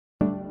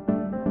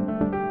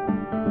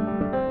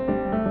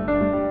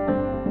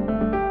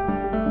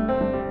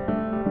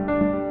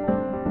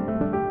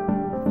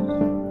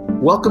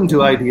Welcome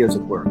to Ideas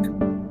at Work,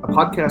 a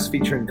podcast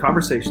featuring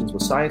conversations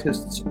with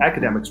scientists,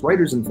 academics,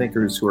 writers, and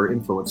thinkers who are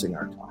influencing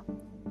our time.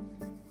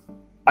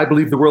 I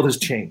believe the world has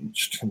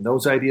changed, and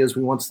those ideas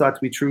we once thought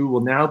to be true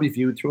will now be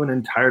viewed through an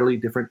entirely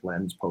different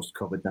lens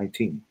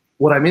post-COVID-19.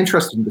 What I'm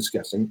interested in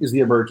discussing is the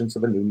emergence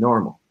of a new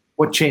normal.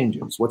 What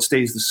changes, what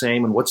stays the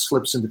same, and what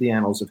slips into the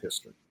annals of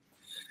history.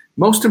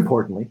 Most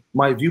importantly,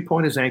 my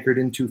viewpoint is anchored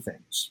in two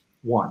things.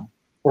 One,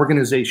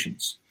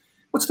 organizations.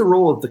 What's the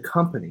role of the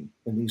company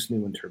in these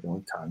new and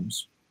turbulent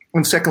times?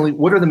 And secondly,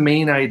 what are the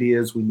main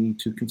ideas we need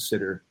to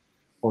consider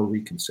or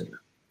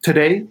reconsider?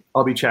 Today,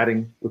 I'll be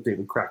chatting with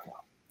David Krakow.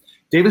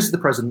 David is the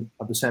president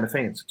of the Santa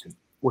Fe Institute,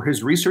 where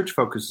his research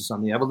focuses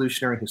on the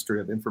evolutionary history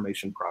of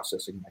information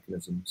processing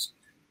mechanisms,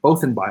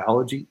 both in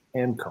biology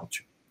and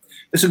culture.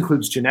 This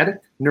includes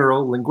genetic,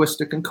 neural,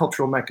 linguistic, and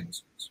cultural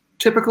mechanisms.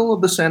 Typical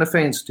of the Santa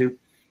Fe Institute,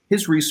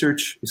 his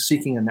research is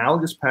seeking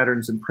analogous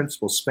patterns and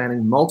principles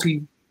spanning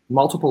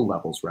multiple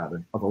levels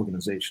of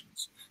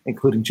organizations,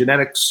 including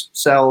genetics,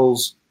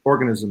 cells,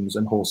 organisms,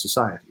 and whole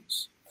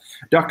societies.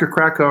 Dr.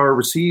 Krakow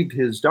received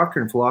his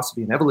doctorate in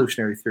philosophy and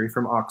evolutionary theory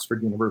from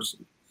Oxford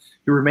University.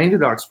 He remained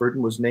at Oxford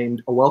and was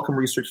named a Wellcome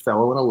Research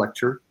Fellow and a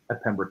lecturer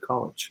at Pembroke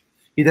College.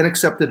 He then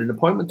accepted an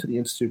appointment to the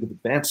Institute of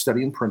Advanced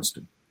Study in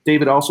Princeton.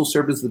 David also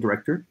served as the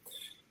director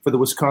for the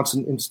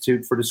Wisconsin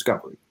Institute for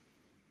Discovery.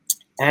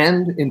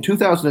 And in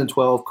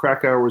 2012,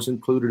 Krakow was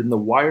included in the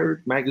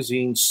Wired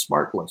magazine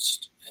Smart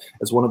List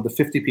as one of the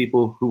 50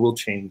 people who will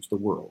change the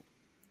world.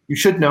 You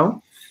should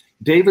know,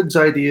 David's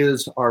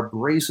ideas are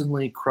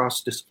brazenly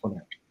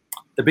cross-disciplinary.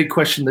 The big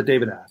question that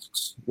David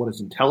asks, what is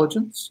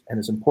intelligence? And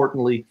as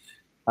importantly,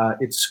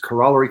 its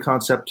corollary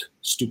concept,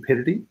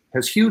 stupidity,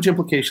 has huge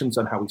implications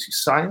on how we see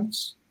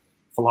science,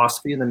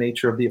 philosophy, and the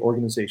nature of the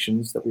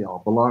organizations that we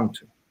all belong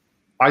to.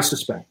 I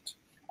suspect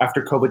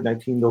after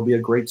COVID-19, there'll be a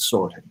great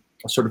sorting,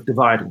 a sort of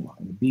dividing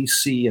line,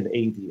 BC and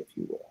AD, if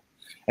you will.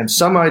 And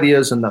some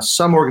ideas and thus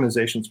some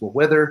organizations will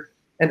wither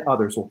and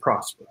others will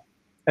prosper.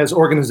 As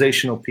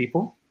organizational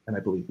people, and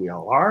I believe we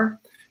all are,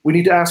 we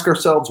need to ask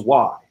ourselves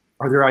why.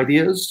 Are there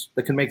ideas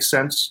that can make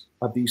sense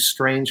of these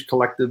strange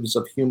collectives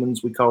of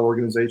humans we call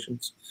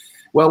organizations?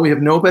 Well, we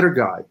have no better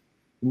guide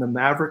than the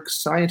maverick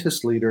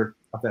scientist leader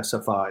of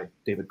SFI,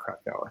 David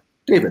Krakow.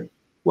 David,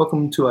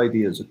 welcome to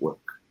Ideas at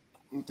Work.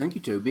 Thank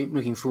you, Toby.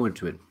 Looking forward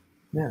to it.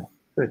 Yeah,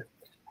 good.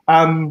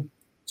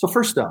 So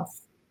first off,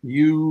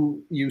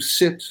 you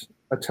sit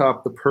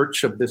atop the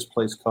perch of this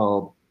place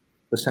called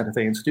the Santa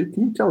Fe Institute.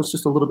 Can you tell us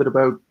just a little bit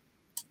about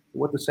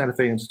what the Santa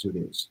Fe Institute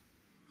is?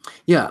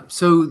 Yeah,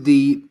 so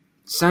the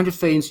Santa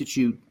Fe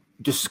Institute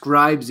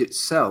describes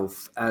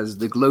itself as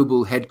the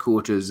global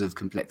headquarters of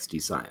complexity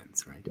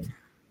science,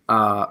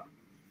 right?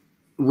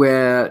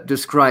 Where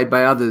described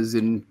by others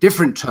in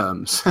different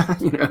terms,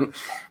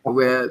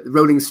 where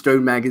Rolling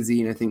Stone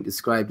magazine, I think,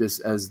 described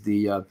us as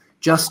the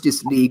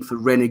Justice League for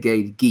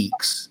Renegade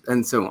Geeks,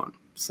 and so on.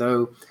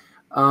 So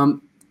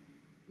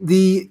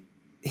the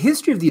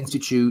history of the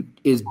Institute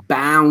is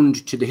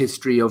bound to the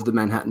history of the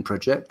Manhattan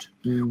Project.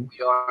 We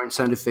are in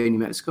Santa Fe, New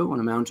Mexico, on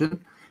a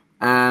mountain.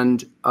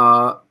 And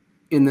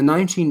in the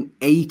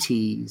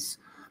 1980s,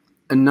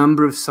 a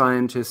number of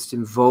scientists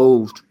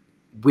involved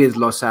with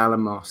Los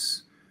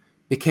Alamos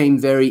became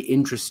very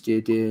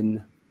interested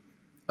in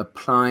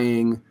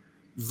applying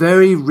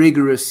very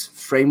rigorous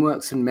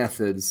frameworks and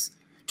methods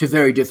to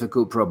very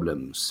difficult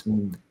problems,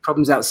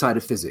 problems outside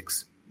of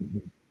physics.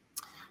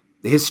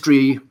 The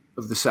history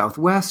of the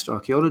Southwest,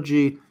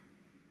 archaeology,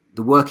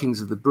 the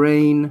workings of the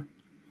brain,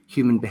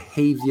 human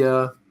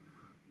behavior,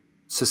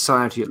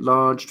 society at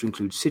large, to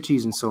include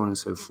cities and so on and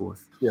so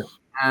forth. Yeah.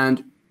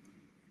 And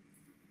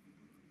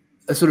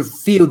a sort of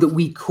field that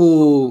we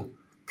call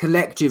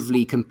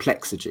collectively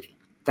complexity.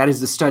 That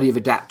is the study of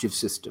adaptive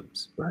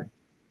systems. Right.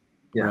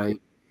 Yeah.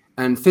 Right.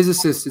 And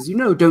physicists, as you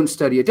know, don't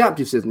study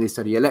adaptive systems. They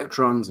study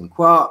electrons and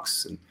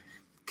quarks and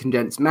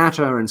condensed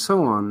matter and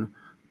so on.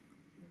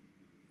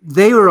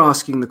 They were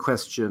asking the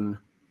question,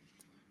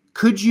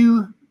 could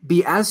you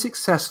be as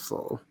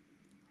successful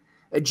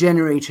at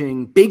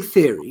generating big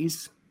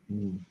theories,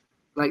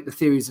 like the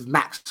theories of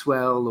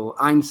Maxwell or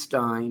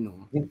Einstein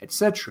or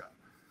etc.,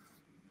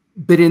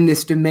 but in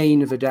this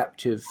domain of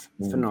adaptive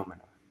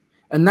phenomena?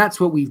 And that's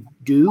what we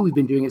do. We've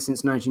been doing it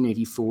since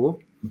 1984.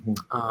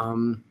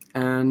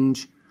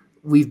 And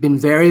we've been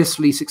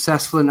variously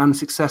successful and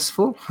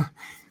unsuccessful.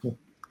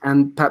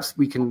 And perhaps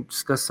we can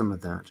discuss some of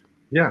that.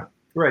 Yeah,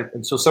 right.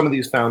 And so some of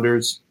these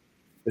founders,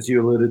 as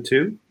you alluded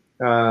to,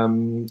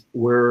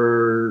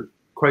 were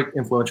quite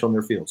influential in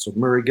their field. So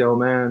Murray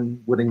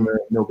Gell-Mann winning the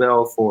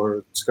Nobel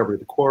for discovery of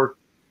the quark.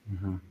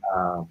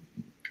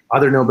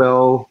 Other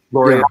Nobel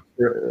laureate,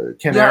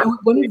 Ken Arrow.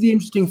 One of the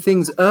interesting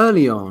things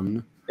early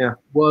on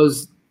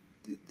was,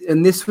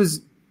 and this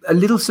was a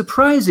little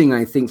surprising,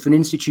 I think, for an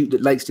institute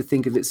that likes to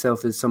think of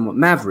itself as somewhat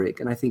maverick,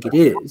 and I think it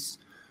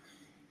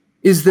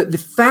is that the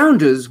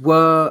founders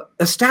were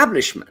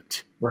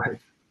establishment.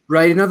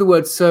 Right. In other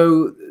words,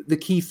 so the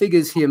key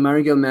figures here,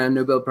 Murray Gell-Mann,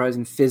 Nobel Prize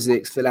in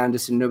Physics, Phil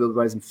Anderson, Nobel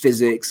Prize in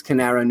Physics, Ken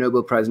Arrow,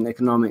 Nobel Prize in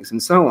Economics,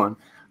 and so on.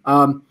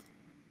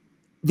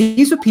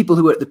 these are people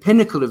who were at the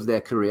pinnacle of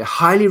their career,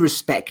 highly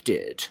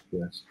respected.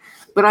 Yes.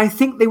 But I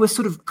think they were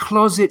sort of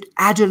closet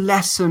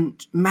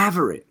adolescent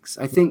mavericks.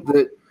 I think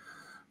that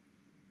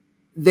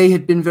they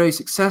had been very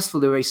successful.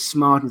 They were very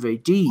smart and very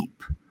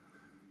deep,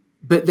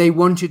 but they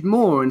wanted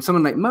more. And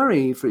someone like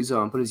Murray, for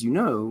example, as you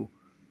know,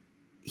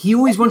 he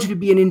always wanted to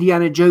be an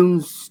Indiana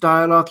Jones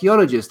style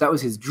archaeologist. That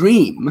was his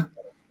dream.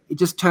 It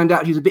just turned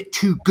out he was a bit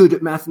too good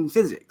at math and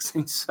physics.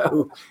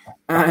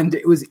 And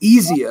it was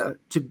easier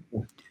to,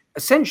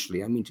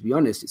 essentially, I mean, to be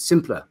honest, it's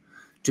simpler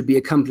to be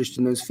accomplished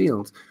in those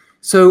fields.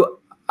 So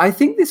I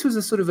think this was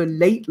a sort of a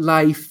late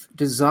life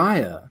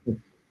desire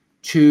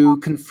to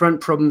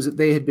confront problems that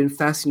they had been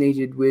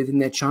fascinated with in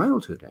their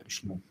childhood,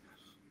 actually.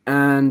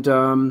 And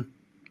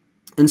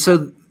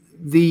so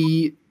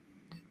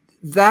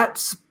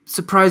that's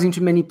surprising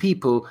to many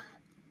people.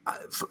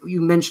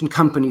 You mentioned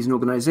companies and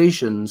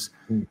organizations.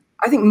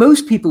 I think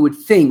most people would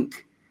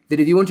think that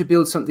if you want to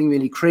build something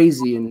really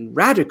crazy and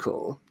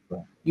radical,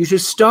 you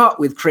should start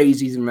with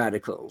crazies and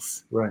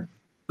radicals. Right.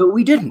 But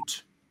we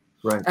didn't.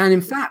 Right. And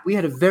in fact, we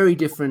had a very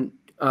different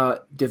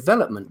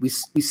development. We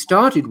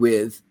started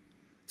with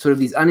sort of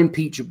these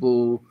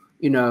unimpeachable,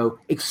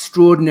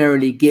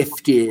 extraordinarily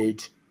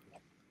gifted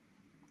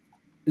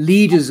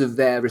leaders of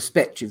their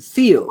respective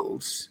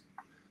fields.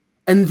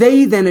 And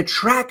they then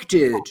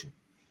attracted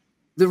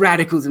the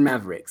radicals and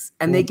mavericks.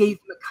 And they gave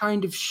them a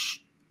kind of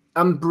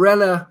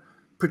umbrella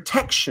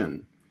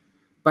protection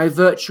by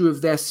virtue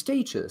of their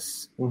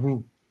status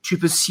to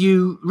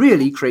pursue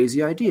really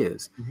crazy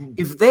ideas.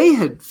 If they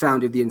had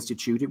founded the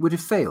Institute, it would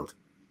have failed.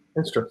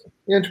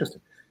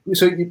 Interesting.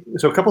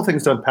 So a couple of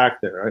things to unpack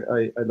there.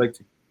 I'd like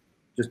to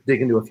just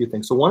dig into a few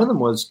things. So one of them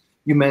was,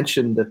 you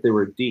mentioned that they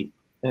were deep.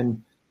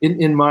 And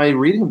in my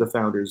reading of the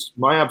founders,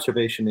 my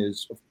observation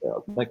is,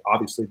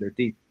 obviously they're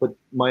deep, but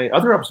my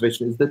other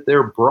observation is that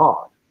they're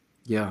broad.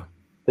 Yeah.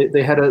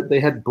 They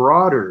had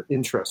broader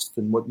interests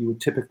than what you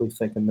would typically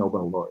think a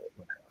Nobel laureate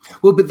would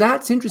have. Well, but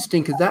that's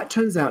interesting because that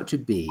turns out to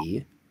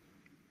be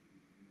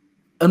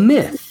a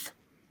myth.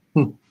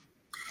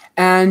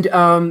 And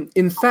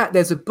in fact,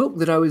 there's a book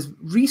that I was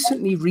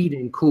recently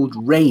reading called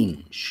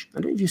Range.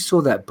 I don't know if you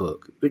saw that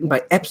book, written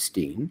by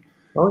Epstein.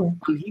 Oh,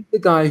 yeah. He's the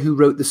guy who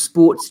wrote The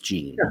Sports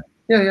Gene.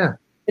 Yeah.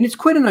 And it's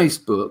quite a nice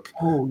book.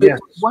 Oh, but yes.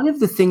 One of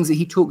the things that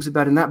he talks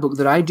about in that book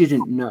that I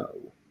didn't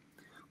know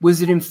was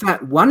that, in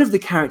fact, one of the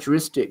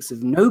characteristics of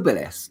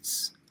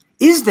Nobelists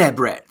is their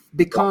breadth,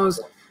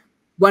 because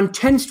one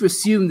tends to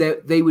assume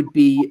that they would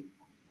be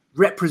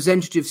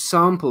representative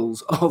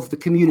samples of the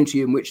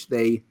community in which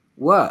they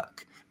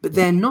work, but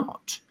they're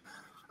not.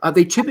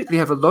 They typically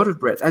have a lot of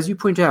breadth. As you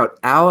point out,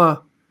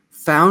 our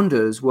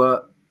founders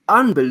were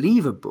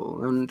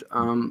unbelievable. And,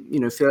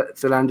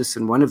 Phil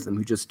Anderson, one of them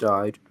who just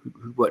died,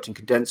 who worked in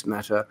condensed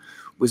matter,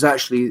 was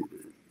actually,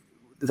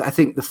 I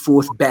think, the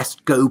fourth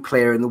best Go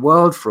player in the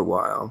world for a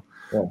while.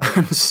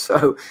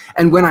 Yeah.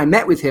 And when I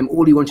met with him,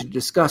 all he wanted to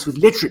discuss was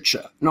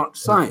literature, not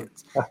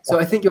science. So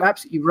I think you're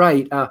absolutely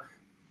right.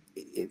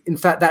 In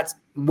fact, that's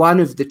one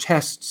of the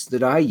tests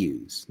that I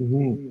use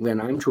when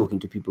I'm talking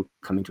to people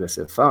coming to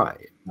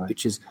SFI,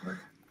 which is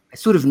I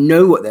sort of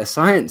know what their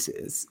science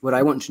is. What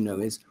I want to know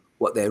is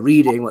what they're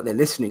reading, what they're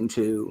listening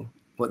to,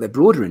 what their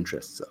broader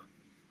interests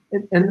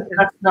are. And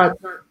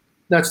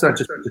that's not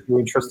just because you're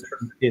interested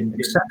in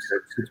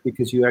acceptance. It's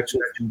because you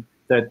actually think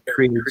that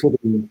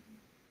creativity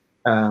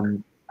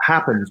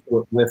happens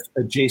with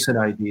adjacent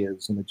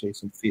ideas and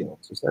adjacent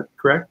fields. Is that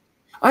correct?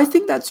 I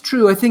think that's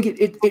true. I think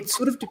it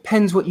sort of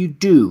depends what you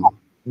do.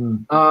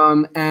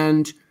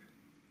 And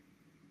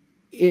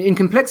in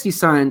complexity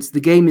science, the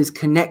game is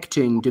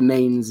connecting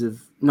domains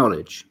of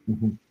knowledge,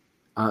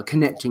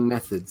 connecting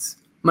methods,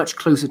 much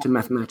closer to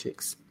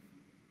mathematics.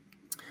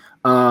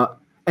 And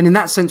in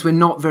that sense, we're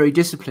not very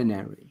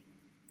disciplinary.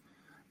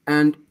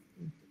 And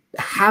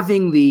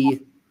having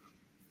the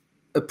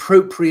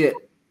appropriate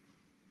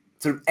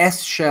sort of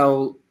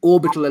S-shell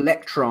orbital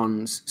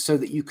electrons so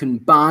that you can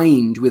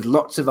bind with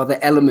lots of other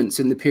elements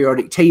in the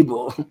periodic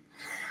table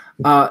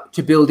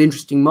to build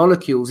interesting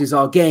molecules is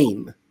our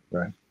game.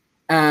 Right.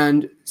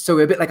 And so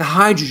we're a bit like a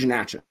hydrogen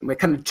atom. We're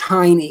kind of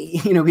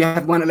tiny, we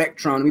have one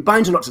electron, we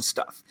bind to lots of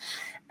stuff.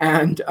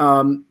 And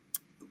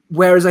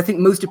whereas I think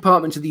most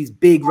departments are these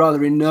big,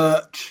 rather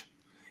inert,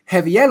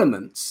 heavy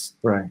elements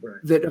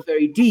that are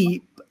very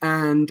deep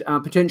and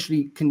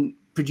potentially can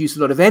produce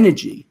a lot of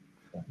energy,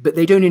 but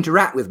they don't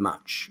interact with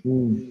much.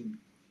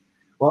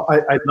 Well,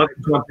 I'd love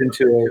to jump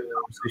into a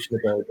conversation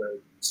about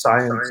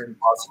science,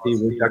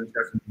 philosophy,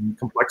 reduction, and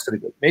complexity.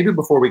 But maybe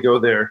before we go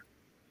there,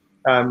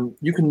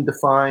 you can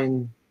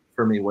define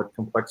for me what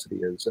complexity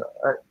is.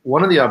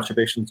 One of the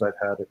observations I've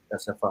had at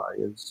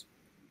SFI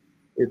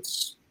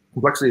is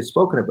complexity is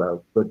spoken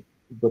about, but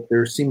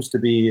there seems to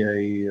be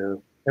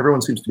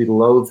everyone seems to be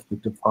loath to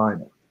define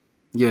it.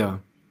 Yeah.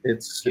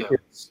 It's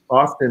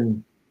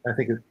often, I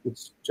think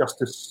it's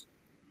Justice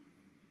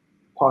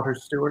Potter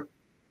Stewart,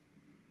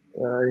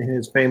 in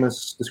his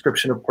famous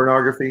description of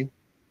pornography.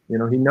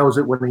 He knows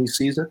it when he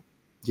sees it.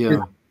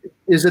 Yeah.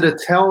 Is it a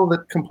tell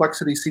that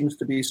complexity seems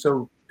to be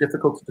so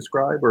difficult to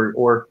describe,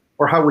 or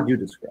Or how would you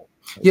describe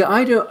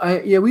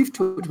it? Yeah, we've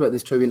talked about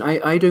this, Toby, and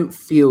I don't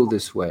feel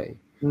this way.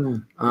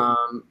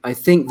 I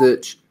think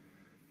that,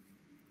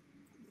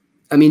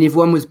 if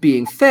one was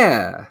being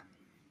fair,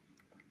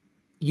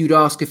 you'd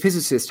ask a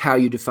physicist how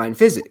you define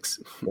physics,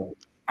 right.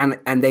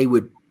 and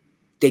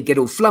they'd get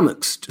all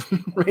flummoxed,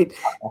 right?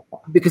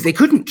 Because they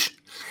couldn't.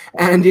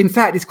 And in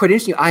fact, it's quite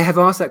interesting. I have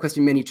asked that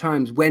question many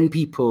times when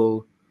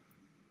people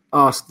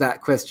ask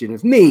that question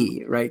of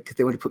me, right? Because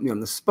they want to put me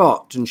on the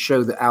spot and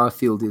show that our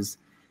field is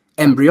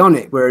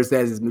embryonic, whereas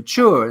theirs is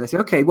mature. And I say,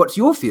 okay, what's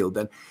your field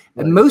then?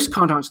 Right. And most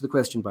can't answer the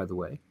question, by the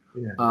way.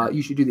 Yeah.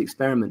 You should do the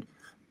experiment.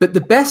 But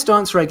the best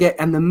answer I get,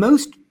 and the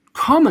most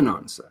common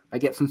answer I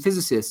get from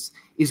physicists,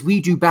 is we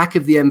do back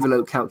of the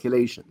envelope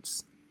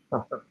calculations.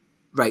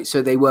 Right,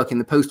 so they work in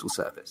the postal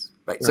service,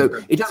 right? So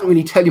it doesn't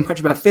really tell you much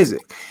about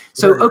physics.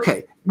 So,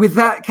 okay, with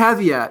that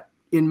caveat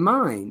in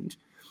mind,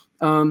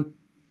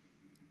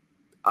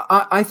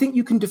 I think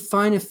you can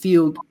define a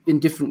field in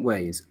different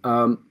ways.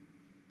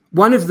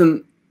 One of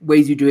the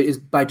ways you do it is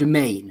by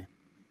domain.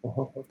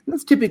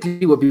 That's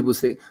typically what people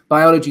think.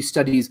 Biology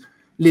studies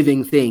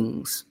living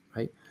things,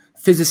 right?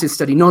 Physicists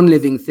study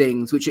non-living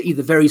things, which are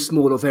either very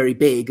small or very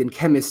big, and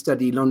chemists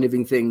study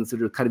non-living things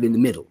that are kind of in the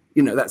middle,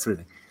 that sort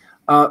of thing.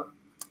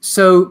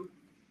 So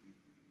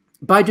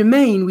by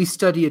domain, we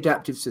study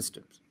adaptive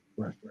systems,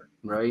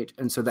 right?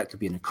 And so that could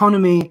be an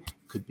economy, it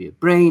could be a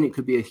brain, it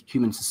could be a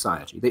human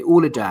society. They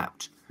all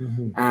adapt.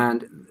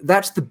 And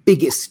that's the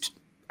biggest,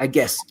 I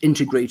guess,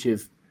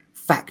 integrative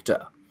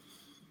factor.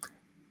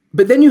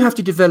 But then you have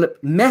to develop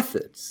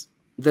methods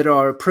that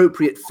are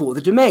appropriate for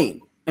the domain.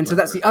 And so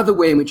that's the other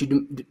way in which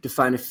you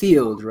define a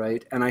field,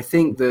 right? And I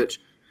think that,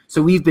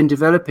 so we've been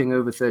developing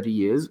over 30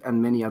 years,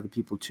 and many other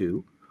people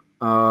too,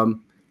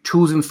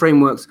 tools and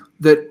frameworks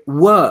that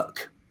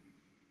work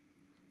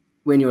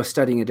when you're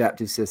studying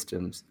adaptive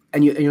systems,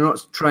 and you're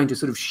not trying to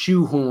sort of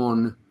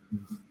shoehorn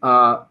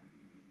a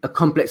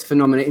complex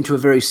phenomena into a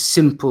very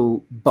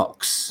simple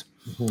box,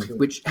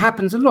 which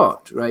happens a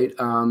lot, right?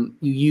 You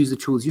use the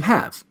tools you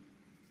have,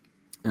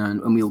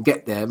 and we'll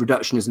get there,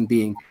 reductionism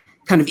being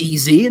kind of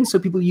easy, and so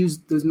people use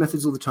those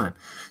methods all the time.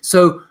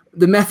 So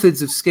the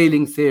methods of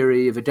scaling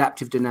theory, of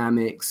adaptive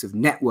dynamics, of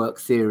network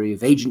theory,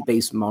 of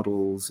agent-based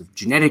models, of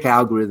genetic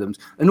algorithms,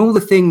 and all the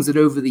things that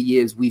over the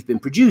years we've been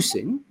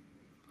producing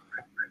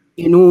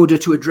in order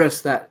to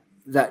address that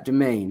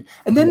domain.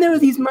 And then there are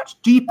these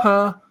much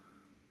deeper,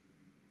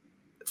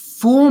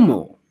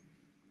 formal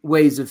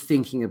ways of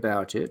thinking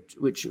about it,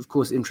 which of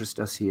course interest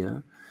us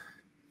here.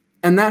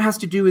 And that has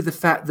to do with the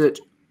fact that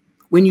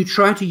when you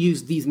try to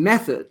use these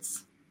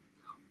methods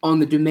on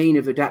the domain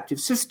of adaptive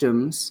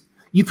systems,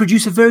 you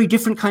produce a very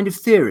different kind of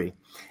theory,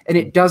 and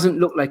it doesn't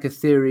look like a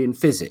theory in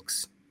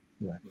physics.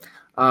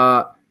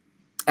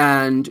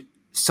 And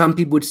some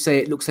people would say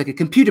it looks like a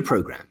computer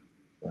program,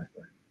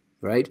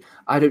 right?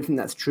 I don't think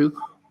that's true.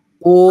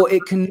 Or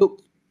it can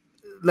look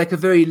like a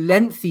very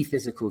lengthy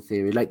physical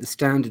theory, like the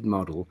Standard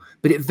Model,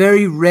 but it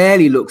very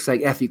rarely looks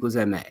like F equals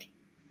ma.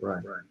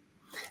 Right.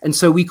 And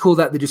so we call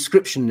that the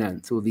description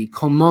length, or the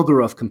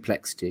Kolmogorov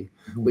complexity,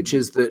 which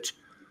is that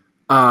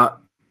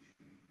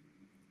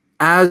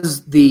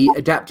as the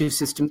adaptive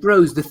system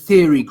grows, the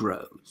theory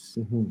grows.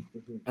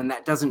 And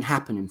that doesn't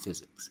happen in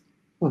physics.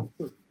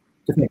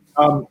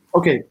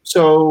 Okay,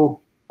 so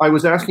I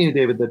was asking you,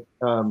 David, that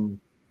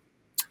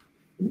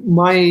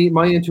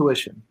my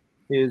intuition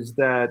is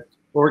that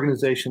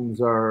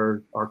organizations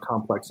are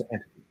complex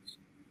entities,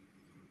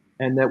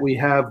 and that we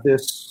have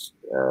this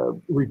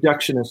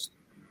reductionist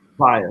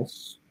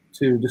bias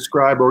to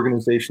describe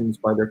organizations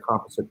by their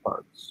composite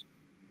parts,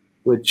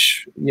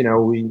 which we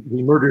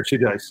murder to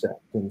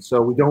dissect, and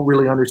so we don't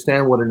really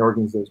understand what an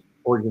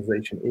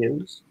organization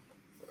is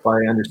by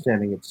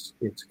understanding its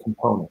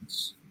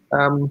components.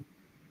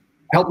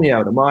 Help me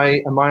out. Am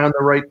I on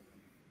the right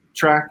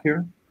track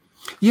here?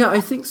 Yeah, I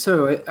think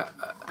so.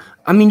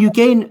 I mean, you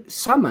gain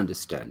some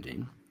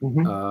understanding,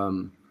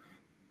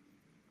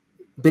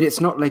 but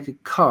it's not like a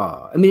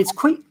car. I mean, it's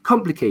quite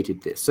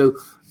complicated, this. So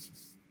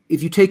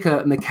if you take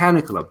a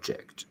mechanical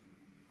object,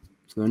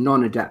 so a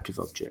non-adaptive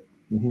object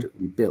that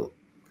we built,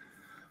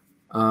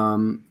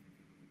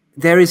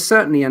 there is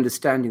certainly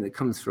understanding that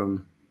comes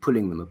from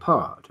pulling them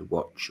apart, a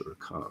watch or a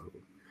car.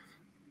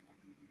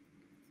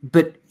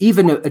 But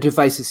even a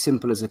device as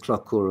simple as a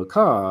clock or a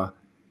car,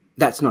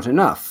 that's not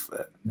enough.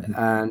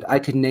 And I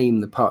can name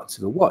the parts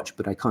of a watch,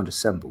 but I can't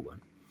assemble one.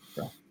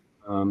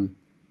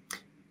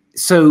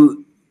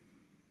 So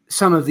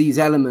some of these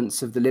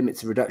elements of the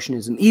limits of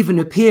reductionism even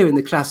appear in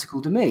the classical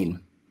domain.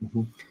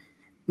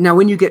 Now,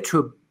 when you get to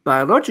a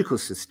biological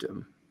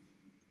system,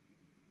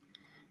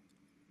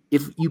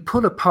 if you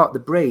pull apart the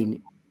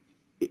brain,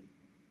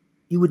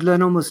 you would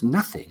learn almost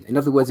nothing. In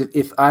other words,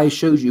 if I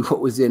showed you what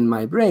was in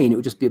my brain, it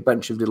would just be a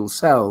bunch of little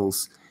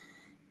cells,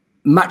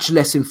 much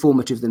less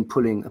informative than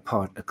pulling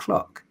apart a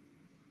clock.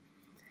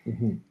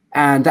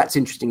 And that's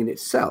interesting in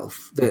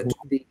itself, that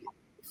the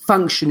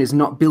function is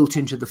not built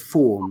into the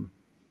form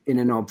in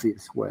an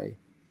obvious way.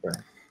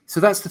 So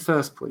that's the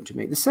first point to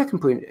make. The second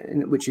point,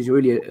 which is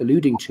really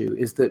alluding to,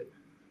 is that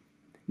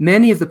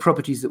many of the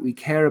properties that we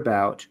care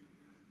about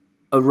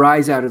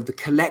arise out of the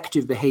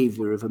collective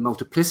behavior of a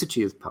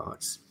multiplicity of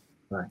parts.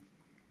 Right.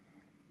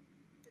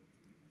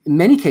 In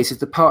many cases,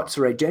 the parts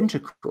are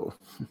identical,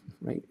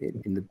 right?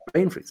 In the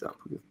brain, for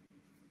example,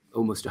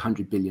 almost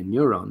 100 billion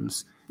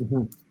neurons,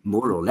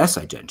 more or less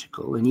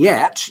identical, and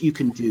yet you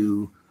can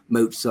do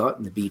Mozart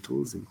and the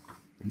Beatles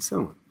and so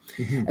on.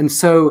 And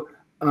so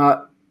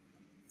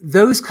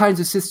those kinds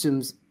of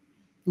systems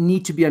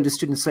need to be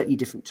understood in slightly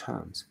different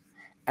terms.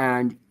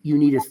 And you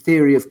need a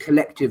theory of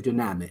collective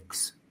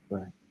dynamics.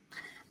 Right.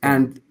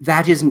 And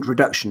that isn't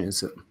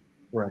reductionism.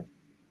 Right.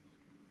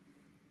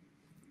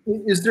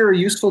 Is there a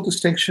useful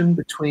distinction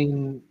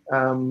between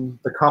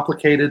the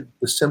complicated,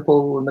 the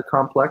simple, and the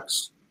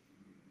complex?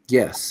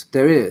 Yes,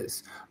 there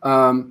is.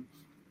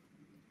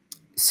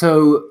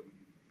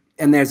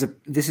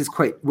 This is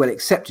quite well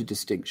accepted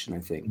distinction, I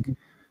think.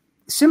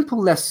 Simple,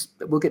 less,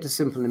 we'll get to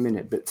simple in a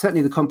minute, but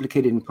certainly the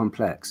complicated and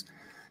complex.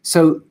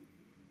 So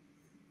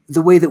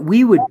the way that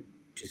we would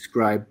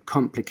describe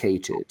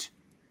complicated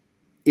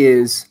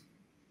is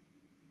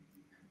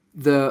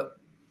the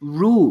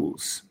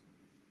rules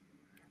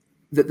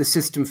that the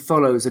system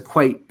follows are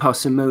quite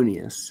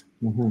parsimonious,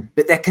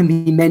 but there can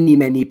be many,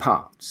 many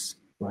parts.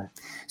 Right.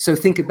 So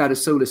think about a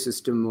solar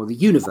system or the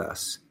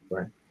universe.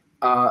 Right.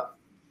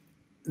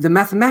 The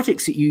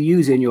mathematics that you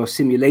use in your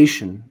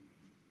simulation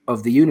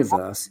of the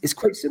universe is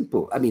quite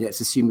simple. I mean,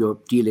 let's assume you're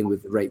dealing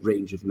with the right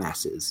range of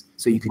masses,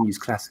 so you can use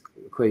classical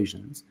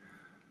equations.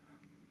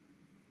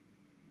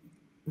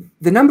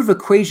 The number of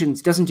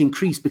equations doesn't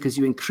increase because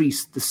you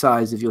increase the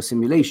size of your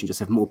simulation, just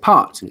have more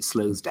parts and it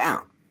slows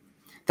down.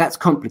 That's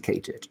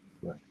complicated.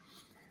 Right.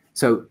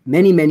 So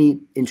many, many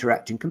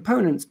interacting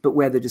components, but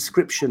where the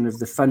description of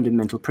the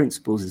fundamental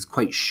principles is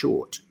quite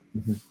short.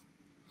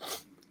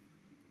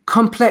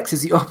 Complex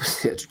is the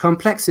opposite.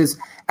 Complex is,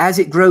 as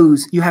it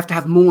grows, you have to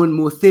have more and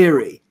more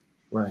theory.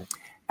 Right.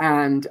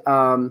 And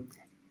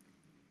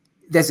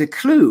there's a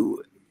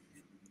clue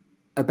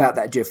about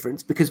that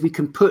difference because we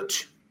can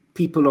put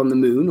people on the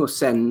moon or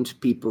send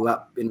people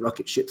up in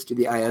rocket ships to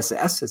the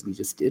ISS, as we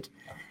just did,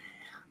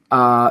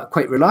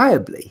 quite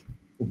reliably.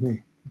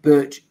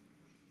 But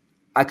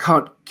I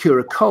can't cure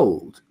a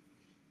cold,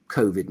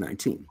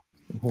 COVID-19.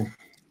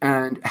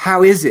 And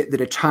how is it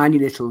that a tiny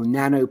little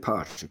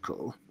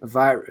nanoparticle, a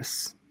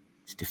virus,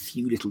 just a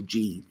few little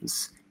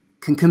genes,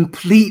 can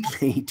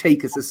completely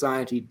take a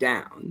society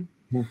down,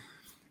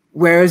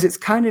 whereas it's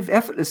kind of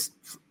effortless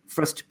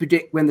for us to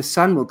predict when the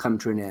sun will come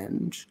to an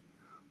end,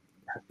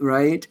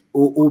 right?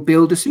 Or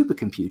build a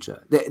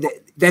supercomputer.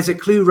 There's a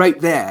clue right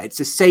there. It's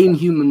the same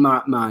human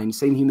mind,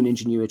 same human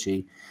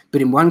ingenuity,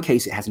 but in one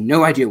case it has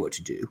no idea what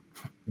to do.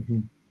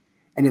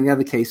 And in the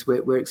other case,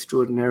 we're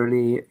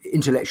extraordinarily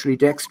intellectually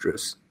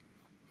dexterous.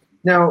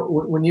 Now,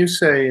 when you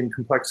say in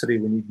complexity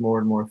we need more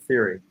and more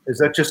theory, is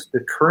that just the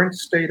current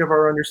state of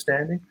our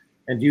understanding?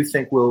 And do you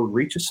think we'll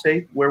reach a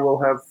state where we'll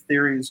have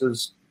theories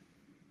as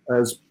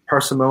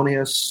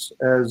parsimonious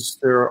as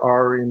there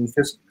are in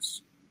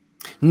physics?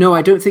 No,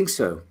 I don't think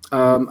so.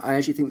 I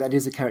actually think that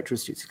is a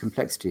characteristic of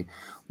complexity.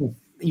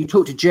 You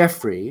talk to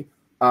Jeffrey,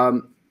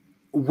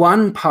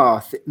 one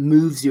path that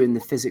moves you in the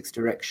physics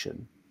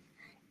direction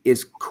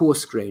is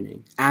coarse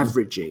graining,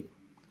 averaging.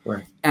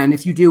 Right. And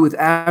if you deal with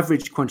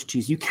average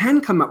quantities, you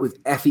can come up with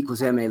F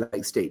equals MA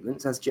like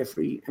statements, as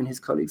Jeffrey and his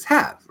colleagues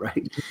have,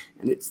 right?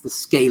 And it's the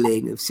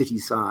scaling of city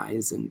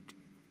size and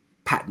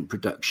patent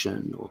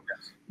production or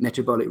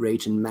metabolic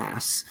rate and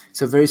mass.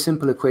 So very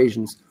simple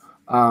equations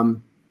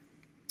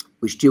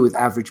which deal with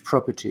average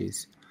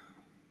properties.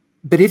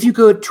 But if you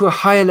go to a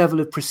higher level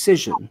of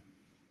precision,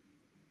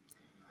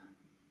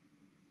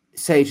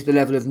 say to the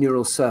level of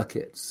neural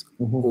circuits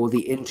or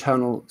the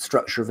internal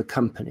structure of a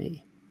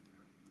company,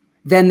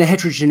 then the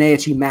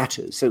heterogeneity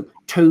matters. So,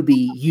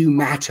 Toby, you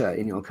matter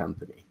in your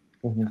company.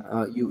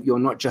 You're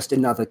not just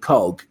another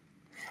cog.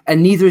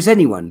 And neither is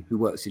anyone who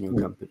works in your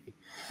company.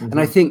 And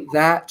I think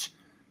that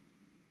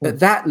at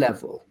that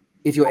level,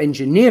 if you're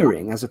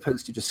engineering as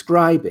opposed to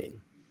describing,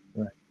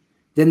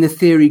 then the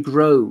theory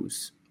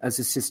grows as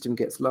the system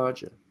gets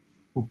larger.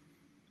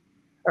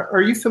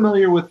 Are you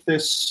familiar with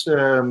this?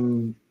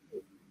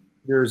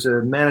 There's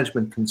a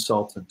management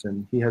consultant,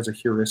 and he has a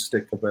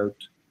heuristic about,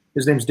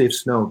 his name's Dave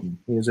Snowden.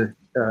 He has a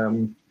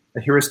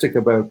heuristic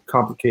about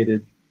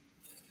complicated,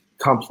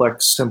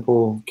 complex,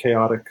 simple,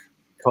 chaotic,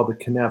 called the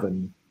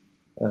Cynefin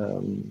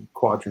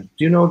quadrant.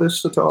 Do you know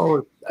this at all?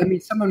 Or? I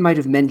mean, someone might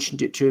have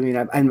mentioned it to me,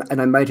 and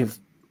I might have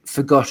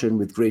forgotten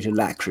with great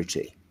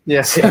alacrity.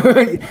 Yes. So,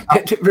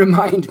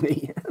 remind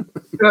me.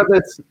 No,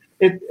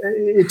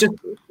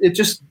 it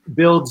just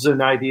builds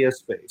an idea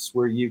space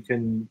where you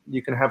can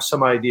have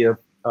some idea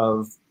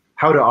of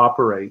how to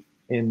operate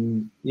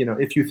in,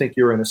 if you think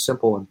you're in a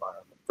simple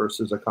environment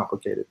versus a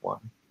complicated one.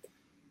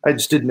 I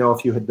just didn't know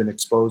if you had been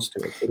exposed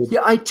to it.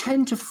 I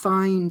tend to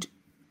find,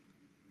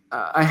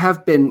 I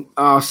have been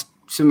asked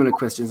similar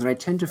questions, and I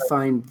tend to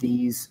find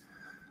these,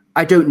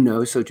 I don't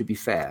know, so to be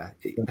fair,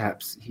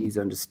 perhaps he's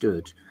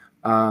understood.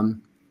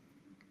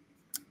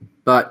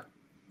 But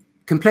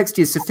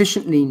complexity is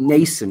sufficiently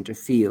nascent a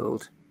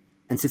field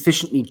and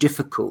sufficiently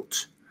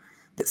difficult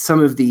that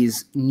some of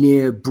these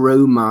near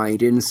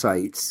bromide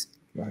insights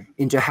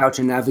into how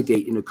to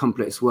navigate in a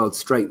complex world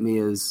strike me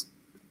as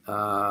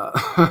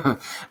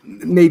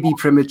maybe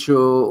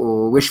premature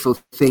or wishful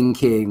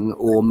thinking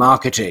or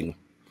marketing.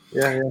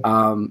 Yeah.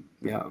 I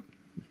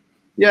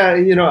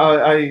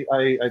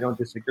don't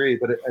disagree,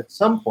 but at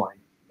some point,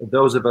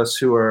 those of us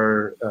who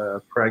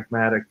are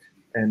pragmatic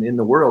and in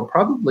the world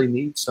probably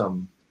need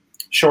some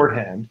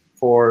shorthand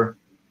for,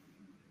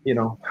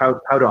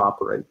 how to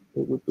operate.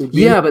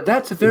 But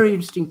that's a very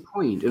interesting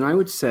point. And I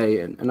would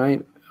say, and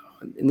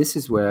this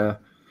is where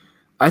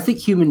I think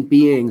human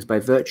beings, by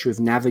virtue of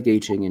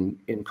navigating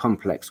in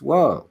complex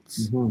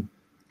worlds,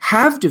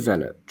 have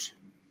developed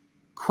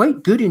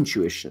quite good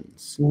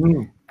intuitions.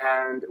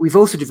 And we've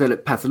also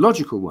developed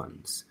pathological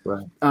ones.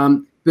 Right.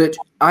 But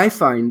I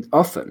find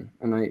often,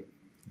 and I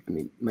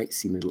mean, it might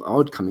seem a little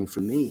odd coming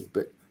from me,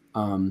 but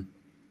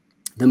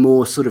the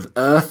more sort of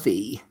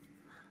earthy,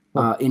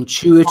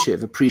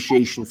 intuitive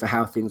appreciation for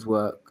how things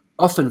work,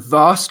 often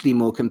vastly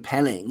more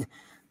compelling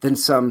than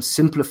some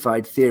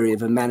simplified theory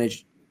of a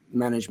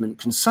management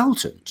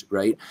consultant,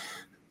 right?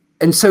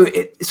 And so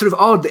it's sort of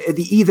odd that at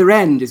the either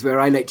end is where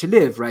I like to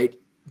live, right?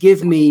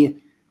 Give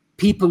me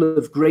people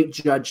of great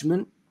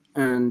judgment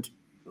and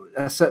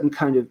a certain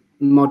kind of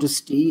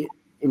modesty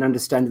in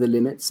understanding the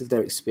limits of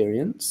their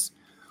experience,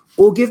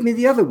 or give me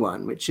the other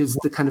one, which is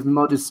the kind of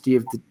modesty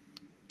of the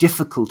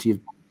difficulty of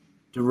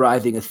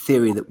deriving a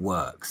theory that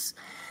works.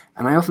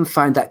 And I often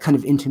find that kind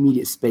of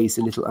intermediate space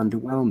a little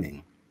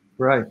underwhelming.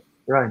 Right.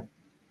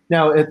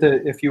 Now,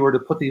 if you were to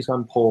put these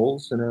on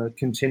poles in a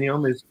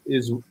continuum,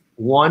 is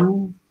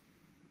one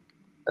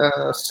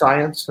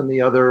science and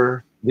the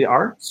other the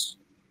arts?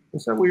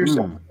 Is that what you're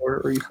saying,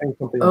 or are you saying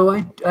something?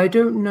 I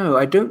don't know.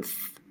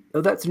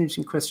 That's an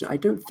interesting question. I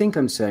don't think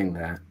I'm saying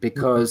that,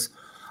 because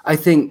I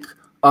think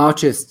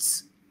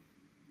artists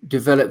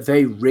develop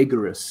very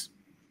rigorous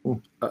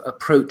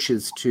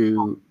approaches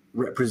to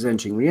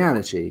representing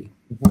reality,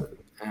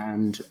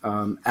 and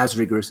as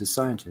rigorous as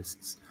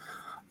scientists.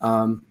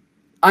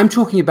 I'm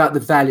talking about the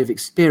value of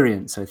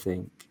experience, I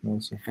think.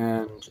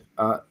 And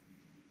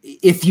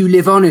if you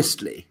live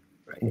honestly,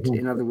 right?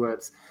 In other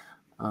words,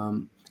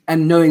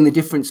 and knowing the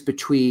difference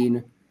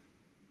between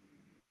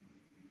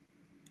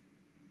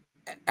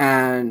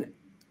an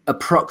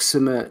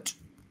approximate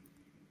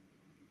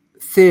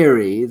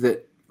theory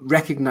that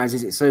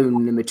recognizes its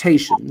own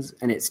limitations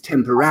and its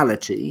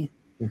temporality,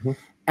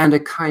 and a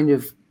kind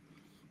of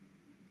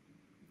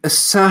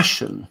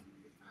assertion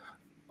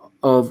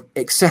of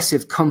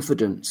excessive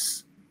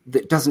confidence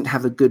that doesn't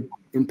have a good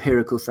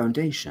empirical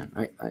foundation.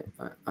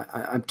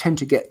 I tend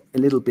to get a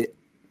little bit,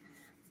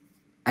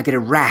 I get a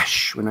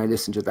rash when I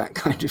listen to that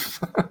kind of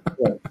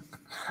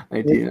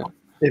idea.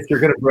 If you're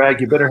going to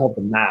brag, you better have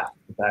the math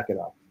to back it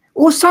up.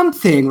 Or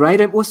something,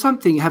 right? Or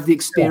something, have the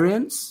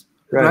experience,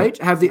 right?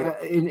 Have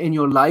the, in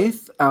your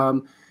life,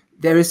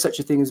 there is such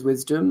a thing as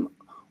wisdom,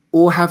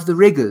 or have the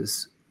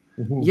rigors.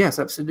 Yes,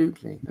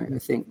 absolutely. I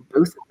think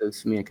both of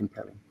those for me are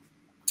compelling.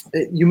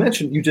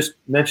 You just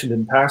mentioned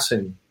in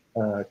passing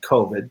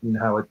COVID and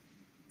how it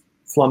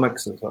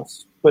flummoxes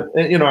us. But,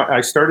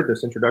 I started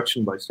this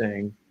introduction by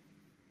saying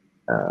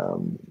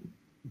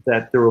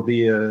that there will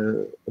be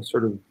a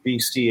sort of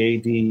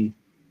BCAD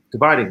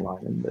dividing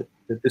line, and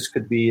that this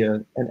could be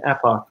an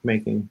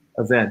epoch-making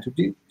event.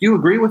 Do you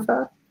agree with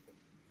that?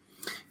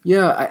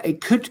 Yeah,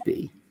 it could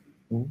be.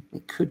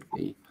 It could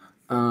be.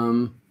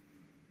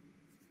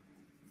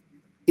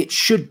 It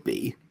should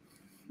be,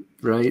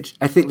 right?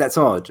 I think that's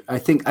odd.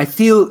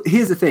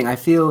 Here's the thing, I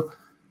feel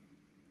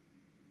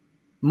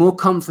more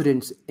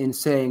confident in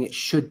saying it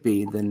should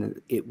be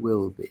than it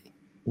will be.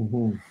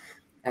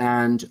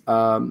 And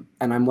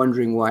I'm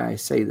wondering why I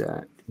say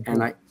that.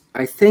 And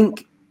I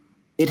think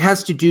it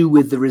has to do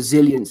with the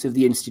resilience of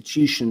the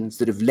institutions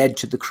that have led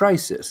to the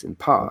crisis, in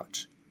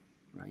part,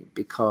 right?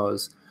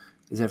 Because,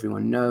 as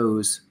everyone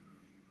knows,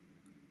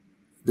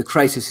 the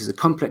crisis is a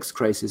complex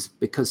crisis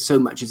because so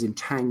much is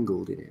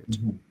entangled in it.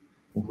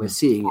 We're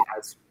seeing it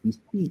as we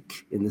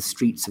speak in the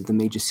streets of the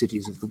major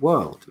cities of the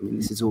world. I mean,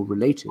 this is all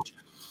related.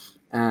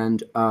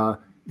 And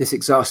this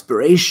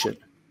exasperation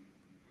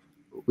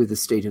with the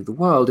state of the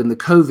world, and the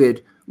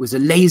COVID was a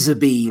laser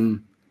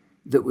beam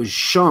that was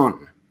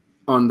shone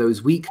on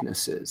those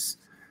weaknesses.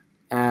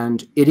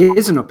 And it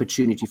is an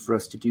opportunity for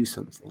us to do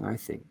something, I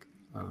think.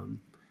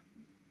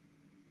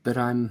 But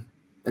I'm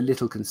a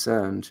little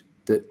concerned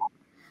that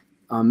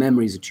our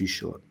memories are too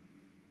short.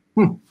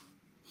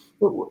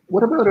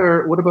 What about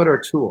our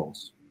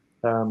tools?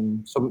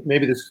 So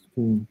maybe this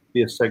can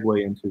be a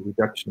segue into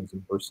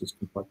reductionism versus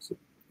complexity.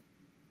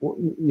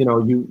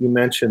 You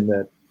mentioned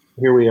that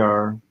here we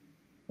are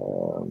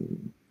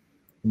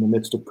in the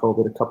midst of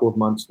COVID, a couple of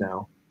months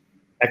now,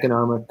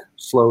 economic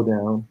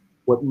slowdown,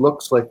 what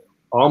looks like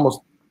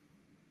almost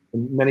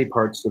in many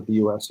parts of the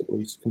U.S. at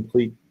least,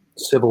 complete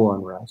civil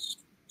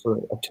unrest,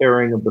 so a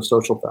tearing of the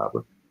social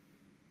fabric.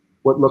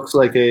 What looks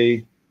like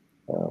a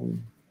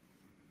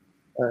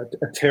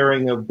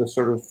tearing of the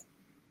sort of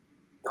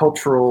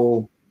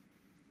cultural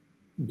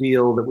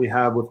deal that we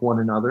have with one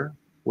another,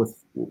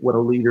 with what a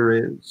leader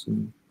is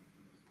and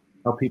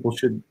how people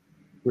should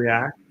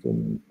react.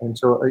 And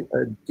so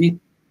a deep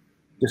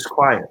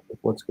disquiet with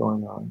what's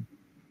going on.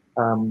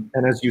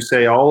 And as you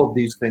say, all of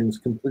these things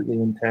completely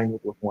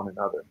entangled with one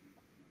another.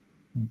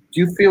 Do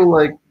you feel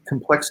like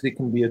complexity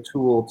can be a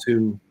tool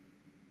to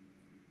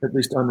at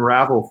least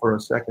unravel for a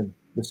second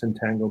this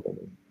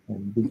entanglement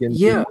and begin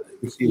to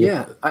see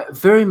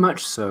very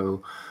much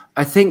so.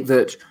 I think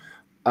that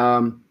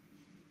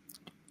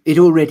it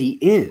already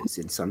is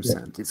in some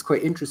sense. It's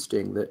quite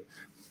interesting that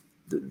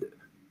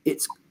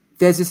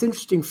there's this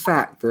interesting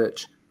fact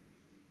that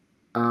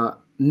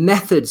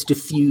methods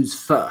diffuse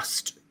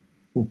first.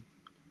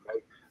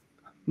 Right?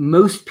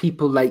 Most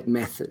people like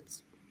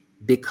methods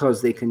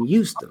because they can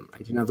use them.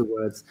 Right? In other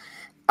words,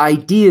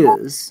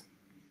 ideas,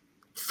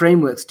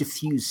 frameworks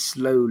diffuse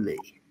slowly.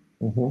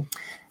 Mm-hmm.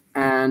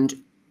 And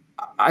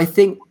I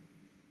think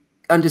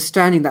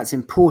understanding that's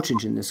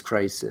important in this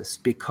crisis,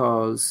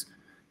 because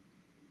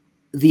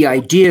the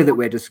idea that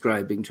we're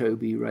describing,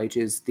 Toby, right,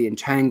 is the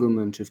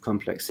entanglement of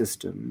complex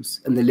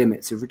systems and the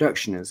limits of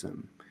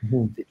reductionism.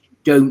 Mm-hmm. That you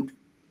don't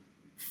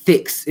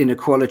fix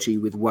inequality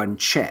with one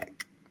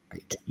check,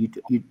 right?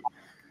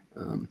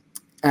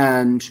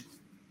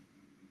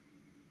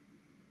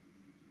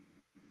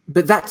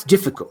 But that's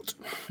difficult.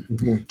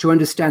 Mm-hmm. To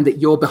understand that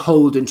you're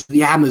beholden to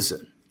the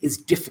Amazon is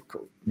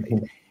difficult, right?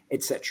 Mm-hmm.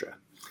 Etc.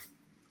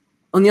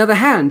 On the other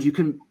hand, you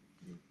can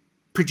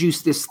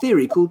produce this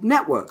theory called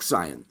network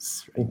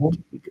science. Right?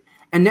 Mm-hmm.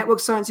 And network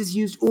science is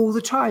used all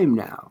the time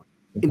now,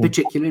 mm-hmm. in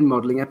particular in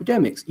modeling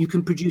epidemics. You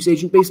can produce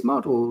agent-based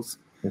models,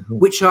 mm-hmm.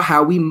 which are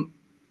how we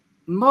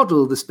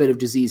model the spread of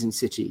disease in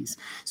cities.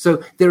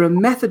 So there are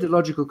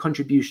methodological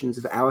contributions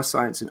of our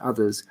science and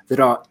others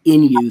that are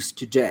in use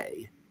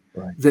today,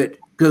 right, that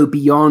go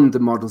beyond the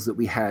models that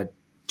we had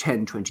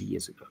 10, 20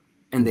 years ago,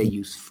 and they're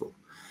useful.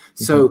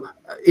 Mm-hmm. So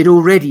it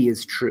already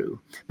is true.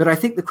 But I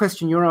think the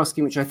question you're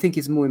asking, which I think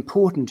is more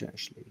important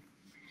actually,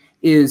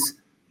 is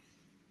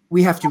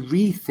we have to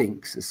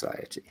rethink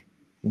society.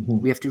 Mm-hmm.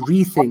 We have to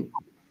rethink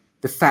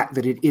the fact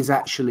that it is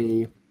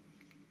actually,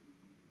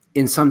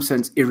 in some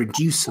sense,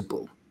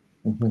 irreducible.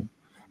 Mm-hmm.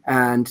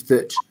 And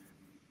that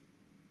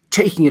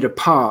taking it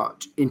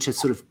apart into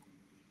sort of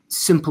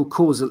simple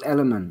causal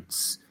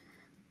elements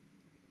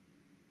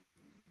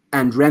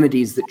and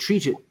remedies that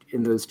treat it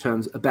in those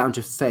terms are bound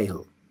to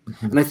fail.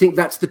 Mm-hmm. And I think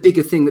that's the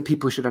bigger thing that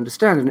people should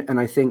understand.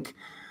 And I think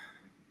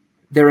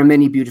there are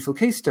many beautiful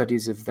case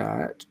studies of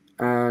that.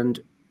 And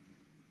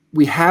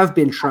we have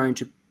been trying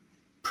to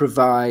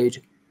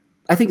provide,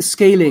 I think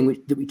scaling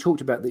that you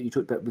talked about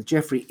with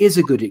Jeffrey is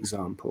a good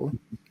example.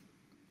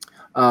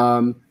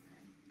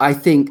 I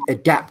think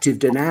adaptive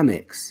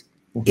dynamics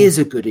mm-hmm. is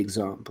a good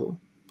example.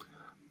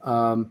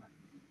 So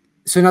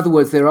in other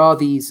words, there are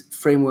these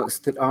frameworks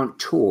that aren't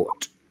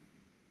taught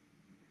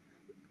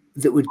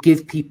that would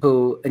give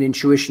people an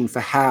intuition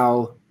for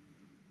how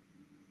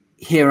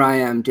here I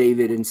am,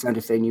 David, in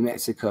Santa Fe, New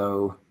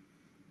Mexico,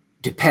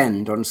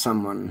 depend on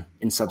someone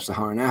in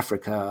sub-Saharan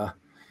Africa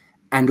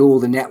and all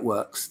the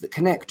networks that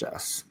connect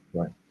us.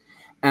 Right.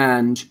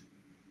 And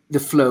the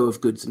flow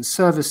of goods and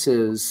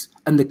services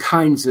and the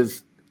kinds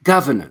of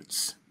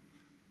governance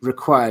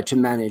required to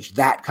manage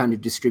that kind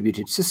of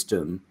distributed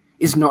system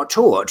is not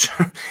taught,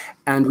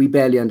 and we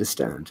barely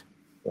understand.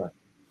 Right.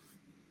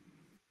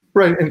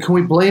 Right, and can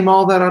we blame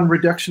all that on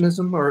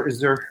reductionism, or is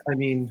there, I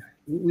mean,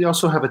 we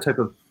also have a type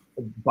of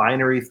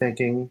binary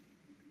thinking,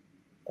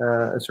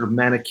 a sort of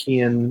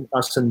Manichaean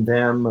us and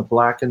them, a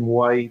black and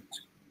white.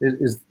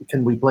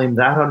 Can we blame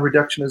that on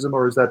reductionism,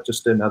 or is that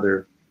just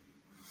another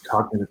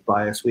cognitive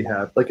bias we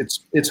have? Like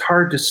it's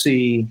hard to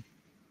see,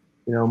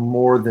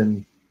 more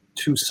than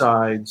two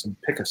sides and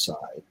pick a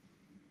side.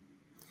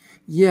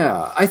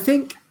 Yeah, I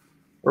think.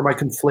 Or am I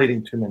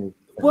conflating too many things?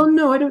 Well,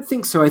 no, I don't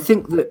think so. I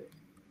think that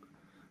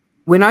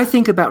when I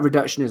think about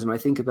reductionism, I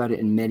think about it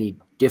in many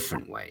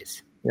different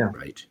ways. Yeah.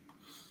 Right.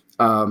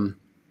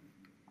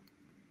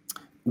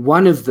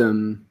 One of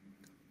them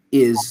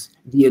is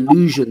the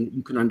illusion that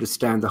you can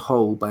understand the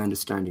whole by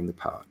understanding the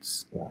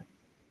parts. Yeah.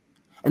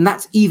 And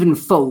that's even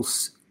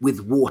false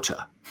with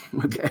water.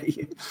 Okay.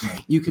 Yeah.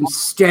 You can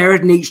stare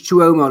at an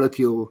H2O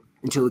molecule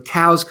until the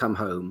cows come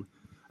home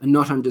and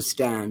not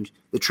understand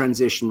the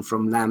transition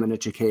from laminar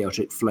to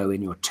chaotic flow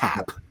in your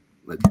tap.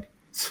 Okay.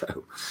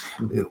 So,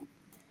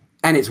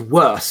 and it's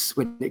worse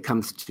when it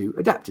comes to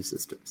adaptive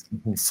systems.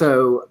 Mm-hmm.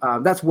 So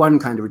that's one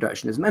kind of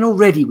reductionism. And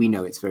already we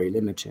know it's very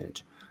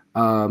limited.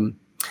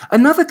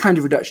 Another kind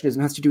of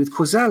reductionism has to do with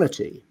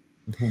causality,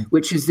 mm-hmm.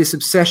 which is this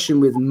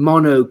obsession with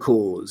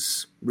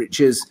monocause,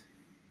 which is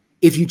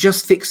if you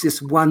just fix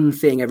this one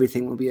thing,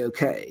 everything will be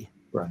okay.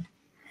 Right.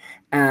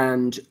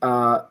 And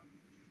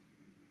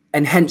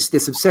hence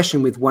this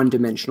obsession with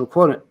one-dimensional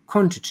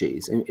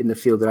quantities in the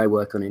field that I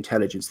work on,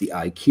 intelligence, the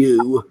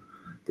IQ,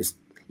 this,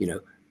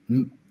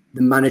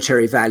 the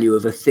monetary value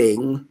of a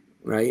thing,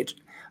 right,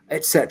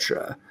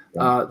 etc.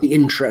 The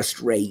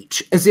interest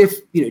rate, as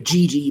if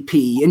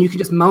GDP, and you can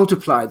just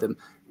multiply them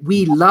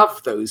We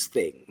love those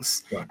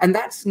things. Right. And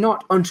that's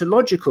not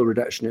ontological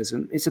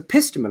reductionism. It's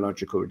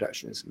epistemological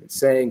reductionism. It's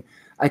saying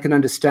I can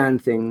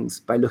understand things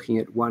by looking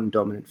at one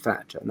dominant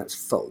factor, and that's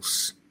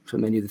false for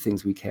many of the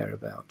things we care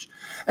about.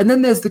 And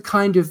then there's the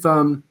kind of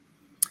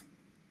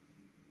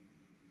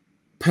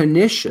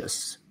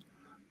pernicious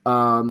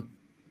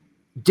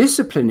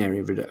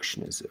disciplinary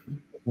reductionism,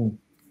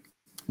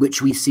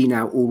 which we see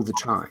now all the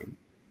time,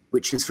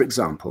 which is, for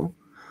example,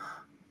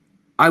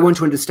 I want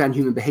to understand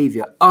human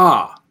behavior.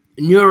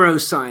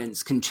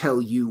 Neuroscience can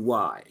tell you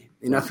why.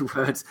 In other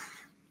words,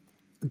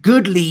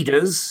 good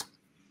leaders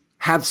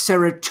have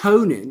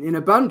serotonin in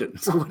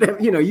abundance, or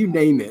whatever, you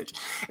name it.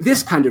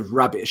 This kind of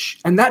rubbish.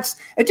 And that's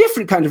a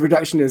different kind of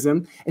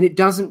reductionism, and it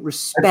doesn't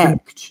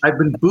respect. I've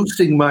been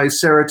boosting my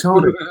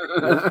serotonin.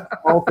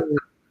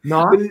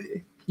 Not?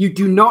 You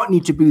do not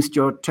need to boost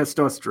your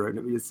testosterone,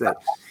 let me just say.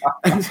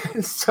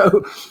 And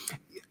so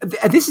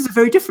this is a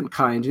very different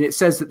kind, and it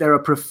says that there are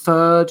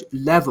preferred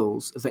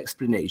levels of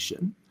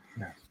explanation,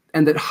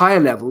 and that higher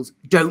levels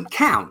don't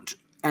count,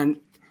 and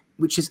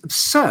which is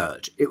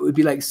absurd. It would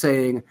be like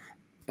saying,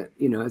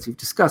 as we've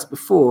discussed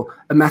before,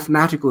 a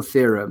mathematical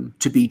theorem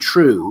to be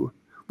true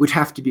would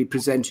have to be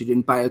presented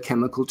in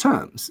biochemical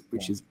terms,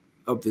 which is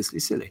obviously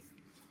silly.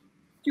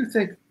 Do you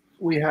think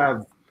we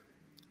have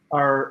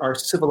our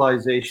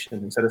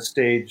civilization is at a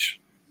stage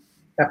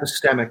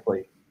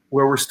epistemically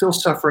where we're still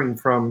suffering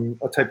from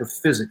a type of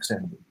physics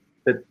envy,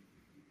 that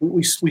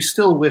we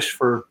still wish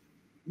for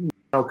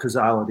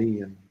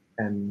causality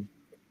and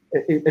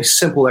a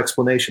simple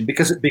explanation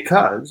because it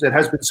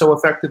has been so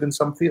effective in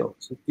some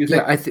fields? Do you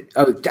think?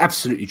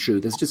 Absolutely true.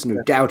 There's just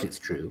no doubt it's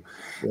true.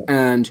 Yeah.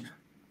 And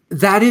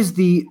that is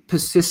the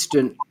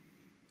persistent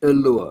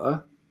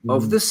allure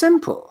of the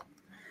simple.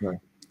 Right.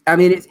 I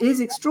mean, it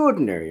is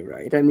extraordinary,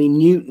 right? I mean,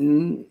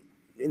 Newton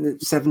in the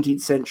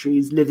 17th century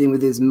is living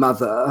with his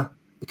mother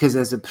because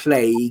there's a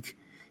plague.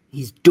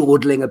 He's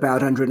dawdling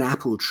about under an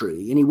apple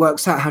tree, and he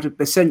works out how to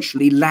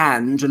essentially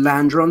land a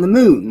lander on the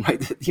moon, right?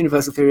 The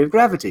universal theory of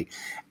gravity.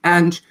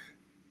 And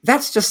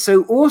that's just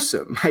so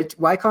awesome. Right?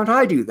 Why can't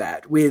I do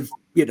that with,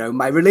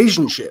 my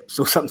relationships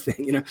or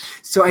something,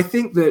 So I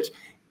think that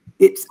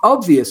it's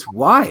obvious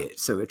why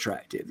it's so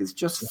attractive. It's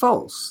just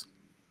false.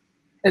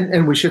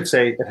 And we should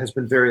say it has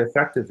been very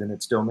effective in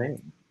its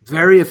domain.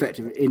 Very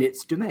effective in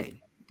its domain.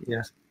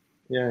 Yes.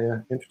 Yeah.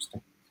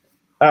 Interesting.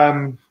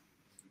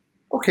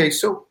 Okay,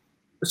 so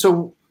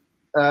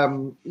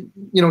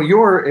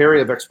your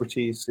area of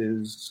expertise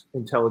is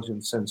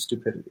intelligence and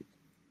stupidity.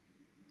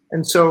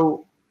 And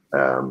so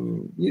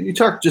you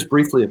talked just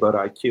briefly about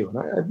IQ,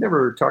 and I've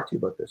never talked to you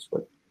about this,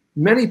 but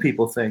many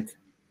people think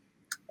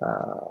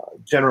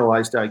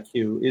generalized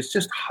IQ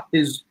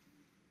is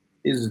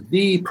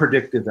the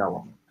predictive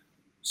element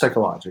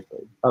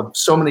psychologically of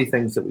so many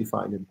things that we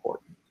find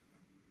important.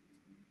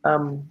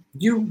 Do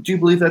you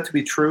believe that to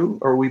be true,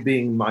 or are we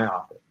being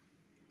myopic?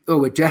 Oh,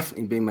 we're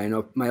definitely being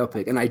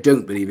myopic, and I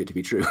don't believe it to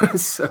be true.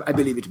 So I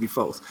believe it to be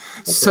false.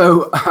 Okay.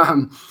 So,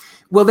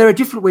 well, there are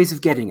different ways of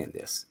getting at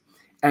this.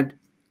 And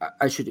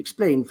I should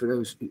explain for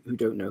those who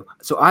don't know.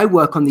 So I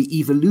work on the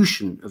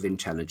evolution of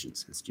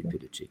intelligence and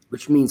stupidity,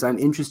 which means I'm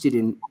interested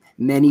in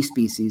many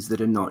species that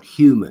are not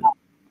human.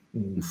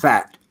 In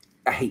fact,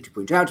 I hate to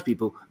point out to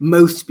people,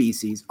 most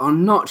species are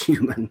not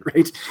human,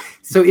 right?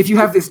 So if you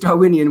have this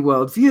Darwinian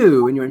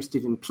worldview and you're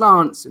interested in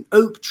plants and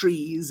oak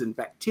trees and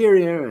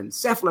bacteria and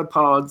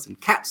cephalopods and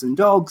cats and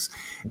dogs,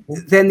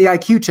 then the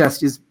IQ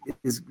test is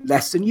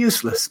less than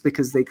useless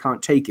because they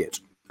can't take it.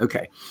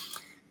 Okay.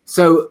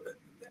 So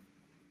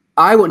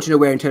I want to know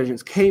where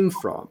intelligence came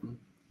from,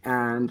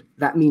 and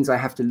that means I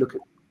have to look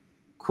at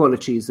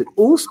qualities that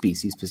all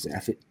species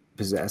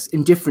possess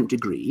in different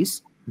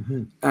degrees.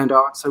 Mm-hmm. And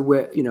answer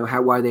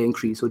why they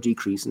increase or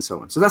decrease and so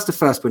on. So that's the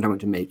first point I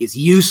want to make. It's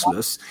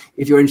useless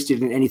if you're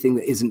interested in anything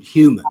that isn't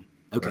human,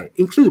 okay, right.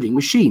 Including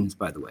machines,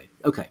 by the way.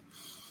 Okay.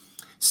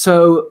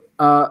 So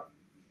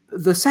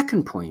the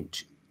second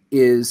point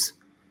is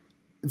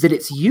that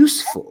it's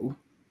useful,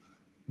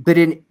 but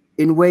in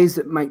ways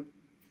that might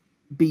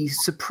be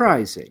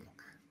surprising.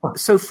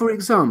 So, for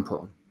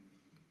example,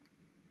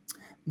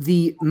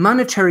 the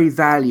monetary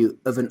value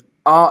of an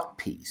art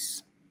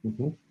piece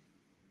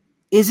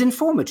is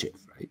informative,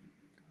 right?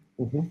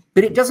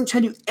 But it doesn't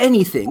tell you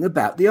anything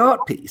about the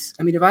art piece.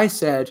 I mean, if I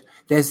said,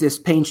 there's this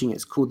painting,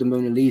 it's called the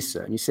Mona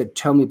Lisa, and you said,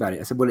 tell me about it.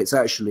 I said, well,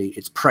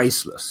 it's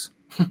priceless.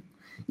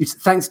 You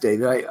said, thanks,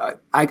 David.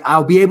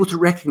 I'll be able to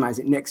recognize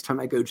it next time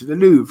I go to the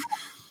Louvre.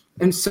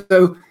 And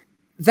so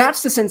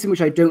that's the sense in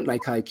which I don't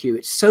like IQ.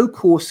 It's so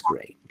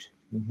coarse-grained,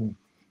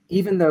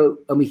 even though,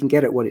 and we can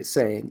get at what it's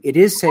saying, it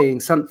is saying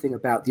something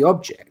about the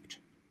object,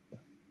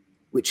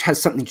 which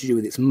has something to do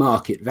with its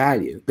market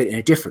value, but in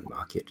a different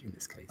market in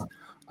this case.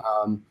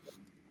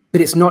 But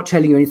it's not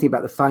telling you anything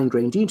about the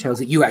fine-grained details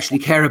that you actually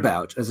care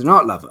about as an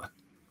art lover.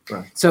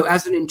 Right. So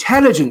as an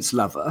intelligence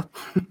lover,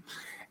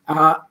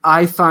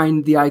 I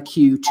find the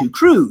IQ too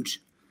crude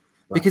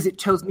because it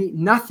tells me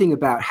nothing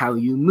about how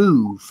you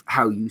move,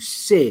 how you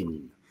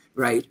sing,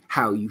 right?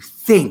 How you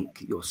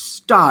think, your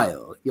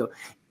style.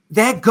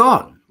 They're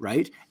gone,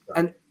 right?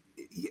 And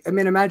I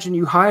mean, imagine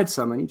you hired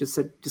someone, you just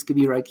said, just give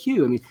me your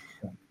IQ. I mean,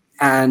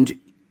 and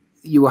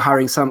you were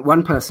hiring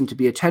one person to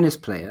be a tennis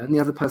player and the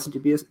other person to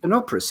be an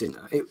opera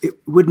singer. It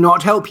would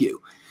not help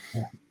you.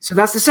 Yeah. So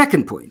that's the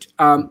second point.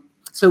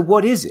 So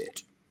what is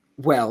it?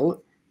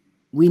 Well,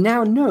 we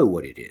now know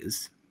what it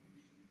is.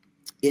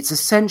 It's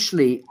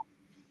essentially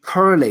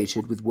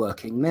correlated with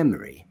working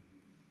memory.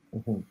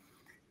 Mm-hmm.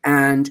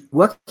 And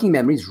working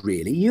memory is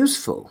really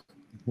useful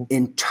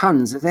in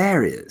tons of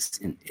areas,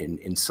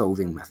 in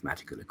solving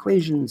mathematical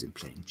equations, in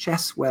playing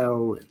chess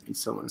well, and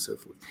so on and so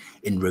forth,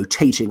 in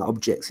rotating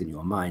objects in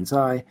your mind's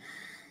eye.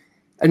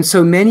 And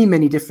so many,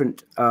 many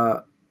different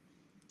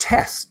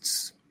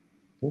tests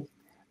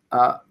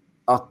are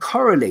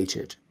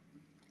correlated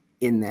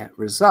in their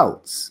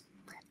results.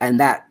 And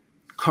that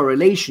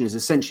correlation is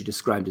essentially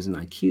described as an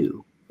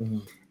IQ. Mm-hmm.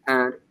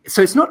 And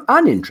so it's not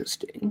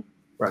uninteresting,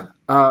 right?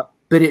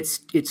 But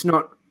it's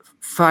not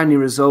finally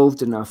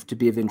resolved enough to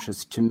be of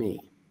interest to me.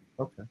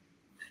 Okay.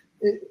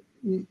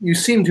 You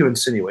seem to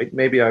insinuate,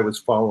 maybe I was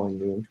following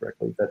you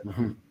incorrectly,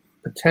 that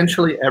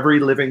potentially every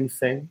living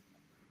thing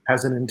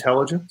has an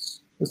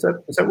intelligence. Is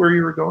that where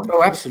you were going?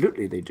 Oh,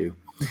 absolutely, they do.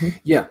 Mm-hmm.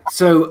 Yeah.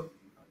 So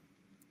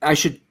I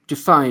should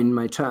define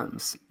my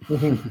terms.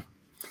 Mm-hmm.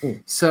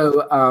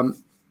 So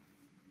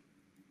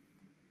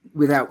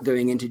without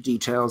going into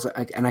details,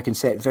 and I can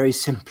say it very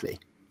simply,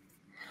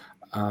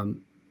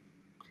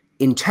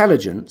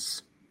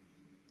 intelligence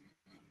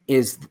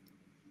is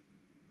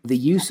the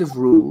use of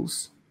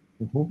rules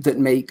that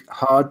make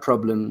hard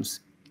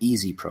problems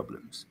easy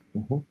problems.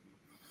 Mm-hmm.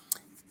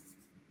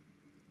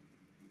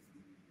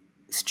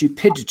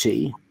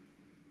 Stupidity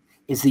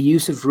is the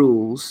use of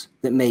rules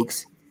that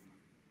makes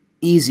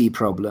easy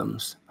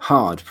problems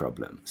hard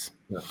problems.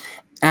 Yeah.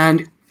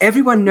 And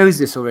everyone knows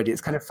this already. It's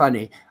kind of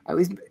funny. I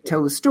always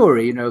tell the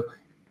story,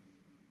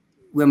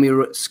 when we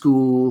were at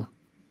school,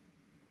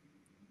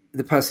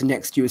 the person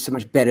next to you is so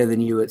much better than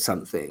you at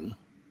something.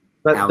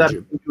 That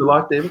you a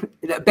lot, David?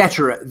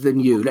 Better than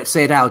you. Let's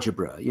say at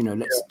algebra,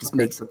 let's just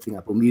make something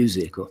up, or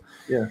music,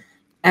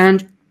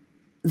 and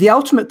the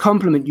ultimate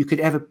compliment you could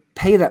ever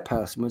pay that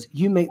person was,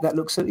 "You make that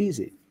look so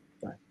easy."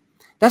 Right.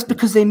 That's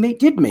because they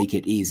did make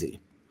it easy.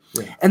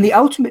 Yeah. And the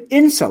ultimate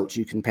insult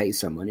you can pay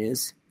someone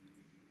is,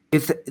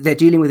 if they're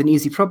dealing with an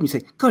easy problem, you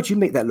say, "God, you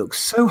make that look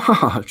so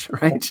hard,"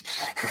 right?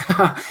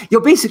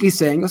 You're basically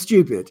saying you're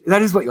stupid.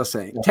 That is what you're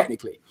saying,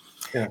 technically.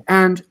 Yeah.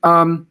 And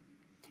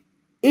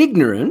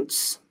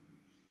ignorance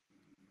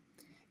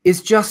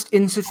is just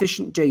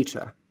insufficient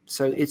data.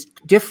 So it's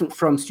different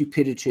from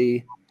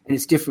stupidity and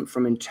it's different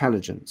from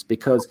intelligence,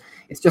 because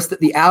it's just that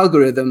the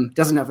algorithm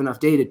doesn't have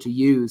enough data to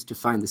use to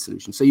find the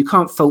solution. So you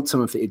can't fault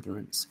someone for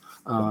ignorance.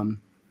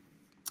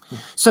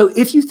 So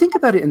if you think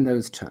about it in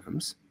those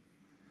terms,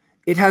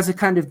 it has a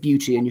kind of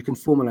beauty, and you can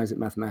formalize it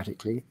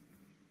mathematically,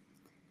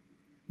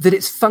 that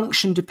it's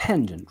function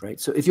dependent,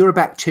 right? So if you're a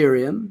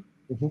bacterium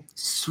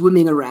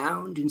swimming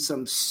around in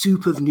some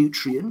soup of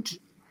nutrient,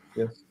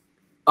 yes,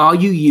 are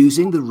you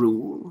using the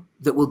rule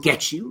that will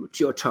get you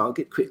to your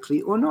target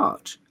quickly or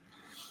not?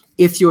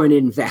 If you're an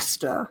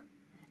investor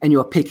and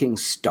you're picking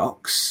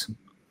stocks,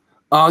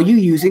 are you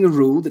using a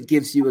rule that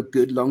gives you a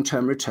good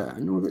long-term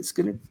return, or that's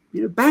going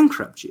to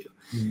bankrupt you?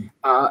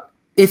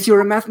 If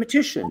you're a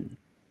mathematician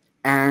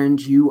and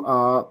you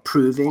are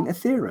proving a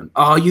theorem,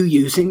 are you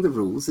using the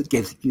rules that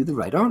give you the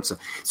right answer?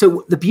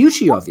 So the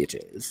beauty of it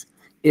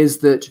is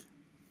that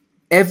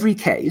every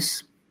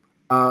case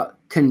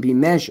can be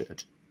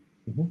measured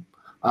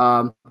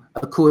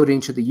according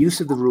to the use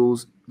of the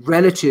rules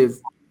relative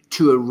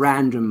to a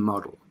random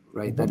model,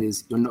 right? That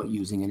is, you're not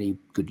using any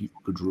good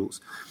rules.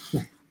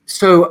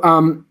 So,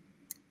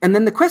 and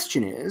then the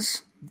question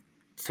is,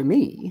 for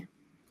me,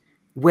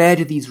 where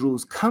do these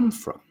rules come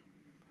from?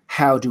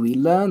 How do we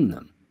learn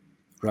them,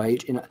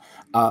 right?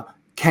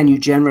 Can you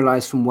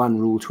generalize from one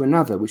rule to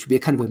another, which would be a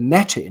kind of a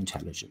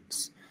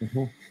meta-intelligence?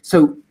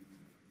 So,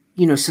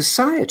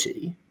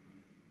 society,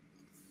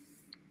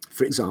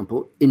 for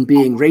example, in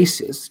being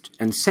racist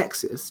and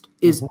sexist,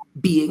 is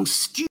being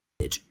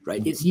stupid,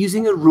 right? It's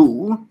using a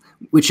rule,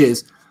 which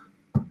is,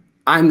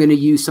 I'm going to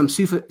use some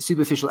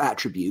superficial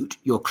attribute,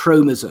 your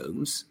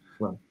chromosomes,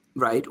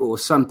 right, or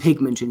some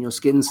pigment in your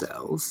skin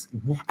cells,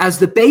 as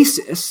the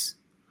basis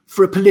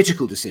for a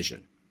political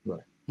decision,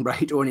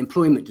 right, or an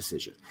employment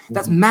decision.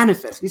 That's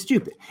manifestly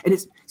stupid, and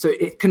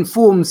it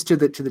conforms to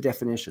the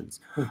definitions.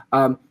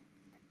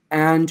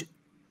 And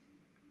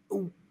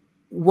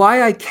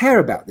why I care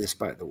about this,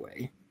 by the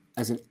way,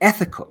 as an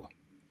ethical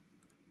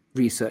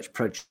research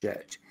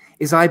project,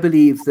 is I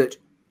believe that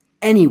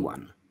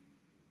anyone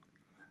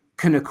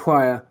can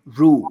acquire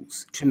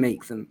rules to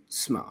make them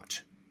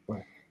smart.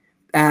 Right.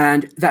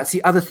 And that's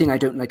the other thing I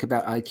don't like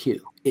about IQ.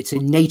 It's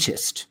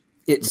innatist.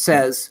 It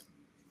says,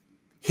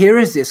 here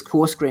is this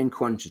coarse-grained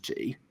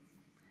quantity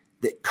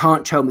that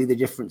can't tell me the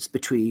difference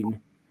between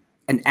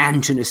an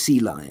ant and a sea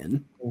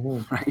lion,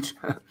 right?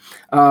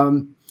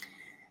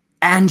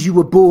 And you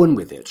were born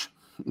with it,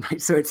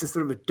 right? So it's a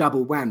sort of a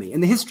double whammy.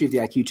 And the history of the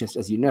IQ test,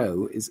 as you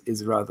know,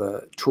 is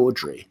rather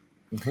tawdry.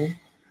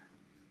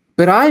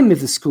 But I'm of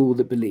the school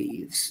that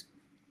believes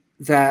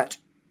that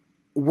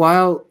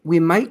while we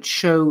might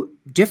show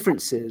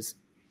differences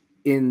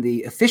in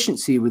the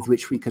efficiency with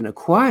which we can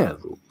acquire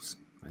rules,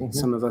 right?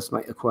 Some of us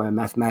might acquire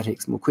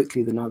mathematics more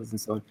quickly than others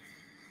and so on,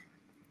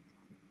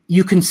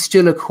 you can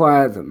still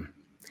acquire them.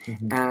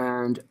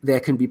 And there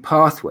can be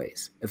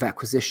pathways of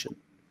acquisition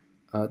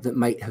that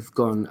might have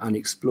gone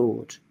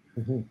unexplored.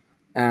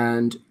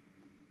 And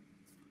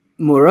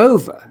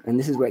moreover, and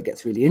this is where it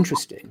gets really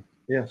interesting,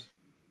 yes,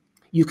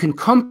 you can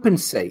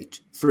compensate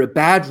for a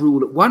bad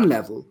rule at one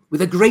level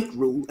with a great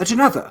rule at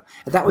another.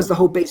 And that was the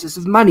whole basis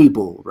of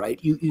Moneyball, right?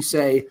 You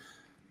say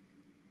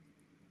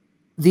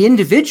the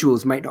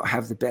individuals might not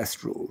have the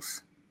best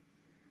rules,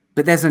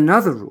 but there's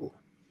another rule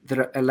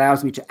that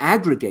allows me to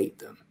aggregate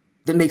them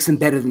that makes them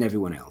better than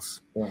everyone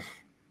else. Yeah.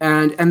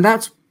 And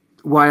that's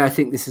why I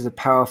think this is a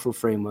powerful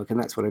framework, and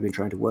that's what I've been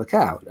trying to work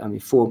out. I mean,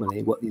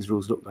 formally, what these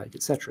rules look like,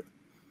 etc.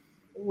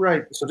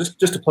 Right. So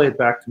just to play it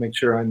back to make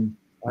sure I'm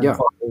following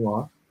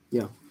along.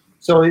 Yeah.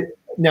 So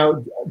now,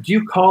 do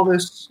you call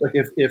this, like,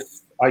 if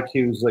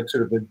IQ is like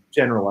sort of a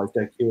generalized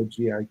IQ, a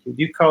GIQ, do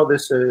you call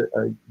this a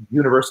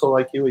universal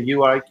IQ, a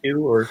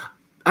UIQ, or?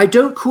 I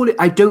don't call it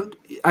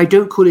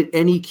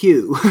any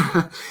Q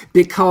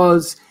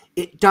because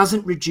it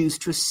doesn't reduce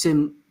to a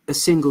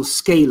single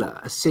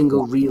scalar, a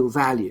single real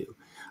value.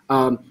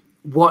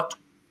 What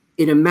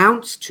it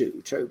amounts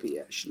to, Toby,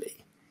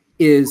 actually,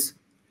 is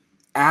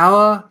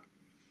our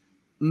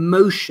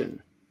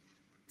motion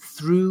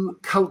through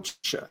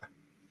culture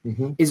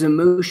is a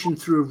motion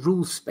through a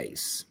rule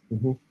space.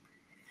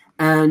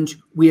 And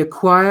we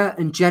acquire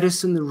and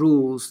jettison the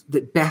rules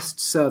that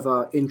best serve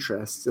our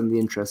interests and the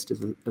interest of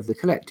the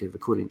collective,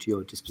 according to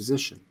your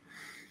disposition.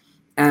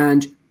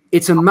 And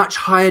it's a much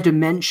higher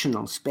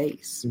dimensional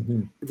space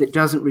that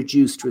doesn't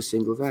reduce to a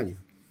single value.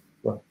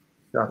 Well,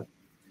 got it.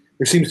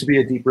 There seems to be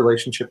a deep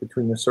relationship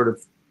between this sort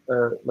of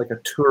like a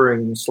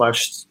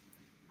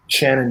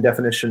Turing/Shannon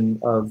definition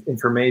of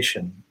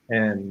information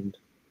and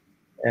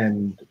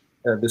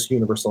this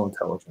universal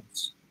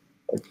intelligence.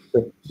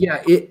 So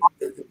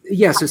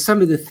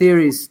some of the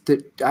theories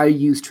that I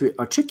use to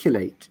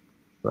articulate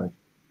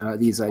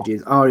these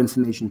ideas are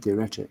information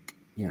theoretic.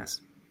 Yes.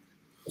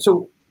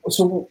 So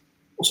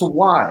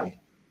why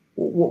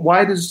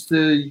does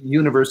the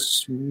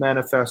universe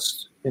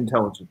manifest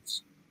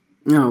intelligence?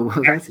 No,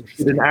 well, that's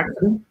interesting. Is it an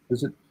accident?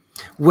 Is it?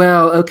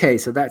 Well, okay,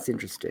 so that's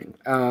interesting.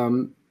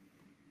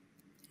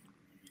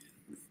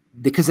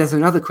 Because there's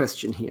another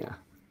question here,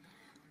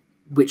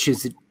 which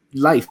is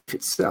life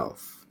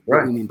itself. Right.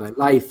 What do we mean by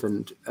life,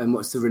 and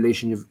what's the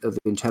relation of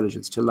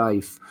intelligence to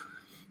life?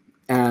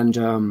 And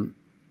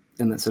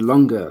that's a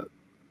longer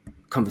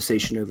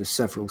conversation over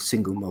several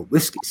single malt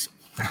whiskies.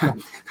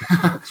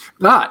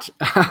 But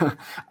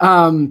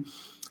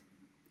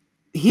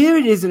here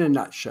it is in a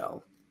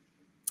nutshell.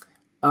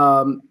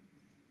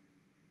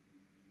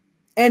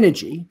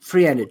 Energy,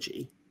 free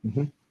energy,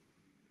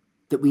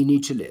 that we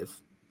need to live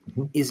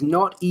is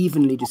not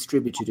evenly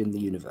distributed in the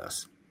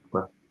universe.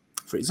 Right.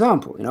 For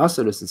example, in our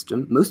solar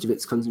system, most of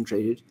it's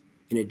concentrated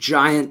in a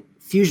giant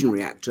fusion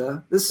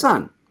reactor, the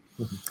sun.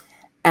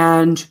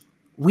 And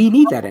we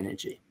need that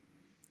energy.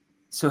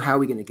 So how are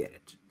we going to get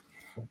it?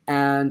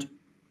 And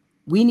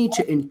we need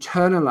to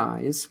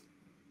internalize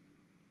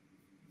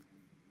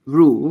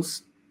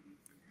rules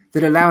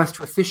that allow us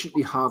to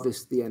efficiently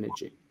harvest the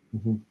energy.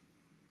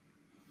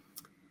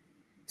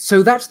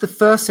 So that's the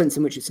first sense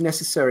in which it's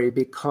necessary,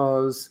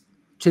 because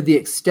to the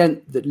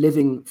extent that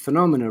living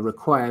phenomena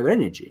require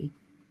energy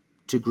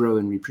to grow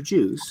and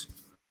reproduce,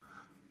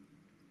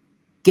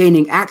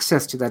 gaining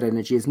access to that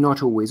energy is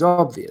not always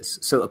obvious.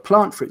 So a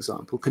plant, for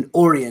example, can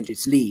orient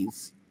its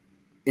leaves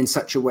in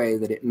such a way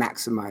that it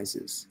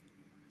maximizes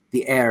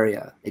the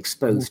area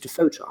exposed to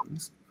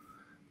photons.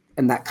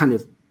 And that kind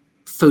of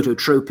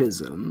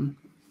phototropism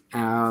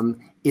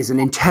is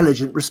an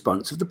intelligent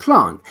response of the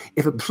plant.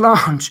 If a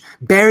plant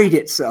buried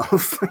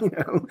itself,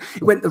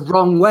 it went the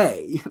wrong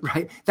way,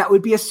 right? That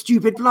would be a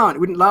stupid plant. It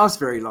wouldn't last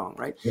very long,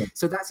 right? Yeah.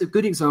 So that's a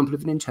good example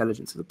of an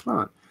intelligence of a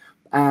plant.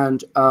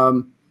 And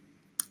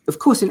of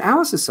course, in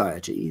our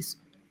societies,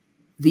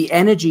 the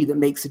energy that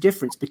makes a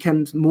difference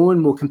becomes more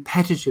and more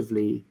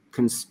competitively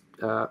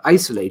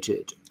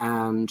isolated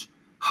and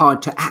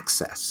hard to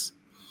access.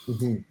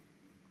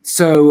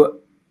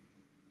 So,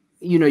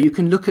 you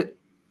can look at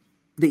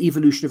the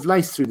evolution of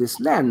life through this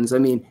lens. I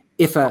mean,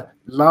 if a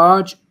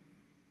large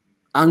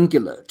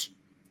ungulate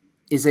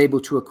is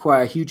able to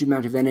acquire a huge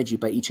amount of energy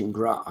by eating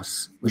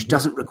grass, which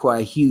doesn't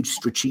require huge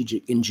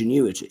strategic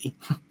ingenuity,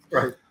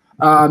 right?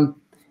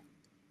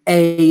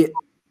 A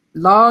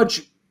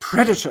large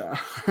predator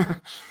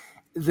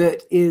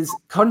that is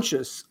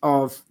conscious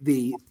of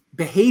the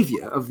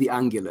behavior of the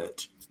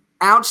ungulate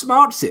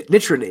outsmarts it,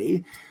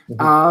 literally,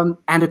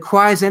 and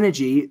acquires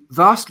energy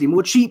vastly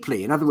more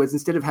cheaply. In other words,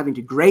 instead of having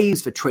to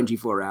graze for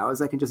 24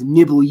 hours, I can just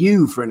nibble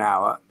you for an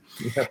hour.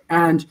 Yeah.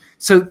 And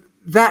so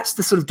that's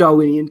the sort of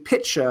Darwinian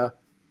picture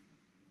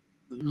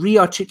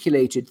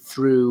rearticulated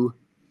through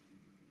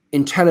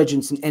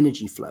intelligence and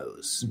energy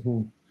flows.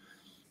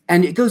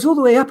 And it goes all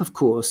the way up, of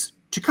course,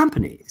 to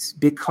companies,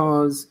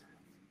 because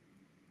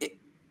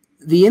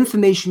the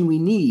information we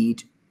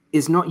need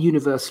is not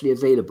universally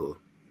available.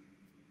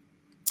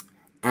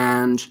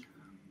 And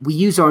we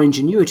use our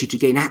ingenuity to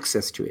gain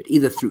access to it,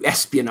 either through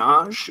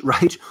espionage,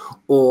 right,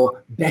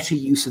 or better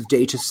use of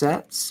data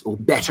sets, or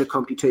better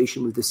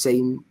computation with the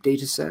same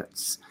data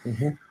sets.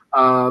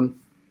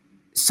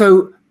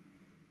 So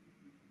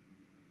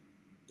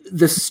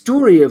the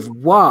story of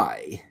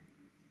why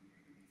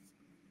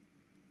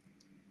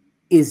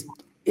is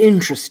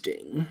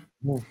interesting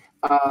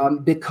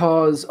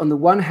because on the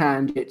one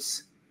hand,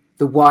 it's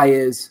the why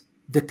is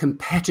the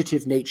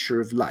competitive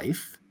nature of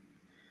life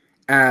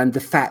and the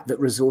fact that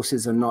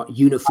resources are not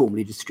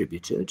uniformly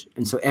distributed.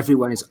 And so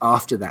everyone is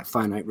after that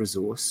finite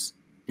resource,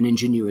 and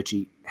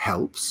ingenuity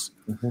helps.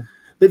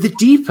 But the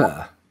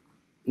deeper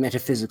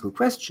metaphysical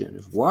question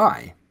of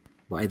why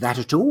that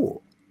at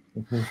all?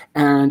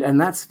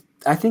 And that's,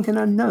 I think, an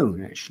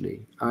unknown,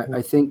 actually.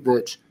 I think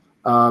that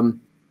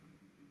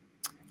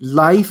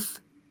life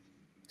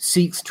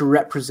seeks to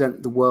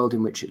represent the world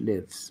in which it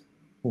lives,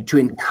 to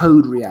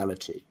encode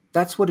reality.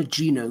 That's what a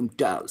genome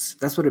does.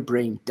 That's what a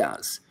brain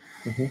does.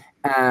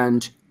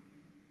 And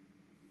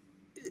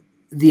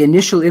the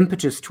initial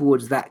impetus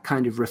towards that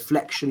kind of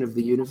reflection of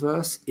the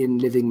universe in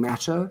living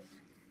matter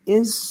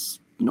is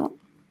not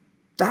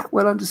that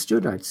well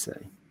understood, I'd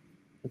say.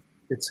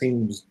 It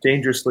seems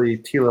dangerously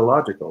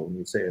teleological when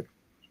you say it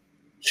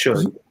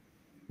should.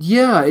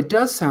 Yeah, it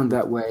does sound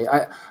that way.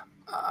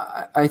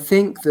 I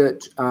think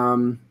that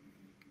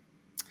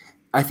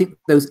I think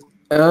those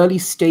early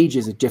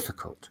stages are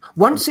difficult.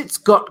 Once it's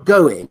got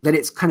going, then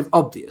it's kind of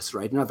obvious,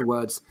 right? In other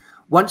words,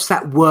 once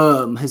that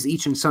worm has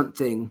eaten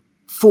something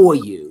for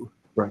you,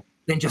 right,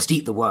 then just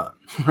eat the worm,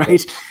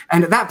 right?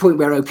 And at that point,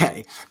 we're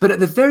okay. But at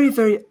the very,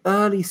 very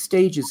early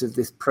stages of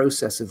this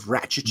process of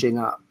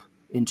ratcheting up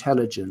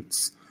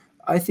intelligence,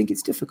 I think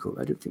it's difficult.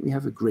 I don't think we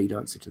have a great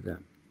answer to that.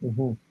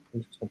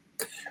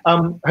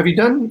 Have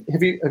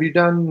you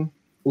done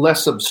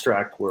less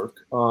abstract work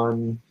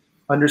on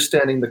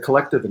understanding the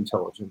collective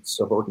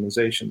intelligence of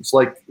organizations,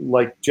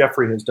 like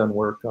Jeffrey has done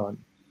work on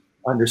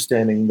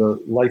understanding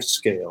the life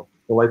scale,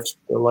 the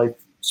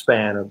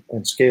lifespan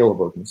and scale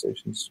of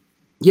organizations?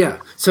 Yeah,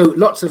 so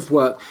lots of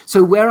work.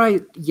 So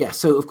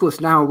so of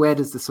course now where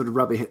does the sort of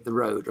rubber hit the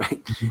road,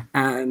 right?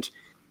 And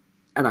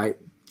I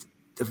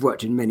have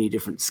worked in many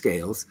different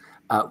scales.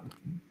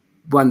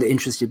 One that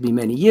interested me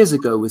many years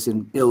ago was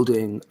in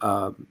building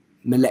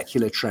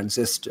molecular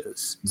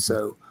transistors.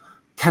 So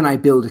can I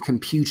build a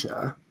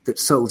computer that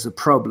solves a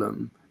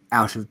problem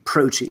out of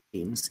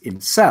proteins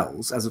in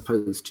cells as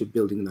opposed to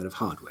building them out of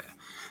hardware?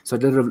 So I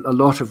did a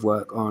lot of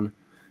work on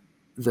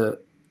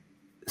the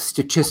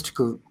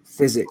statistical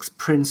physics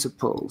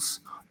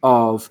principles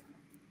of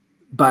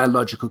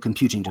biological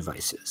computing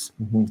devices.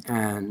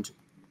 And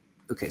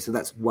okay, so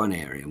that's one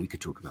area we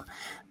could talk about.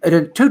 At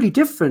a totally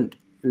different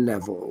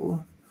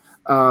level,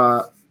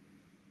 and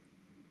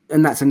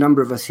that's a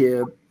number of us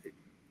here,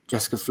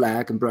 Jessica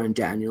Flagg and Brian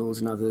Daniels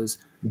and others,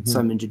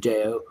 Simon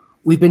Judeo,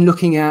 we've been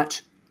looking at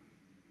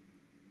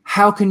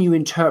how can you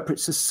interpret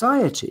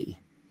society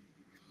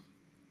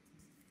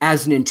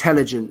as an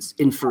intelligence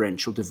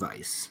inferential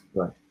device.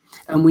 Right.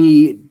 And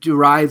we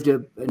derived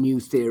a new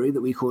theory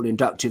that we call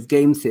inductive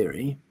game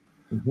theory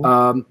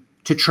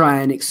to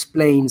try and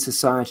explain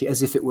society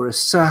as if it were a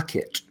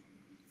circuit.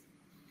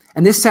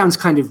 And this sounds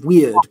kind of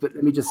weird, but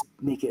let me just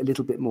make it a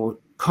little bit more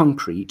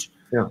concrete.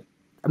 Yeah.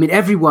 I mean,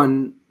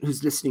 everyone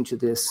who's listening to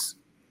this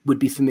would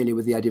be familiar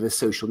with the idea of a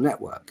social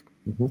network,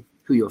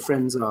 who your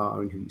friends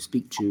are and who you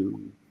speak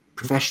to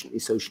professionally,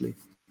 socially.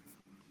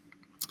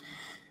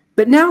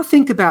 But now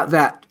think about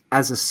that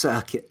as a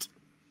circuit.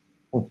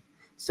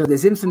 So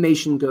there's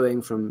information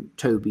going from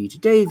Toby to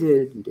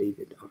David and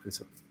David and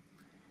so on.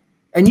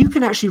 And you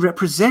can actually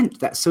represent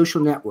that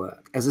social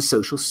network as a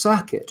social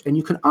circuit. And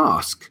you can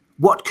ask,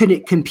 what can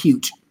it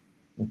compute?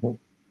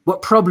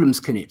 What problems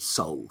can it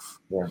solve?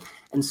 Yeah.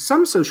 And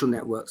some social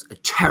networks are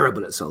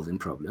terrible at solving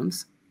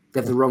problems. They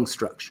have the wrong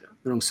structure,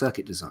 the wrong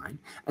circuit design.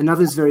 And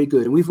others very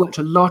good. And we've worked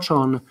a lot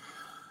on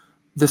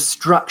the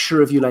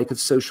structure, if you like, of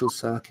social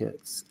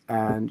circuits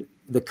and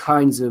the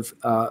kinds of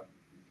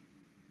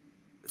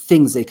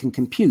things they can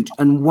compute.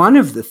 And one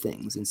of the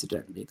things,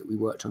 incidentally, that we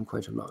worked on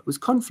quite a lot was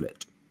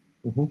conflict.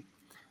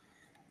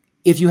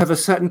 If you have a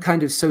certain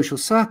kind of social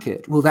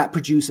circuit, will that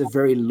produce a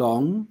very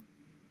long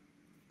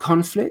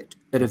conflict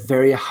at a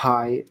very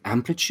high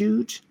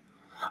amplitude?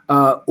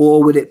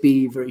 Or will it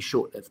be very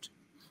short-lived?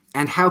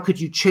 And how could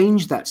you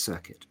change that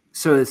circuit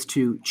so as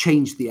to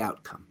change the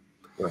outcome?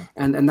 Right.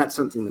 And that's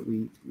something that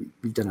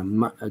we've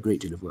done a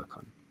great deal of work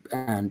on.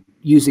 And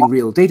using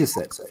real data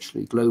sets,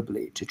 actually,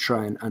 globally, to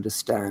try and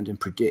understand and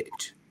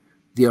predict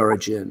the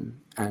origin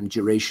and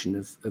duration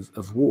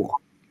of war.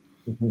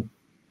 Do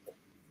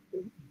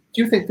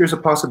you think there's a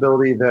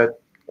possibility that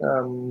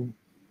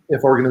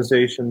if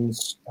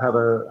organizations have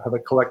a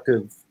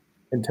collective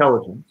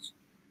intelligence,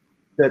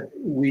 that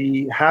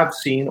we have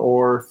seen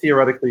or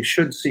theoretically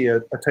should see a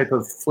type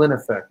of Flynn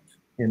effect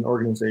in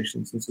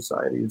organizations and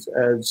societies,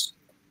 as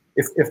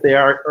if they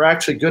are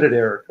actually good at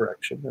error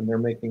correction and they're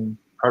making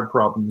hard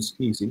problems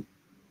easy,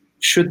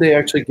 should they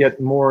actually get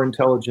more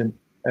intelligent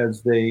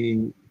as they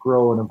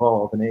grow and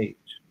evolve and age?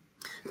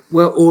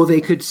 Well, or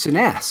they could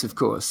senesce, of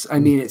course. I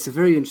mean, it's a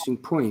very interesting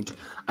point.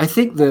 I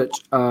think that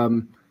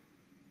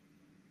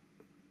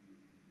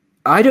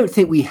I don't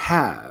think we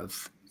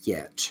have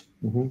yet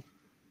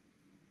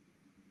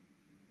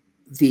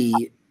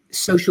the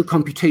social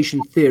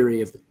computation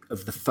theory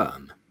of the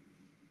firm.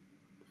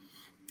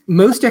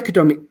 Most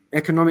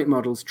economic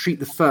models treat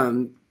the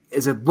firm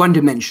as a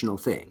one-dimensional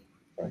thing.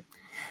 Right.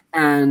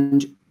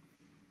 And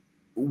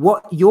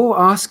what you're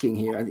asking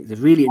here, I think, is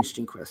a really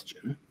interesting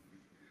question.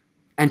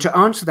 And to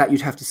answer that,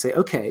 you'd have to say,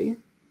 okay,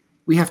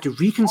 we have to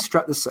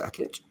reconstruct the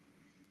circuit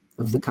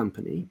of the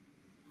company.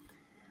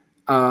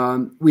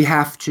 We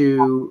have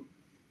to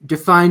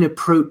define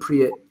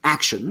appropriate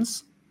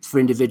actions for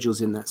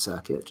individuals in that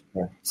circuit.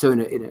 Yeah. So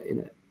in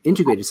an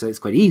integrated circuit, it's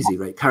quite easy,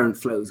 right? Current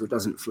flows or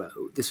doesn't flow.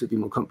 This would be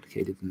more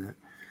complicated than that.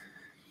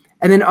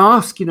 And then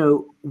ask,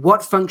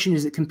 what function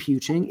is it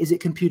computing? Is it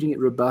computing it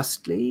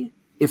robustly?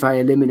 If I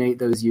eliminate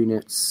those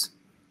units,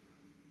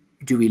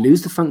 do we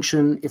lose the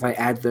function? If I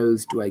add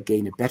those, do I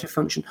gain a better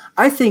function?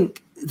 I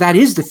think that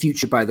is the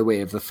future, by the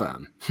way, of the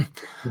firm.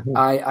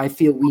 I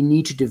feel we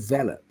need to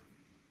develop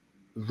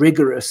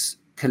rigorous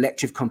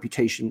collective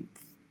computation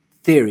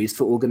theories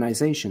for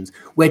organizations.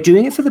 We're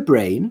doing it for the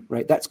brain,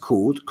 right? That's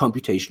called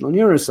computational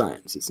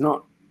neuroscience. It's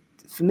not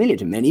familiar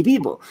to many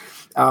people.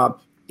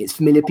 It's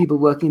familiar to people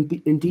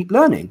working in deep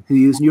learning who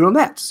use neural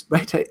nets,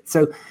 right?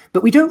 So,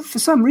 but we don't, for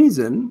some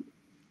reason,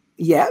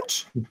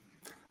 yet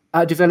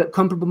develop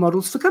comparable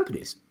models for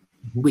companies.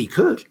 We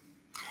could.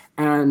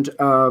 And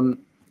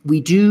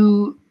we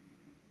do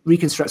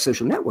reconstruct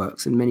social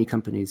networks, and many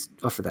companies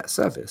offer that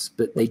service,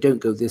 but they don't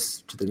go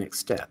to the next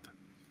step.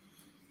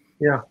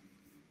 Yeah.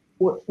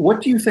 What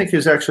do you think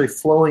is actually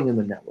flowing in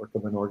the network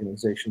of an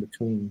organization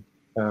between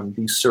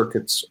these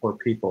circuits or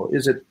people?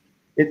 Is it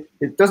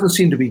doesn't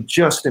seem to be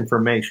just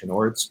information,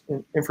 or it's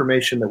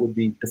information that would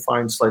be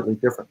defined slightly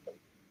differently.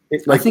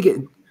 I think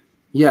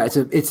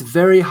it's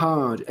very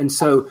hard.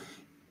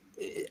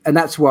 And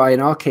that's why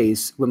in our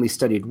case, when we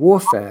studied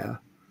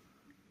warfare,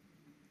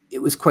 it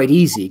was quite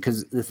easy,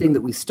 because the thing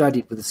that we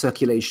studied was the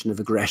circulation of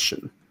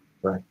aggression.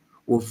 Right.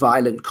 Or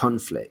violent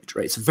conflict,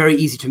 right? It's very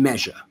easy to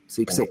measure.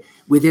 So you can say,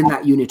 within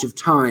that unit of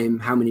time,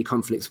 how many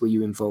conflicts were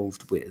you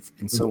involved with,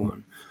 and so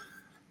on.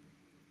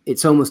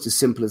 It's almost as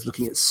simple as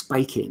looking at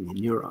spiking in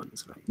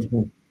neurons, right?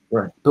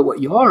 Right. But what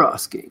you're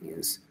asking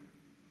is,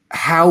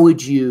 how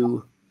would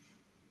you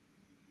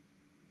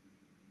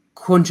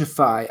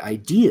quantify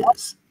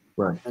ideas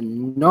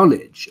and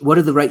knowledge? What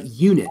are the right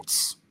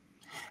units?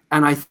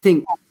 And I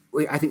think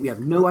we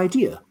have no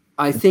idea.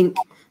 I think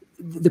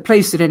the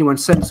place that anyone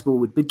sensible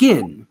would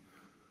begin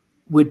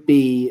would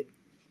be,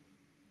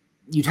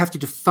 you'd have to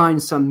define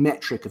some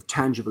metric of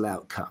tangible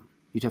outcome.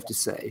 You'd have to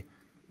say,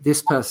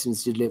 this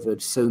person's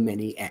delivered so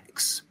many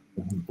X,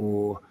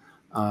 or,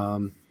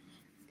 but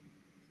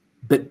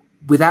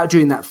without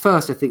doing that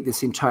first, I think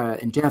this entire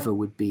endeavor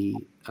would be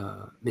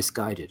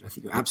misguided. I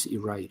think you're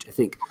absolutely right. I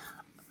think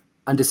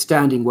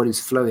understanding what is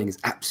flowing is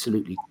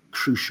absolutely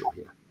crucial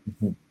here.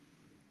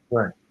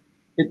 Right.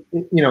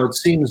 It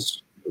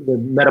seems the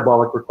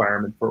metabolic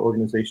requirement for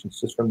organizations,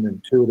 just from an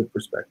intuitive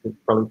perspective,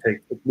 probably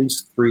take at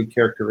least 3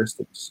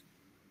 characteristics,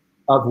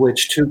 of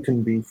which 2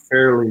 can be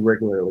fairly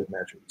regularly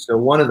measured. So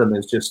one of them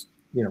is just,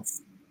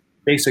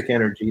 basic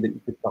energy that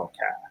you could call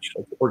cash.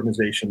 Like,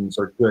 organizations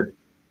are good,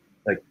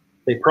 like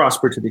they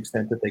prosper to the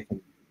extent that they can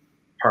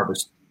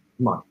harvest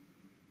money.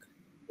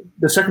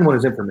 The second one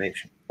is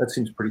information. That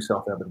seems pretty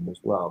self-evident as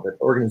well, that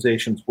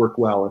organizations work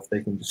well if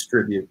they can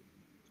distribute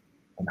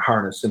and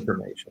harness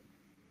information.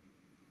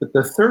 But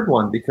the third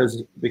one,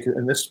 because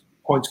and this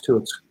points to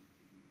its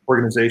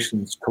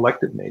organization's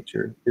collective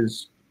nature,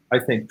 is, I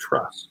think,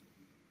 trust.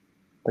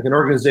 Like, an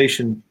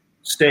organization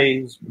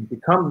stays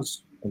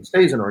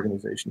an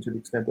organization to the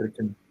extent that it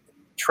can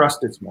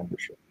trust its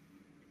membership.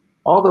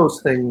 All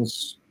those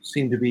things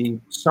seem to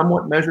be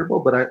somewhat measurable,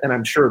 but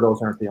I'm sure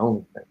those aren't the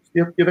only things.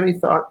 Do you have any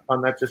thought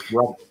on that just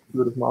rough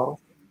intuitive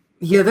model?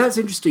 Yeah, that's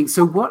interesting.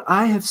 So what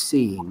I have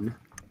seen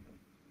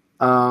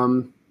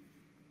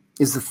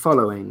is the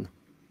following.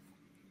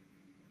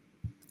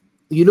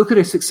 You look at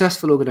a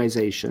successful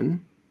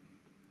organization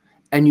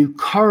and you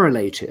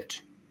correlate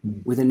it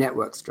with a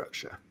network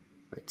structure.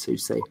 Right? So you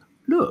say,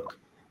 look,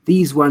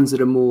 these ones that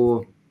are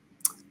more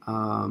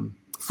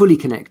fully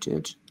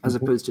connected, as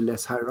opposed to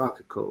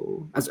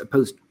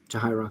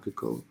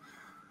hierarchical,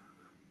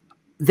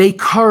 they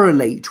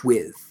correlate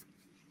with,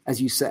 as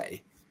you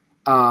say,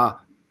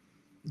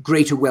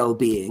 greater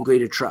well-being,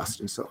 greater trust,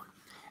 and so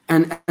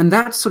on. And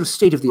that's sort of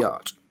state of the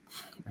art.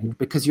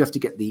 Because you have to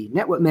get the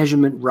network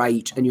measurement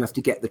right, and you have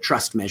to get the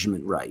trust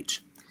measurement right.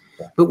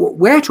 Yeah. But what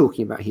we're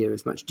talking about here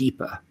is much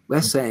deeper.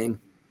 We're saying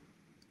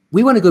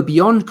we want to go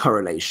beyond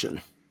correlation,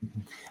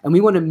 and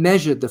we want to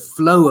measure the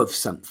flow of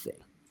something.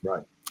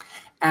 Right.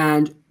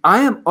 And I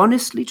am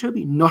honestly,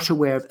 Toby, not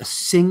aware of a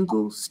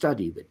single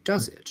study that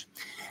does it.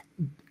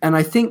 And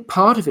I think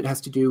part of it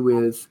has to do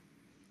with,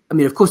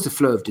 of course, the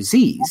flow of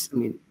disease.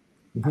 I'm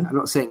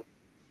not saying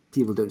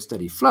people don't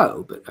study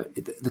flow, but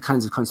the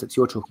kinds of concepts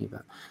you're talking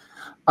about.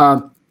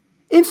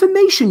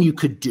 Information you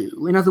could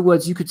do. In other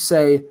words, you could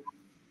say,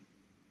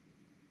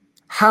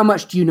 how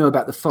much do you know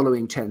about the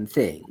following 10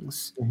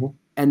 things? Mm-hmm.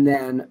 And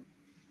then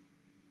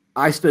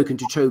I've spoken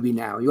to Toby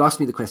now. You ask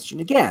me the question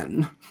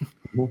again.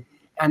 Mm-hmm.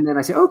 And then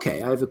I say,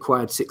 okay, I've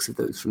acquired 6 of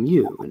those from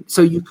you. And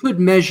so you could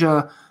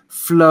measure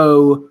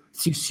flow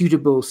through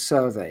suitable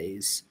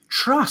surveys.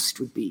 Trust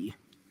would be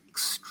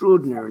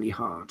extraordinarily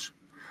hard.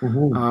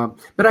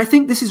 Mm-hmm. But I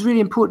think this is really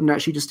important,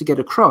 actually, just to get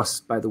across,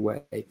 by the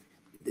way,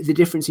 the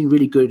difference in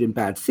really good and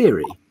bad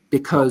theory.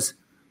 Because,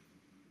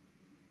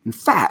 in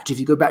fact, if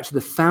you go back to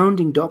the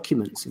founding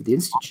documents of the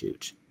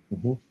Institute,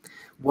 mm-hmm.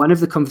 one of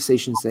the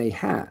conversations they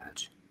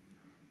had,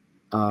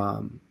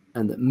 and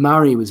that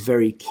Murray was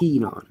very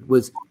keen on,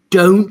 was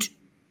don't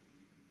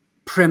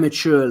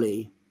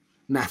prematurely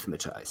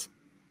mathematize,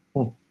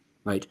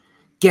 right?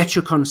 Get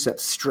your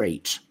concepts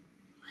straight.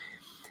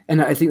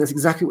 And I think that's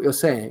exactly what you're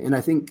saying. And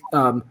I think,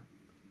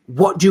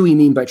 what do we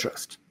mean by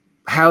trust?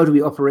 How do we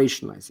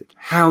operationalize it?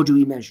 How do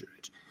we measure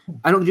it?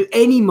 I don't do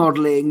any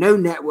modeling, no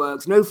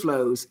networks, no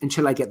flows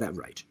until I get that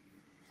right.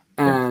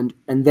 And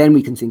then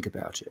we can think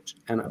about it.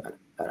 And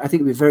I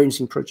think it'd be a very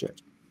interesting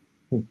project.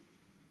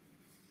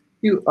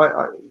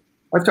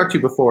 I've talked to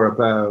you before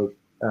about,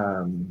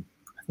 I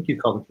think you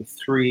called it the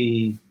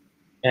 3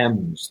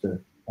 M's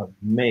of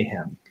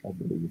mayhem, I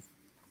believe.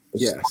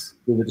 Yes.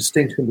 There's a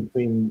distinction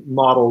between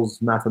models,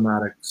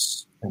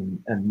 mathematics,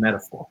 and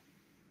metaphor.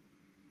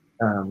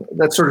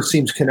 That sort of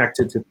seems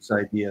connected to this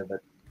idea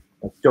that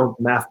don't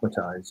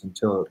mathematize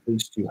until at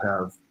least you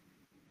have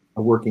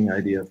a working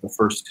idea of the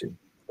first 2.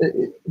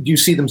 Do you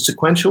see them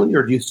sequentially,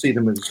 or do you see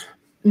them as...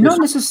 Not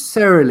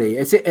necessarily.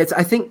 It's.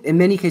 I think in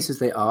many cases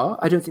they are.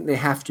 I don't think they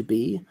have to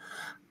be.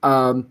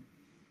 I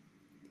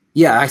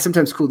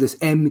sometimes call this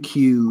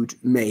M-cubed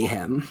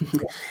mayhem.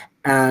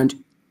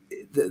 And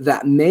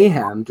that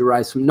mayhem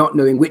derives from not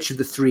knowing which of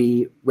the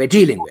 3 we're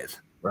dealing with.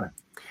 Right.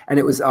 And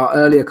it was our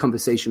earlier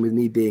conversation with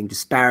me being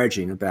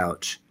disparaging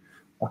about,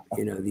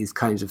 these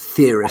kinds of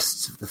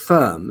theorists of the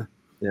firm,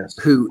 yes,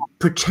 who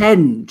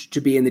pretend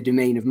to be in the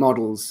domain of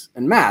models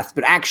and math,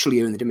 but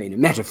actually are in the domain of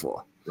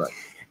metaphor. Right.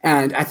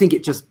 And I think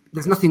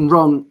there's nothing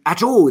wrong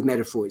at all with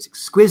metaphor. It's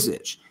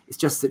exquisite. It's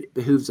just that it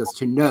behooves us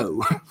to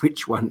know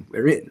which one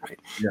we're in, right?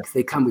 Yes.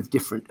 They come with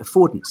different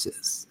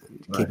affordances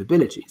and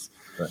capabilities.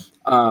 Right.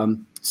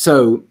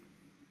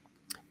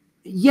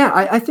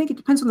 I think it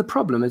depends on the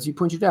problem, as you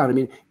pointed out. I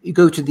mean, you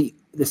go to the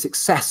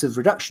success of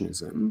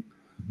reductionism.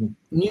 Mm-hmm.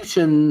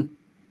 Newton,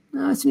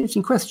 it's an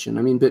interesting question.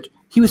 I mean, but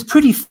he was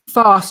pretty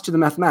fast to the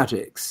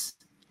mathematics.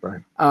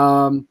 Right.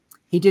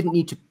 He didn't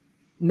need to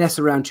mess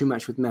around too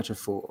much with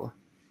metaphor.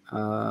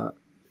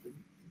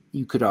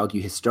 You could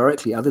argue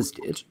historically others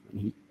did,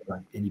 and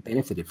he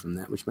benefited from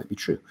that, which might be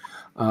true.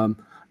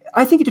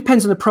 I think it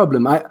depends on the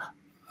problem.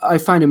 I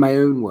find in my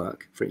own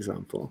work, for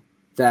example,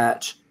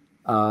 that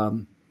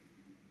I'll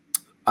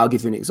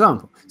give you an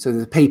example. So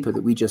there's a paper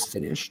that we just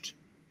finished,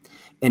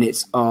 and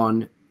it's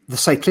on the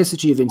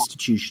cyclicity of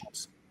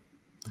institutions,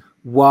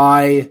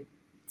 why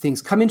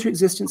things come into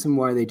existence and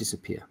why they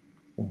disappear.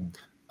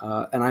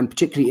 Mm-hmm. And I'm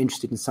particularly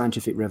interested in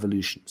scientific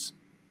revolutions,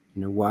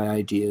 why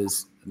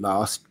ideas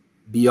last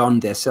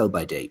beyond their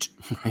sell-by date,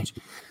 right?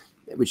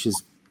 Which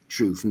is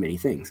true for many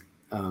things,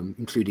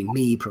 including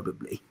me,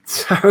 probably.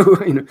 So,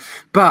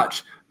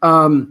 but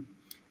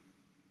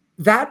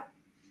that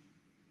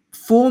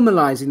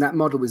formalizing that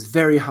model was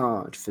very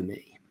hard for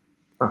me.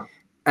 Huh.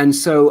 And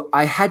so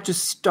I had to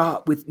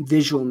start with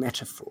visual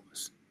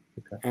metaphors.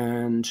 Okay.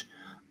 And,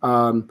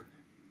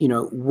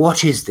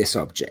 what is this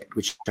object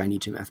which I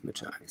need to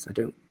mathematize?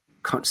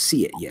 Can't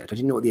see it yet. I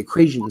didn't know what the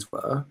equations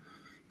were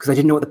because I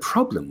didn't know what the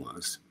problem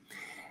was.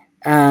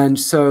 And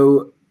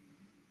so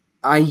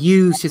I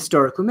used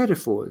historical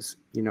metaphors.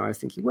 I was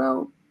thinking,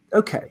 well,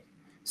 okay.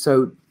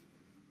 So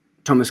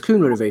Thomas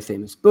Kuhn wrote a very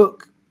famous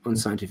book on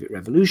scientific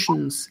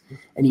revolutions,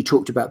 and he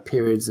talked about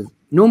periods of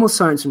normal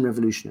science and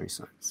revolutionary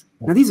science.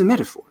 Now, these are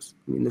metaphors.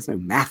 I mean, there's no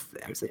math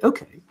there. It's like,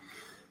 okay.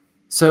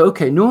 So,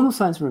 normal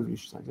science and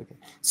revolutionary science. Okay.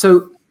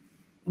 So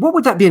what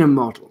would that be in a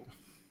model?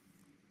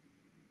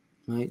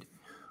 Right?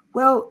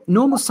 Well,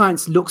 normal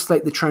science looks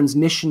like the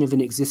transmission of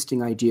an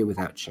existing idea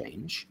without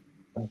change.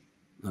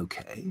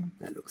 Okay,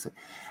 that looks like.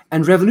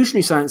 And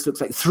revolutionary science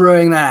looks like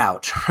throwing that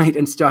out, right,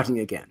 and starting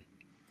again.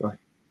 Right.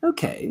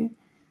 Okay,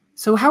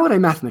 so how would I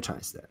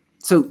mathematize that?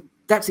 So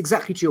that's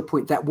exactly to your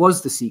point. That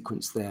was the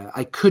sequence there.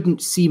 I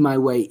couldn't see my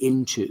way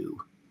into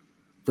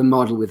the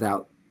model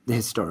without the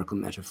historical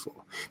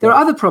metaphor. There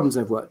are other problems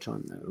I've worked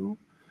on, though.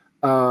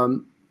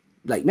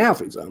 Like now,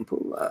 for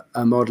example,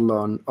 a model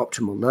on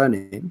optimal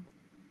learning,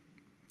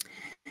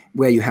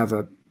 where you have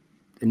a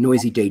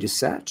noisy data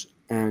set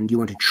and you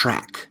want to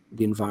track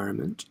the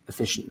environment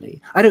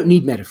efficiently. I don't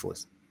need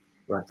metaphors.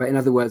 Right. In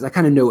other words, I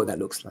kind of know what that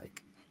looks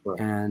like. Right.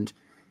 And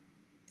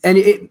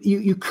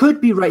you could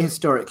be right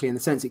historically in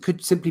the sense it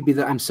could simply be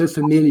that I'm so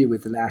familiar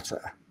with the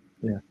latter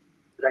that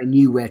I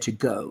knew where to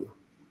go.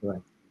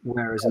 Right.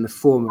 Whereas in the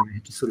former, I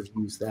had to sort of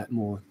use that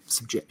more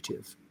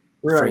subjective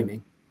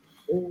framing.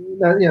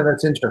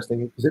 That's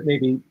interesting because it may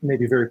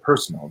be very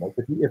personal. Like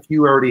if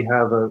you already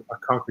have a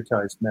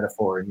concretized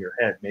metaphor in your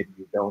head, maybe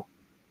you don't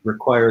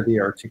require the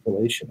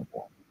articulation of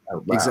one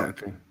out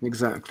loud.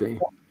 Exactly.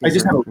 I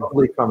just had a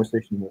lovely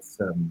conversation with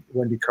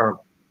Wendy Carlin,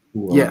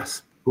 who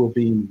will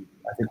be,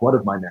 I think, one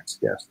of my next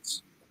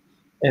guests.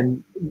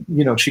 And,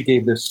 she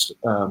gave this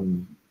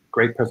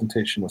great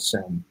presentation with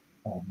Sam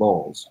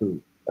Bowles,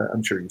 who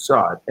I'm sure you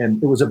saw it.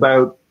 And it was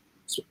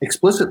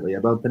explicitly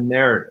about the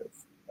narrative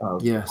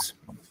of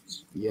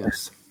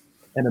Yes.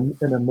 And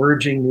an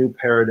emerging new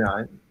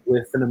paradigm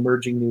with an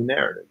emerging new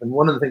narrative. And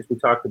one of the things we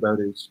talked about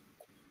is,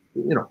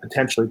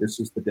 potentially this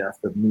is the death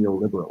of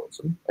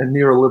neoliberalism. And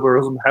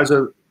neoliberalism has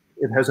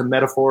a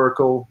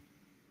metaphorical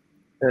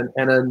and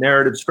a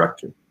narrative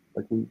structure.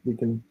 Like we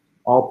can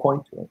all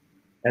point to it.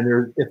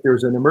 And if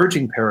there's an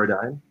emerging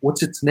paradigm,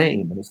 what's its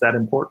name, and is that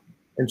important?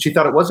 And she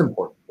thought it was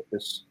important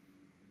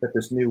that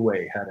this new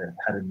way had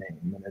a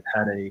name, and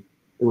it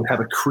would have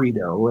a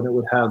credo, and it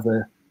would have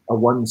a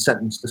one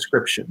sentence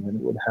description, and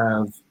it would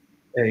have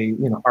a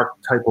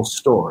archetypal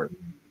story.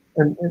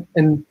 And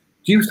do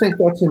you think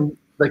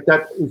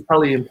that is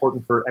probably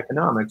important for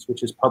economics,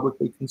 which is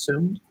publicly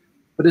consumed?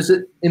 But is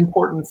it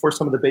important for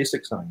some of the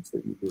basic science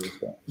that you do as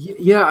well?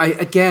 Yeah,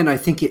 I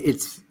think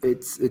it's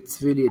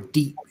really a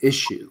deep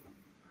issue.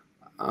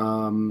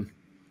 Some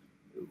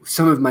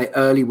of my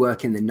early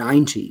work in the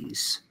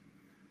 90s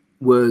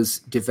was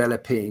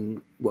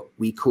developing what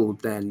we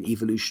called then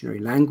evolutionary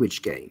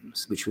language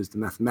games, which was the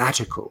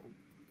mathematical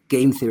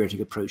game theoretic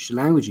approach to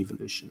language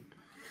evolution,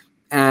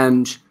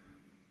 and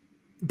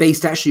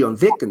based actually on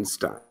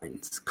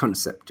Wittgenstein's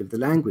concept of the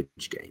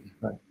language game.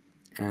 Right.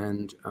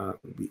 And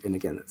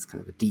again, that's kind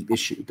of a deep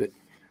issue.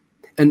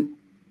 And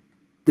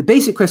the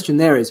basic question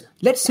there is,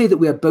 let's say that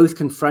we are both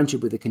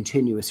confronted with a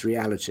continuous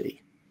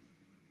reality.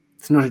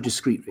 It's not a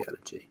discrete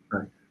reality.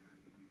 Right.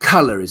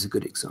 Color is a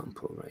good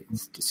example, right?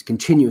 It's just a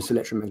continuous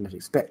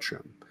electromagnetic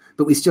spectrum,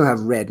 but we still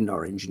have red and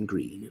orange and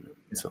green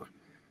and so on.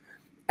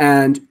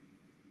 And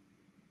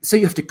so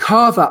you have to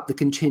carve up the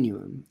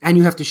continuum, and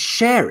you have to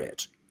share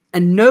it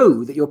and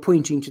know that you're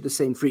pointing to the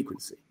same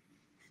frequency.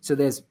 So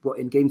there's what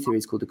in game theory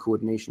is called a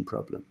coordination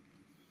problem.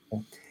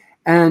 Okay.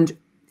 And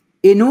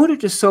in order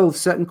to solve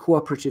certain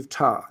cooperative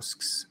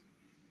tasks,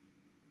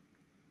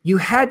 you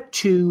had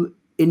to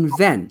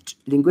invent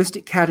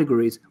linguistic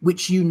categories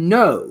which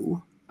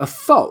are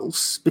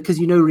false because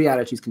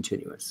reality is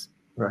continuous.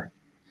 Right.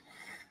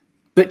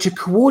 But to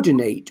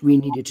coordinate, we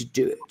needed to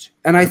do it.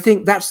 And I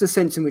think that's the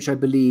sense in which I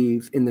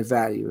believe in the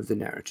value of the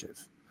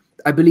narrative.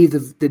 I believe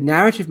the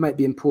narrative might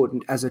be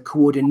important as a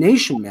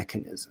coordination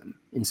mechanism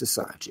in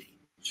society.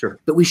 Sure.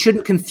 But we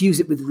shouldn't confuse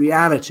it with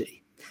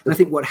reality. And I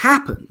think what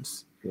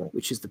happens,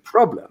 which is the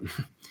problem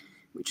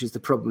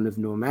of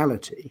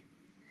normality,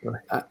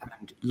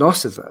 and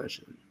loss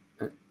aversion,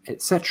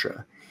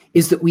 etc.,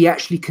 is that we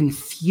actually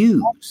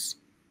confuse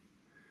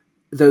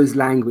those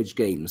language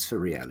games for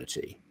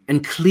reality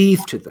and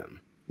cleave to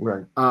them.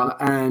 Right.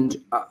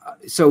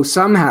 So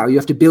somehow you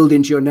have to build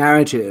into your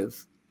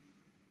narrative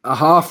a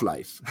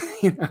half-life,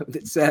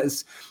 that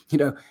says,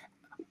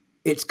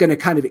 it's going to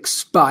kind of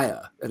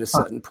expire at a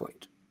certain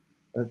point.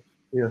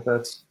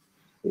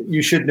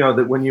 You should know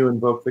that when you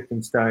invoke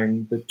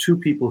Wittgenstein, the two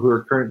people who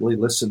are currently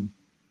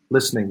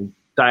listening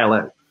dial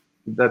out.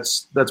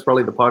 That's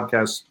probably the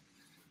podcast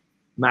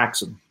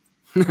maxim.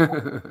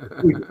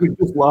 we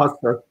just lost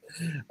our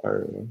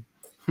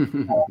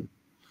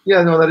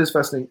that is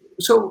fascinating.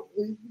 So,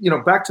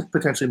 back to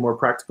potentially more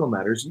practical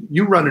matters.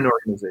 You run an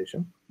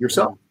organization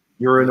yourself.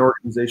 You're an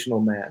organizational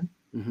man.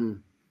 Mm-hmm.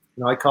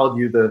 I called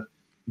you the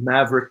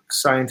maverick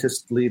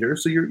scientist leader.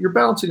 So you're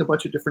balancing a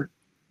bunch of different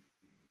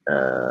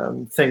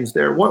things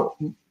there.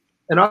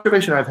 An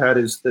observation I've had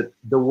is that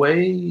the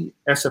way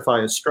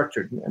SFI is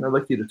structured, and I'd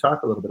like you to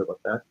talk a little bit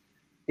about that,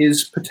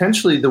 is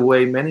potentially the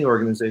way many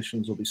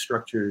organizations will be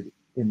structured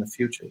in the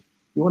future.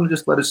 You want to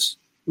just let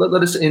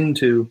us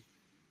into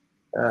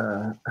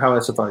how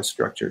SFI is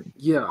structured?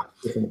 Yeah.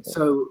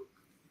 So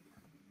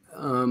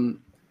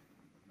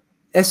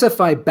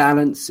SFI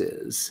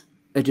balances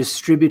a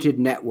distributed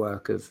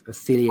network of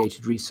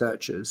affiliated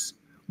researchers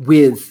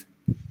with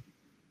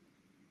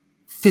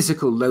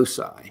physical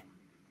loci,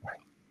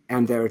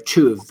 and there are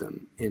two of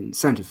them in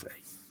Santa Fe.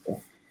 Yeah.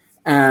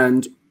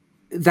 And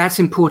that's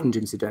important,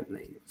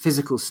 incidentally.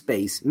 Physical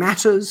space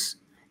matters,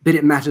 but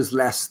it matters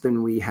less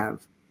than we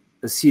have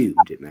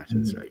assumed it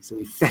matters, right? So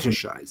we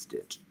fetishized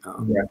it.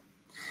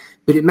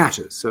 But it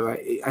matters. So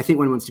I think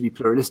one wants to be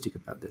pluralistic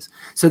about this.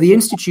 So the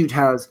Institute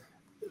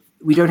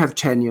we don't have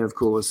tenure, of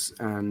course,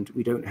 and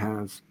we don't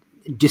have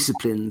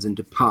disciplines and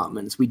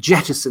departments. We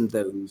jettisoned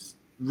those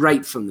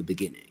right from the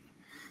beginning.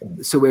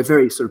 So we're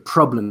very sort of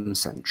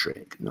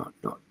problem-centric, not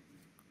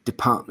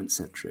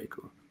department-centric.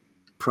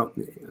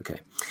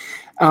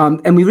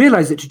 And we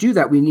realized that to do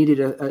that, we needed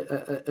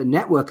a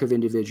network of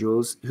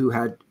individuals who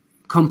had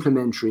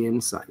complementary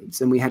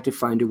insights, and we had to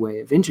find a way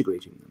of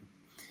integrating them.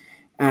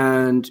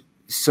 And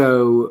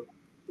so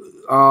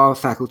our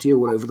faculty are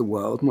all over the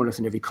world, more or less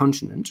in every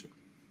continent,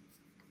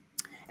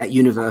 at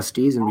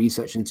universities and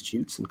research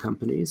institutes and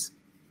companies,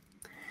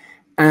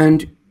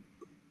 And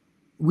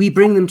we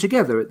bring them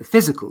together at the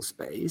physical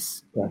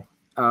space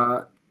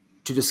to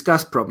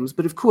discuss problems.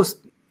 But of course,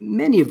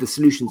 many of the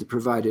solutions are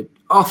provided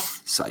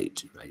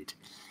off-site, right?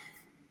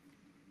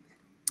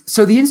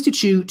 So the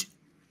Institute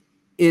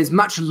is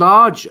much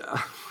larger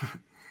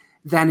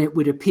than it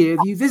would appear if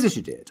you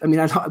visited it. I mean,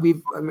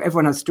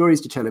 everyone has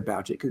stories to tell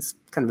about it because it's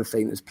kind of a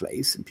famous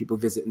place, and people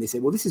visit and they say,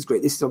 well, this is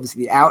great. This is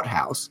obviously the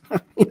outhouse.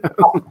 You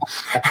know?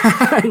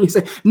 And you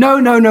say,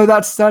 no,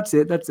 that's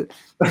it.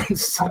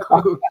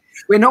 So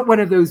we're not one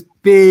of those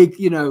big,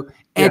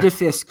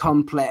 edifice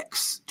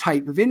complex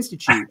type of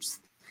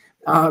institutes.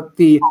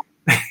 We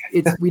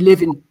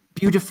live in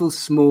beautiful,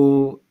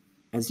 small,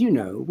 as you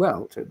know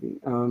well, Toby,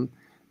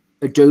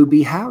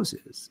 adobe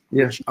houses,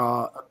 which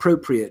are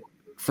appropriate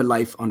for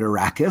life on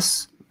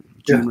Arrakis,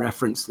 Dune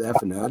reference there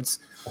for nerds,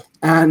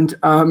 and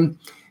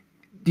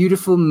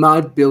beautiful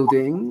mud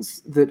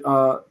buildings that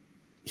are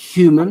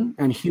human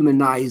and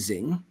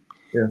humanizing,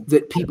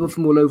 that people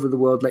from all over the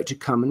world like to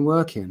come and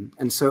work in.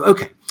 And so,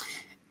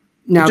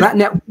 now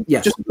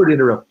yes. Just to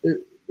interrupt,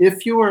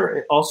 if you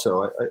are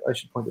also, I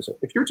should point this out,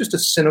 if you're just a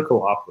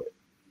cynical operator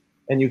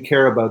and you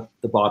care about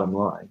the bottom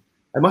line,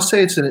 I must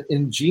say it's an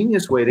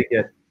ingenious way to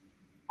get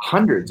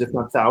hundreds, if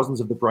not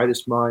thousands, of the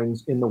brightest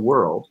minds in the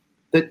world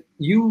that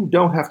you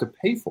don't have to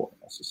pay for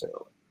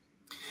necessarily.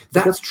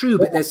 That's true,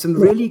 but there's some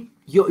really,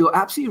 you're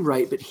absolutely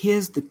right, but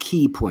here's the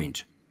key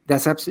point.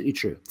 That's absolutely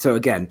true. So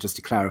again, just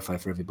to clarify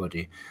for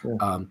everybody,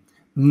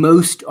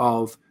 most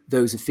of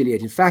those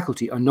affiliated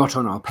faculty are not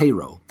on our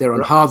payroll. They're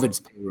on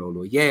Harvard's payroll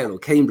or Yale or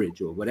Cambridge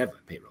or whatever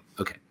payroll.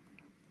 Okay.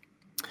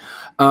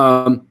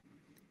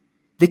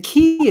 The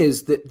key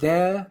is that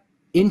their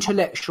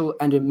intellectual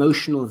and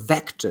emotional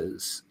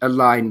vectors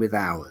align with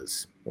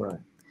ours. Right.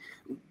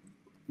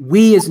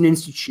 We as an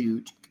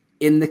institute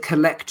in the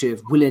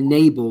collective will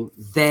enable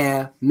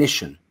their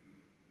mission,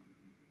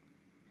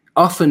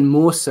 often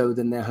more so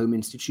than their home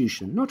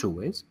institution. Not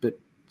always, but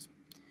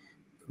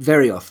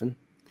very often.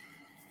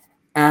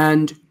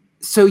 And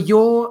so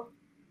your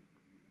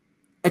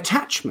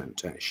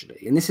attachment,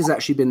 actually, and this has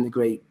actually been the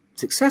great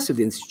success of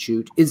the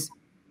Institute, is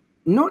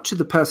not to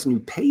the person who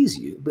pays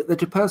you, but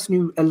the person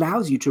who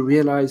allows you to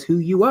realize who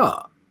you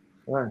are.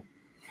 Right.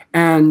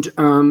 And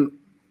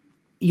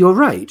you're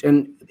right.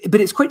 But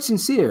it's quite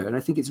sincere, and I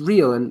think it's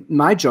real. And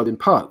my job, in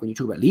part, when you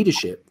talk about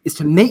leadership, is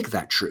to make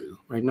that true.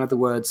 Right? In other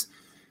words,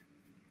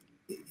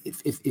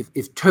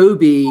 if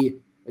Toby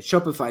at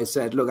Shopify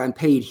said, "Look, I'm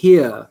paid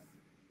here,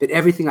 but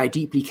everything I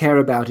deeply care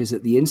about is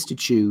at the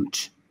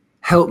Institute.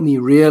 Help me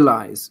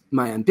realize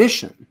my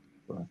ambition,"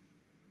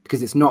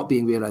 because it's not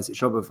being realized at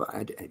Shopify.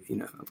 I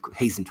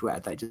hasten to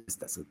add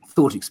that's a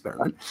thought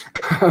experiment.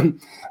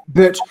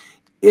 But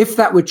if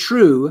that were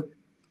true,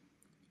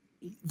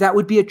 that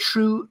would be a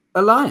true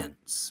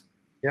alliance.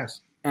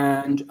 Yes.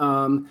 And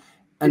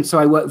so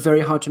I work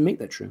very hard to make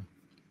that true.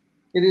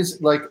 It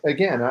is like,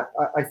 again,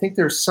 I think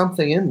there's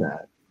something in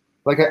that.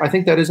 Like, I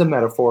think that is a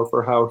metaphor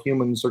for how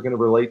humans are going to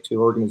relate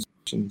to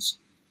organizations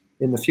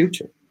in the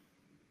future.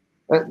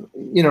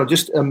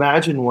 Just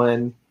imagine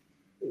when,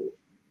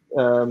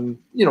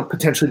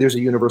 potentially there's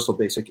a universal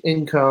basic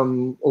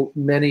income,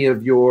 many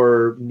of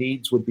your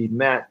needs would be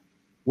met.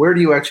 Where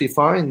do you actually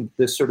find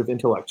this sort of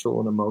intellectual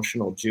and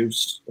emotional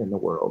juice in the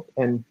world?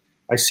 And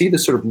I see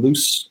this sort of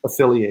loose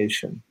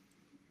affiliation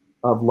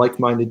of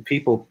like-minded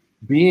people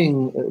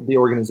being the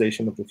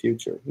organization of the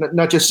future,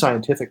 not just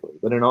scientifically,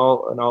 but in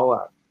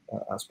all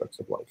aspects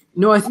of life.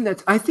 No, I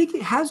think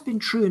it has been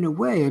true in a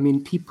way. I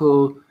mean,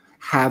 people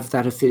have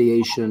that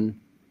affiliation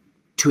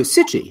to a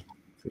city,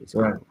 for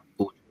example,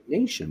 or to a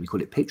nation. We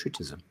call it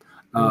patriotism.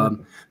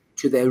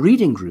 To their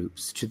reading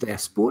groups, to their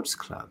sports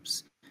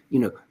clubs.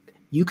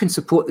 You can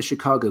support the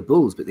Chicago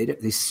Bulls, but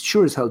they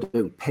sure as hell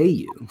don't pay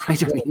you,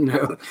 right? I mean,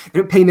 they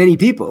don't pay many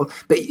people,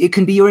 but it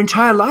can be your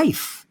entire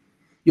life,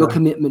 your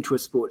commitment to a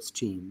sports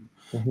team.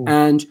 Mm-hmm.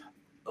 And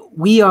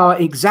we are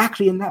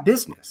exactly in that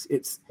business.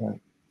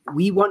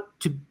 We want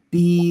to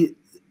be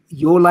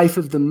your life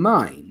of the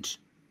mind.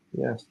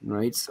 Yes.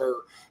 Right.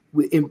 So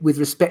with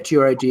respect to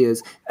your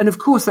ideas, and of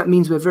course that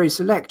means we're very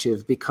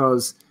selective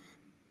because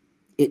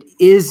it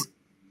is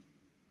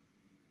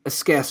a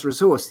scarce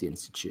resource, the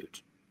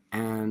Institute.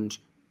 And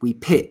we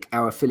pick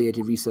our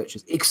affiliated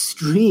researchers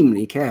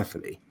extremely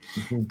carefully,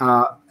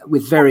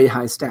 with very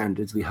high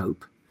standards, we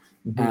hope.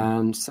 Mm-hmm.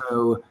 And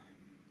so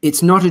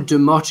it's not a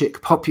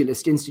demotic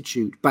populist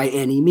institute by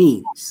any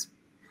means.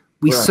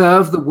 We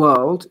serve the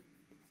world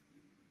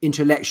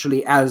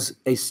intellectually as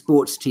a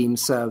sports team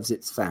serves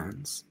its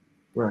fans.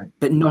 Right.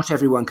 But not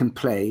everyone can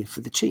play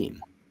for the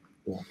team.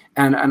 Yeah.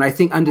 And I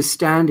think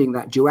understanding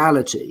that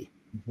duality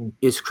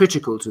is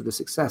critical to the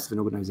success of an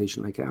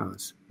organization like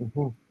ours.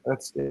 Mm-hmm.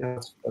 That's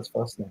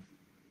fascinating.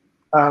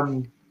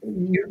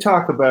 You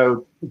talk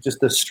about just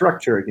the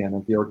structure again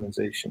of the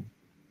organization.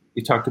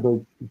 You talked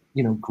about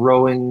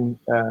growing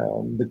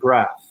the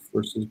graph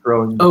versus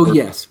growing.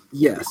 Yes.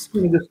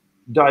 Can you just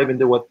dive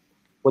into what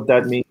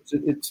that means?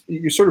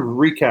 You're sort of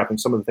recapping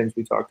some of the things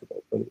we talked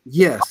about. But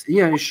yes,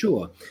 yeah,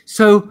 sure.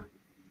 So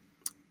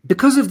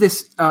because of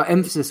this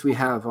emphasis we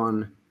have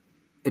on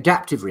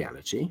adaptive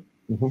reality,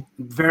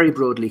 very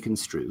broadly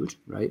construed,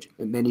 right,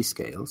 at many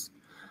scales,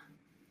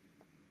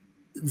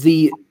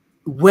 the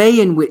way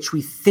in which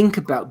we think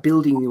about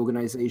building the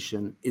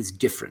organization is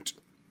different.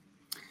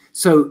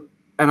 So,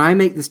 and I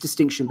make this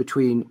distinction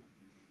between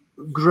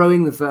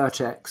growing the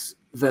vertex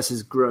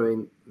versus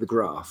growing the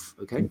graph,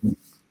 okay?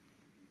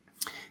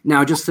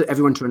 Now, just for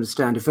everyone to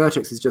understand, a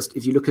vertex is just,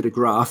 if you look at a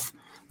graph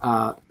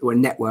or a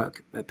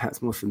network,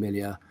 perhaps more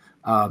familiar,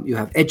 you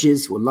have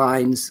edges or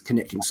lines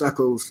connecting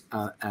circles,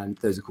 and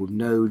those are called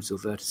nodes or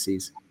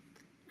vertices.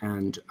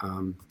 And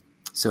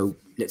so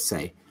let's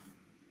say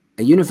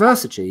a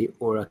university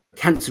or a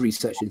cancer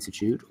research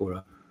institute or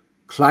a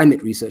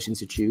climate research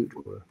institute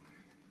or a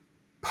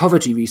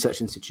poverty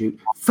research institute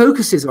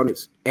focuses on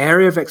its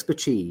area of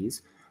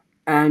expertise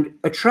and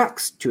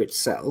attracts to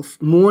itself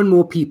more and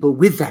more people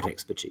with that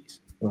expertise.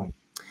 Right.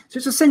 So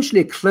it's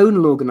essentially a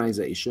clonal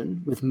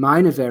organization with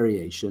minor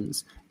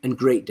variations and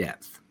great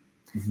depth.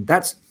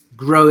 That's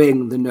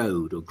growing the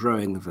node or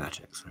growing the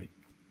vertex, right?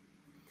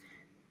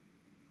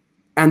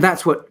 And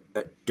that's what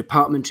a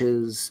department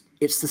is.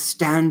 It's the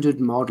standard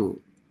model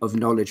of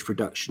knowledge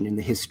production in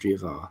the history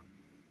of our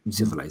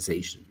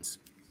civilizations.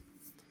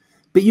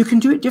 But you can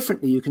do it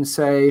differently. You can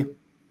say,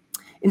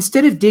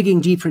 instead of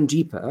digging deeper and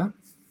deeper,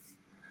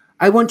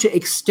 I want to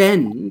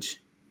extend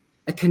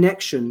a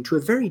connection to a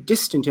very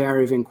distant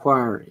area of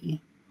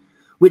inquiry,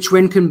 which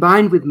when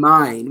combined with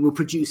mine will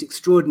produce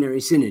extraordinary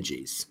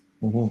synergies.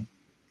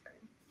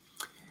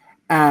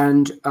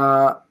 And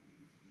a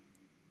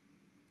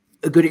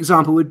good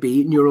example would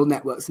be neural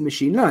networks and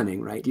machine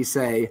learning, right? You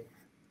say,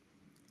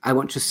 I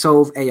want to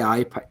solve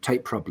AI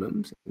type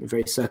problems in a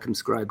very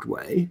circumscribed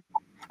way,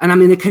 and I'm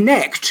going to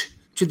connect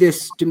to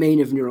this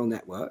domain of neural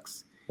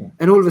networks.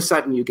 And all of a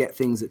sudden you get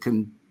things that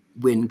can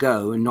win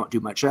Go and not do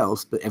much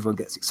else, but everyone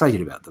gets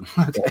excited about them.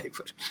 Okay,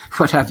 but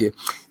what have you.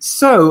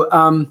 So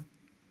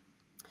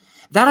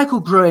that I call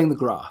growing the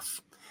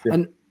graph.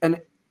 And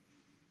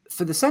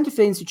for the Santa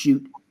Fe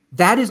Institute,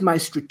 that is my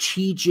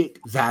strategic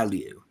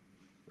value,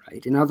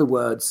 right? In other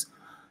words,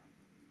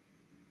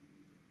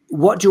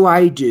 what do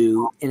I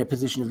do in a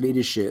position of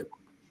leadership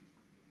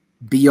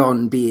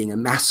beyond being a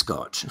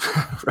mascot,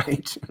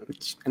 right?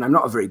 And I'm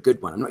not a very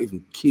good one. I'm not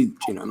even cute,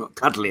 I'm not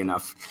cuddly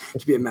enough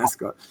to be a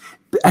mascot.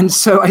 And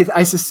so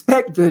I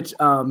suspect that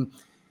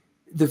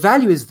the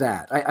value is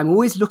that I'm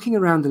always looking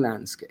around the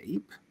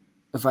landscape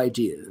of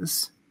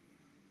ideas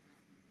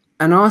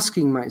and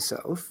asking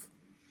myself,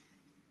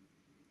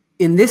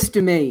 in this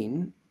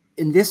domain,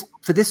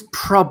 for this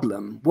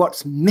problem,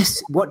 what's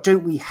missing? What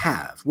don't we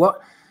have?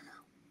 What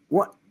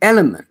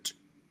element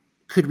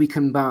could we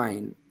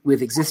combine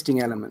with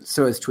existing elements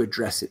so as to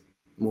address it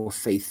more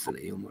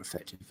faithfully or more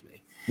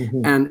effectively?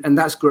 And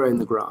that's growing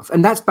the graph.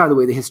 And that's, by the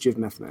way, the history of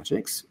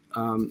mathematics,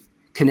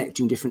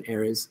 connecting different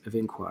areas of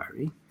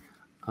inquiry.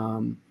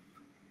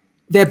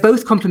 They're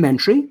both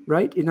complementary,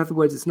 right? In other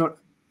words, it's not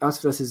us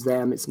versus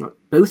them. It's not,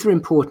 both are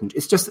important.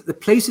 It's just that the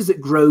places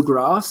that grow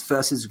graphs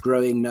versus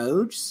growing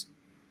nodes,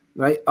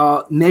 right,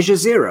 are measure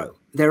zero.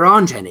 There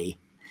aren't any.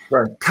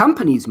 Right.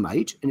 Companies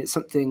might, and it's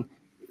something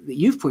that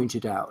you've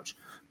pointed out,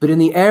 but in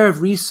the area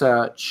of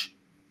research,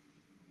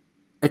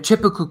 a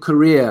typical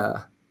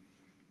career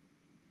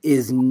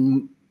is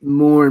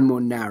more and more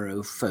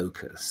narrow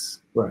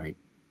focus. Right.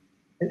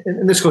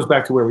 And this goes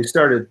back to where we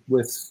started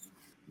with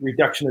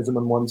reductionism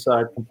on one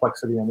side,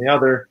 complexity on the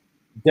other,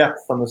 depth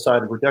on the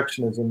side of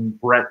reductionism,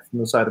 breadth on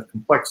the side of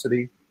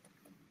complexity.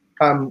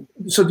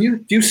 So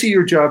do you see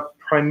your job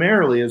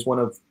primarily as one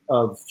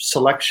of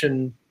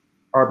selection,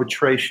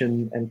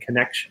 arbitration, and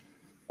connection?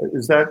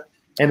 Is that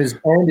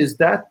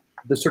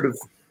the sort of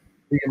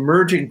the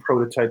emerging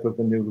prototype of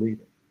the new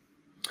leader?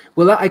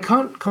 Well, I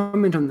can't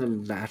comment on the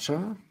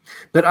latter,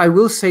 but I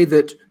will say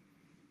that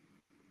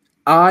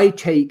I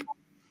take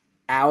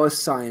our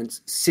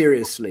science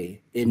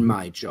seriously in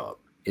my job.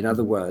 In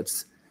other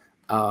words,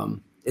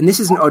 and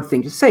this is an odd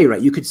thing to say,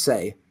 right? You could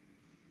say,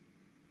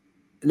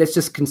 let's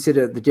just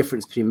consider the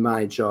difference between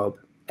my job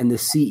and the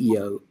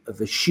CEO of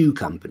a shoe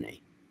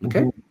company,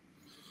 okay?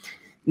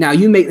 Now,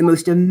 you make the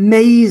most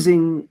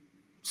amazing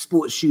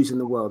sports shoes in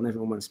the world and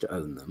everyone wants to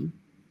own them.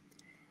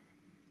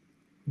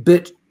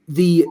 But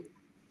the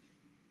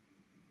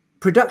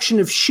production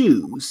of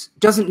shoes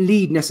doesn't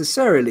lead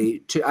necessarily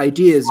to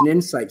ideas and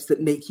insights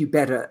that make you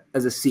better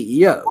as a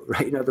CEO,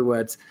 right? In other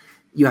words,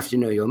 you have to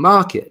know your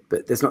market,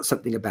 but there's not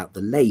something about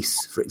the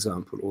lace, for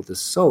example, or the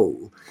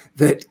sole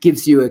that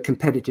gives you a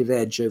competitive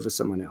edge over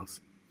someone else.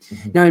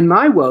 Now, in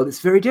my world, it's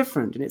very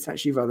different, and it's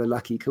actually a rather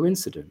lucky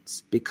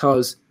coincidence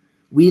because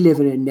we live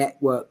in a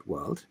networked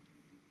world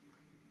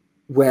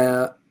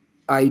where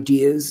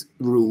ideas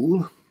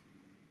rule,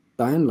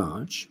 by and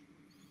large,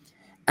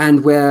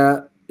 and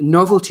where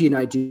novelty in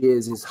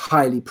ideas is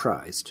highly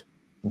prized.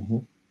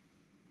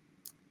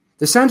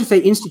 The Santa Fe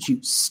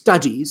Institute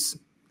studies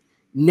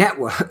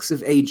networks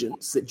of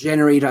agents that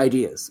generate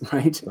ideas,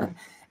 right?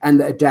 And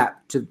that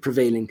adapt to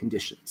prevailing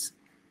conditions.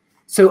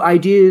 So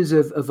ideas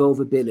of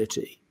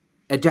evolvability,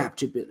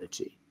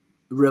 adaptability,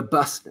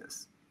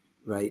 robustness,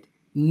 right?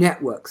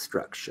 Network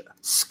structure,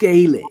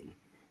 scaling,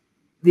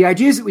 the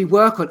ideas that we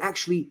work on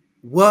actually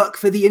work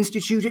for the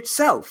institute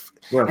itself.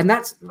 Right. And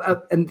that's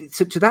and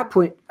so to that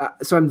point,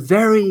 so I'm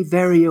very,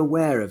 very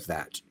aware of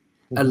that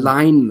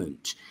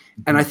alignment.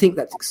 And I think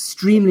that's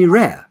extremely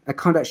rare. I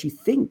can't actually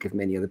think of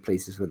many other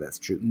places where that's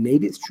true.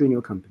 Maybe it's true in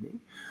your company.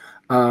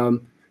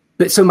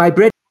 But so my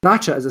bread and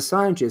butter as a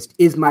scientist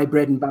is my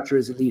bread and butter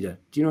as a leader.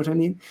 Do you know what I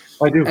mean?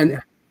 I do.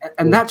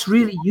 And that's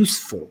really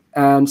useful.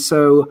 And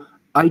so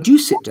I do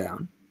sit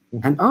down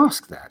and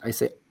ask that. I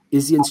say,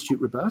 is the institute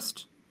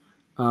robust?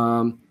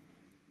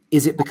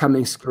 Is it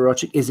becoming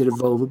sclerotic? Is it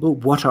evolvable?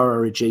 What are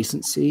our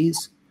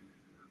adjacencies?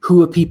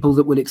 Who are people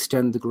that will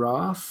extend the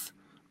graph?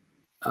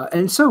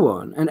 And so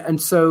on.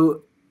 And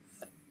so,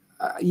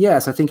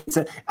 yes, I think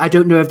I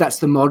don't know if that's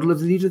the model of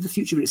the leader of the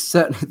future, but it's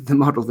certainly the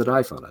model that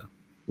I follow.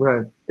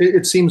 Right.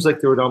 It seems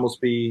like there would almost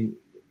be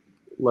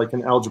like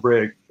an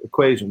algebraic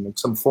equation, like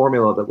some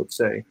formula that would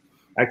say,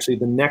 actually,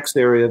 the next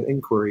area of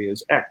inquiry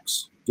is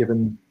X,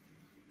 given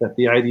that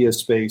the idea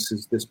space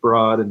is this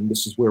broad and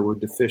this is where we're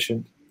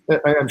deficient.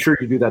 I'm sure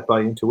you do that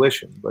by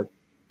intuition, but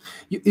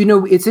you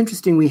know, it's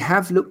interesting. We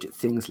have looked at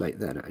things like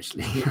that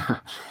actually,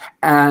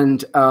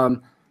 and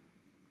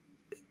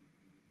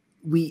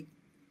we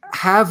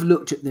have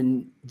looked at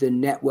the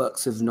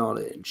networks of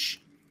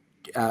knowledge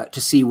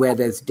to see where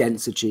there's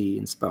density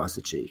and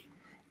sparsity,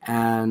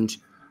 and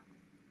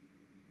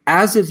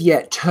as of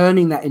yet,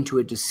 turning that into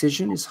a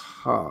decision is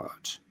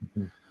hard.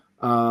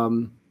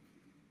 Right?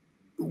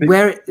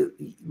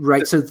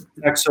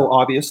 So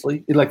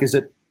obviously, like, is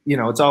it? You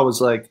know, it's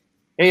always like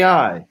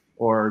AI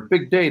or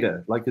big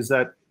data. Like, is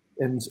that?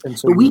 And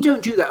so but we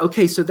don't do that.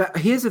 Okay, so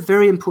here's a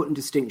very important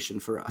distinction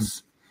for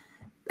us.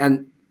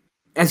 And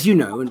as you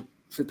know, and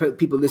for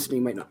people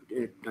listening might not,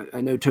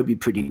 I know Toby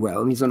pretty well,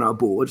 and he's on our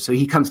board, so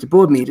he comes to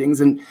board meetings,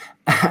 and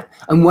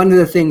and one of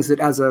the things that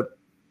as a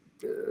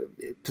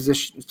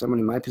someone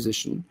in my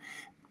position,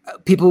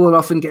 people will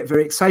often get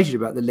very excited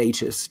about the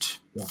latest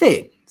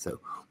thing. So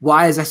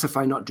why is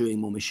SFI not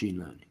doing more machine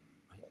learning?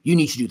 You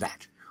need to do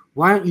that.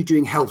 Why aren't you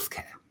doing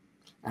healthcare?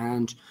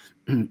 And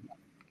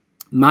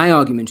my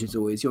argument is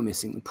always, you're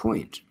missing the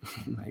point,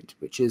 right?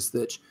 Which is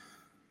that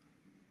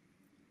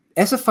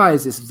SFI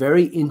is this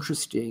very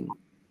interesting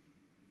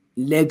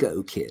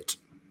Lego kit.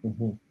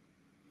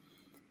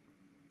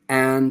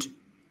 And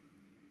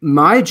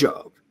my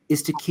job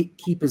is to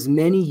keep as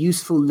many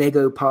useful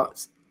Lego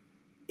parts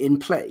in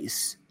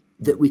place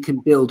that we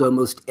can build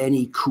almost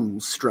any cool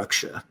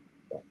structure.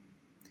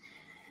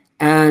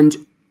 And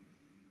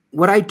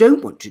what I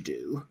don't want to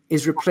do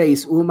is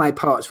replace all my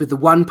parts with the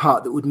one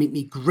part that would make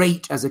me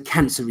great as a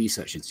cancer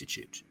research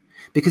institute.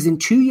 Because in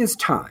 2 years'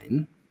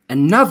 time,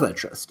 another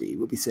trustee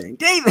will be saying,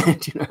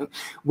 David, you know,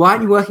 why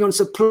aren't you working on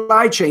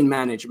supply chain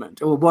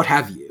management or what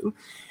have you?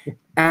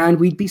 And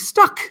we'd be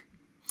stuck.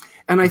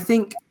 And I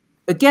think,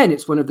 again,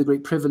 it's one of the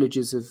great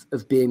privileges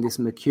of being this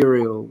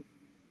mercurial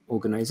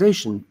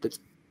organization that's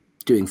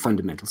doing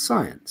fundamental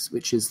science,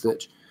 which is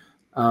that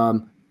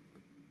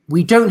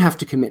we don't have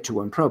to commit to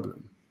one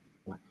problem.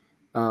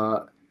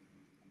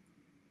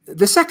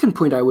 The second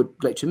point I would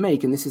like to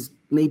make, and this is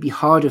maybe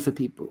harder for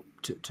people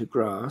to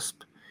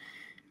grasp,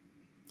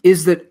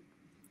 is that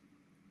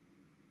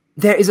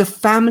there is a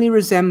family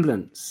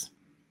resemblance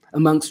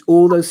amongst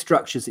all those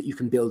structures that you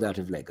can build out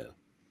of Lego.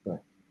 Right.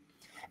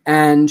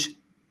 And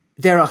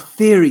there are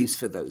theories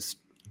for those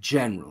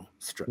general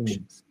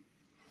structures.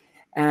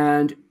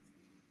 And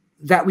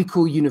that we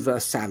call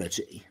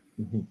universality.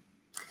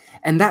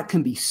 And that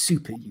can be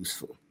super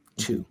useful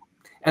too.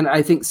 And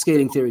I think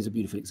scaling theory is a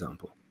beautiful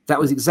example. That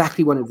was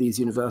exactly one of these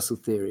universal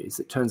theories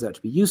that turns out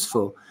to be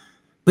useful,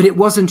 but it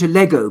wasn't a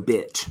Lego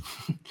bit.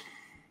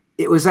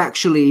 It was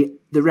actually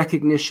the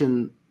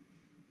recognition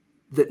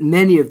that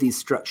many of these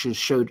structures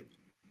showed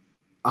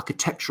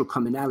architectural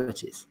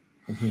commonalities.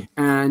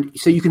 And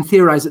so you can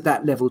theorize at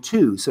that level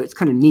too. So it's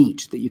kind of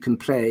neat that you can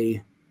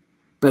play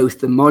both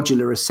the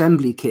modular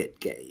assembly kit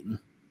game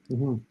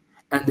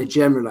and the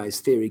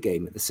generalized theory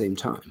game at the same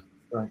time.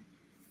 Right.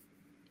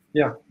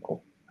 Yeah.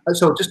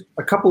 So just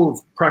a couple of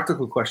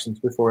practical questions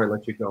before I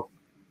let you go.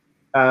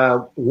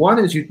 One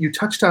is you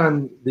touched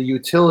on the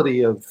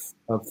utility of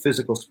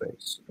physical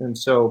space. And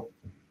so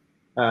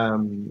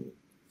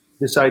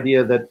this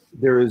idea that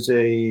there is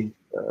a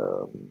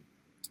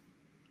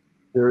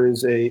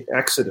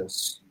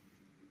exodus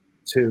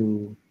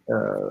to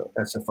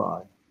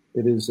SFI.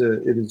 It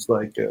is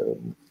like a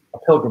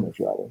pilgrimage,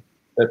 rather,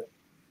 that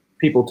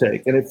people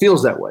take, and it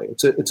feels that way.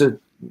 It's a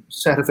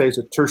Santa Fe is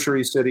a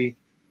tertiary city.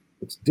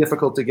 It's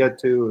difficult to get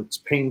to. It's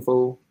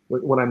painful.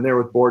 When I'm there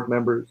with board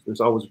members,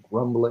 there's always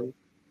grumbling.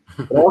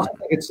 But I also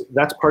think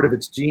that's part of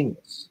its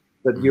genius,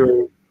 that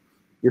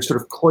you're sort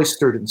of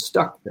cloistered and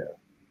stuck there.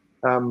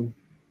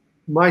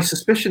 My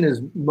suspicion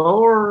is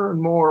more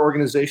and more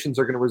organizations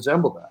are going to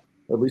resemble that,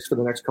 at least for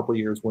the next couple of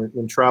years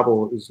when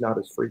travel is not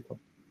as frequent.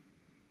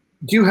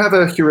 Do you have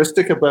a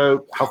heuristic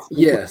about how?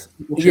 Yes.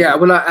 Yeah.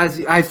 Well,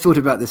 I've thought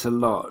about this a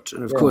lot,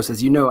 and of course,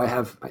 as you know,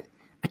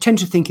 I tend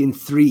to think in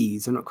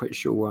threes. I'm not quite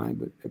sure why,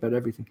 but about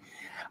everything.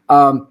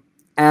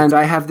 And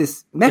I have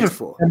this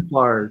metaphor.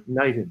 Templar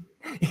Knighted.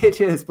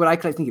 It is, but I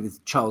think of it as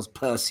Charles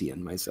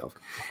Persian myself.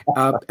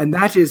 And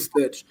that is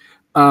that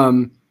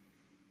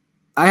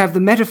I have the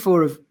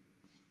metaphor of,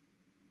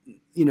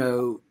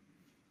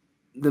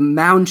 the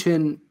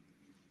mountain,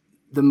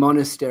 the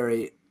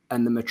monastery,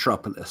 and the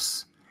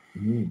metropolis.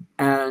 Mm.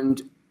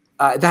 And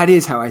that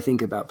is how I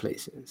think about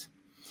places.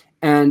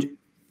 And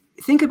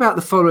think about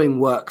the following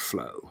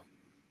workflow.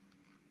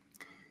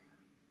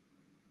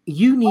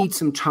 You need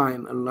some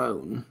time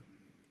alone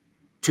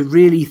to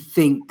really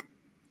think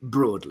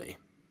broadly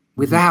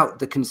without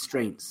the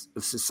constraints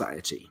of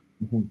society.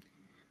 Mm-hmm.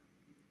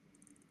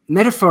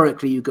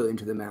 Metaphorically, you go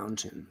into the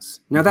mountains.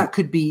 Now, that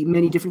could be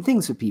many different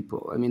things for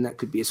people. I mean, that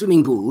could be a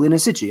swimming pool in a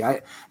city.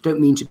 I don't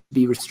mean to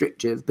be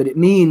restrictive, but it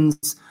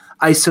means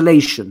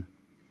isolation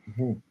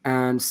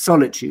and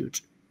solitude,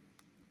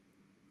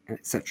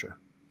 etc.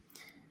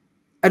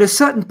 At a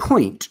certain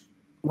point,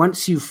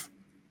 once you've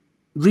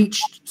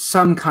reached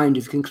some kind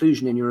of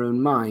conclusion in your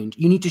own mind,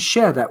 you need to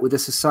share that with a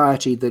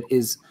society that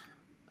is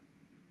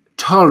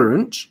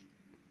tolerant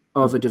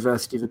of a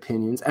diversity of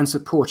opinions and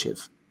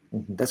supportive.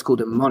 Mm-hmm. That's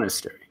called a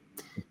monastery.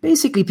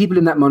 Basically, people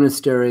in that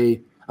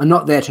monastery are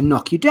not there to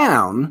knock you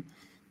down.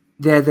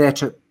 They're there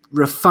to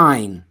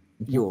refine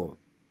your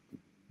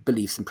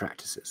beliefs and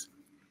practices.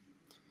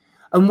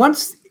 And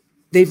once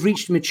they've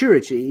reached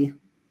maturity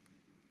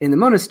in the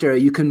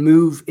monastery, you can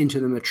move into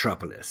the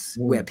metropolis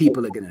where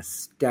people are going to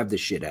stab the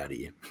shit out of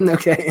you.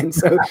 Okay. And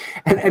so,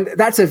 and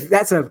that's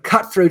a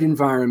cutthroat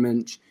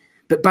environment,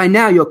 but by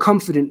now you're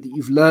confident that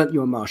you've learned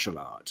your martial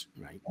art,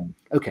 right?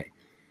 Okay.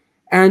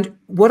 And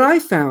what I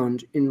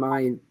found in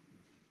my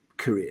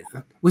career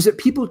was that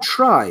people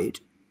tried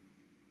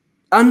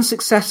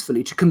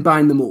unsuccessfully to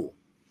combine them all.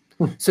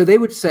 So they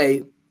would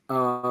say,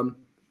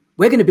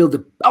 we're going to build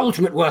the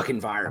ultimate work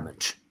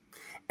environment.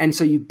 And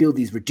so you build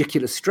these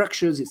ridiculous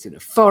structures. It's in a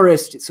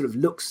forest. It sort of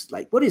looks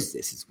like, what is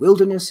this? Is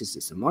wilderness? Is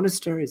this a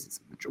monastery?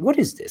 What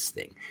is this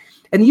thing?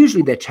 And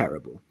usually they're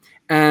terrible.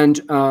 And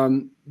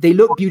they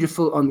look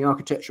beautiful on the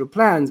architectural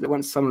plans, but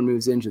once someone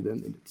moves into them,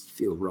 they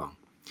feel wrong.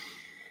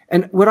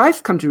 And what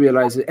I've come to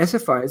realize is that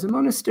SFI is a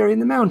monastery in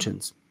the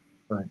mountains.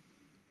 Right.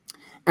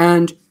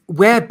 And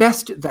we're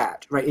best at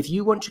that, right? If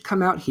you want to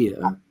come out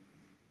here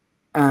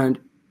and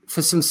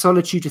for some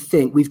solitude to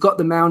think, we've got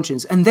the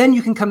mountains, and then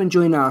you can come and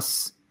join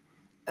us,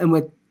 and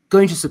we're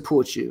going to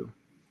support you.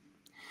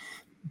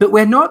 But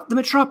we're not the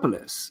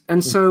metropolis.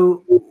 And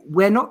so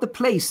we're not the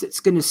place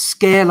that's going to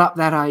scale up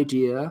that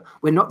idea.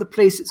 We're not the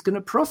place that's going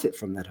to profit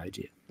from that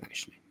idea,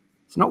 actually.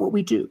 It's not what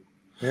we do.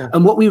 Yeah.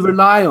 And what we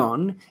rely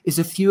on is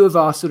a few of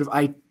our sort of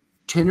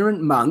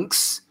itinerant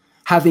monks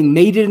having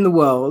made it in the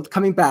world,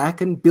 coming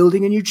back and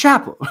building a new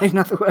chapel. Right? In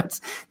other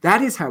words,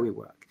 that is how we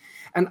work.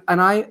 And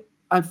I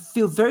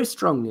feel very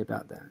strongly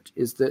about that,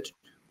 is that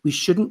we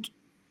shouldn't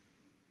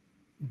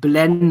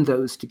blend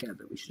those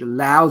together. We should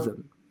allow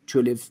them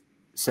to live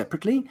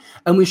separately,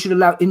 and we should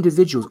allow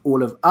individuals,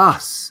 all of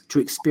us, to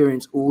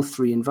experience all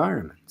three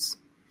environments.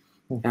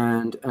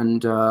 And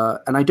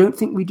I don't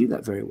think we do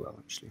that very well,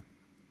 actually.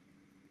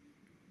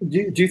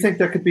 Do you think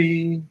that could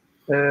be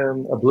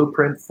a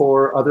blueprint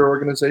for other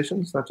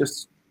organizations, not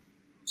just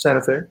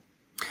Santa Fe?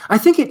 I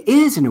think it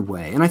is, in a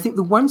way, and I think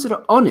the ones that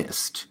are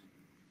honest,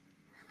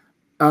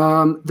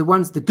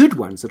 the good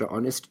ones that are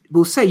honest,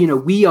 will say,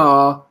 we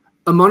are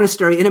a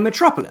monastery in a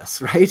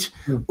metropolis, right?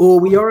 Or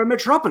we are a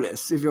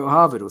metropolis if you're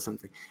Harvard or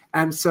something,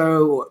 and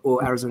so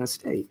or Arizona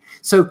State.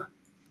 So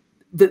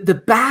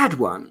the bad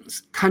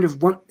ones kind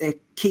of want their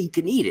cake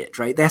and eat it,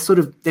 right?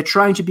 They're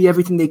trying to be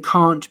everything they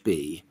can't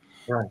be,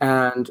 right.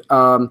 And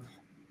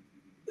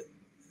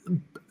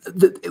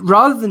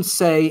rather than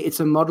say it's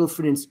a model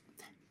for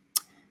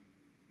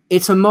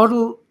it's a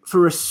model for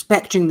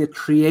respecting the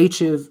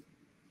creative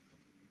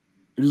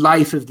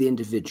life of the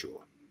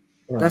individual.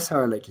 Right. That's how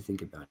I like to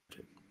think about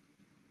it.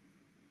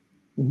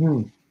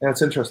 Mm-hmm.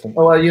 That's interesting.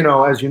 Oh, as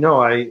you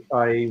know,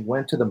 I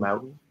went to the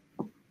mountain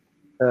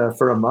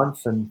for a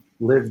month and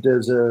lived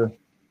as a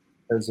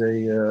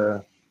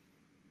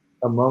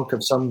monk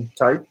of some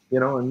type,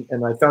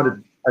 and I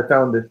found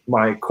that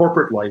my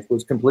corporate life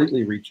was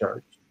completely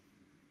recharged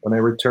when I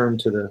returned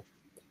to the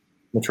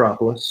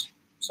metropolis.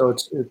 So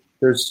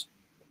there's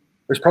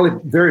probably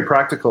very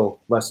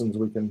practical lessons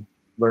we can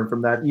learn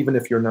from that, even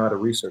if you're not a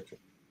researcher.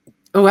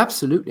 Oh,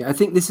 absolutely. I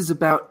think this is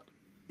about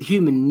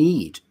human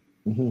need.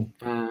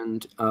 Mm-hmm.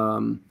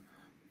 And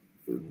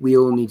we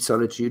all need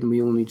solitude, and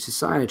we all need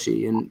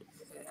society. And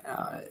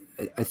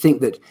I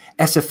think that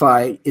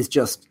SFI is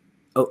just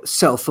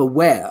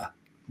self-aware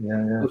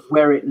of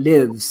where it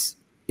lives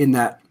in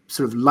that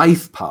sort of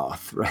life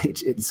path, right?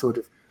 It's sort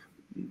of,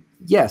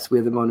 yes,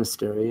 we're the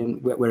monastery,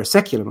 and we're a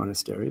secular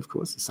monastery, of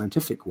course, a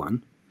scientific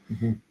one.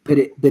 Mm-hmm.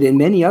 But in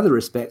many other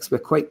respects, we're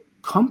quite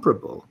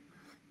comparable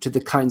to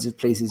the kinds of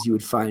places you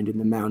would find in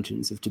the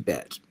mountains of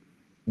Tibet.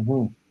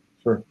 Mm-hmm.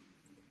 Sure.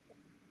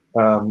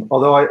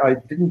 Although I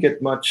didn't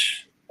get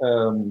much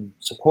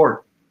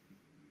support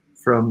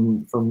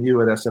from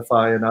you at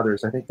SFI and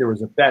others. I think there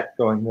was a bet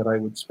going that I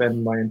would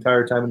spend my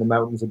entire time in the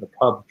mountains in the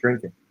pub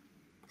drinking.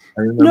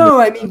 No,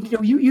 I mean,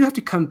 you have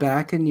to come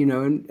back, and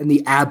and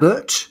the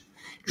abbot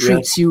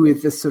treats you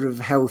with this sort of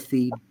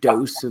healthy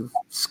dose of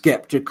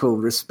skeptical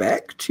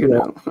respect, you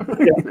know.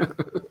 Yeah.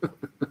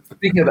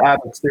 Speaking of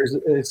abbots, there's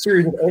a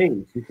series of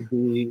A's. You could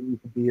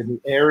be in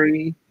the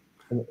Airy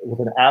with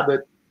an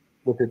abbot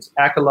with its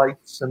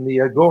acolytes and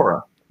the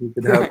agora. You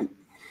could have.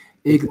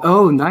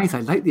 Oh, nice!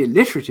 I like the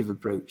alliterative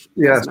approach.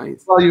 Yes.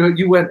 Nice. Well,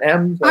 you went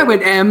M's. I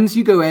went M's.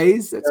 You go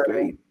A's. That's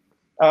great.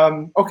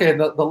 Okay.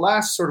 The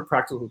last sort of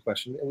practical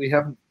question, and we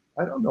haven't.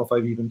 I don't know if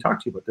I've even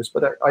talked to you about this,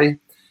 but I've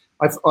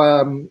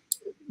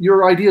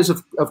your ideas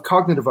of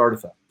cognitive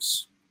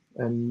artifacts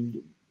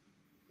and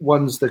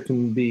ones that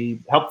can be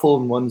helpful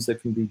and ones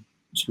that can be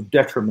sort of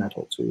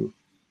detrimental to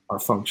our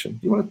function. Do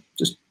you want to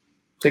just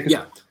take us?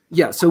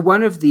 Yeah. So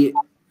one of the,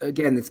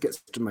 again, this gets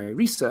to my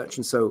research,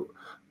 and so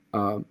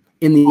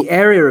in the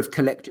area of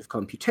collective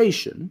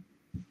computation,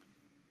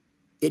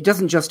 it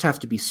doesn't just have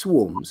to be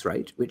swarms,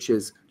 right? Which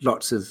is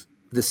lots of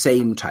the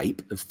same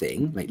type of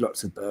thing, like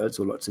lots of birds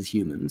or lots of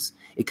humans.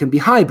 It can be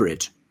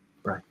hybrid.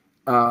 Right.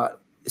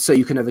 So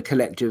you can have a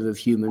collective of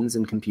humans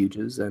and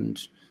computers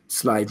and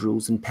slide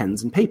rules and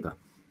pens and paper.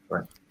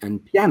 Right.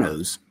 And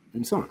pianos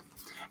and so on.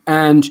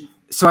 And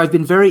so I've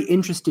been very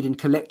interested in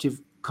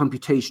collective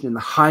computation in the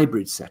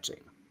hybrid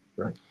setting.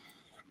 Right.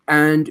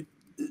 And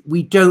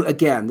we don't,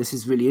 again, this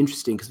is really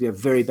interesting because we have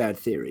very bad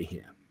theory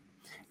here.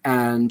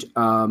 And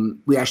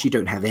we actually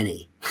don't have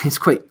any.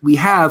 We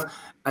have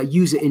a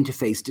user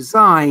interface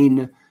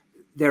design.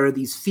 There are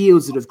these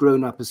fields that have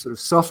grown up as sort of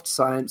soft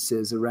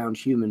sciences around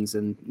humans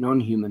and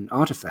non-human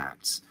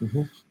artifacts.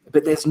 Mm-hmm.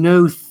 But there's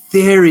no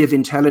theory of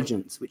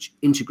intelligence which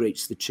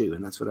integrates the two.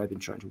 And that's what I've been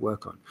trying to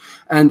work on.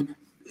 And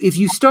if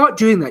you start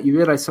doing that, you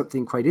realize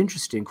something quite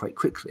interesting quite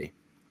quickly.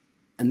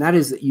 And that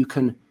is that you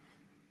can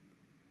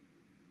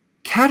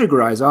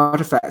categorize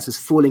artifacts as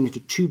falling into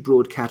two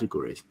broad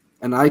categories.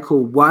 And I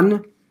call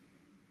one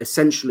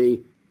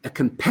essentially a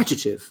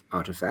competitive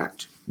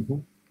artifact. Mm-hmm.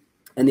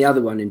 And the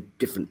other one, in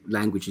different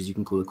languages, you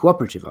can call a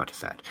cooperative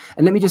artifact.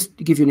 And let me just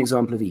give you an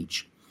example of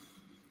each.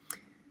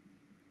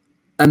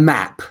 A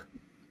map.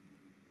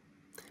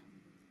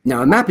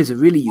 Now, a map is a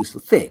really useful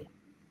thing.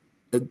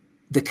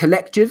 The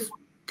collective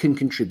can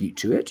contribute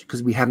to it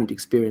because we haven't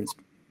experienced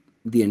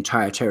the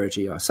entire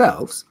territory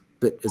ourselves,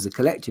 but as a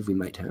collective we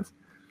might have.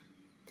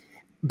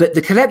 But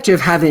the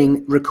collective,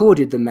 having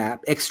recorded the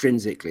map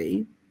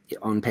extrinsically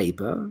on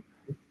paper,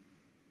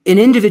 an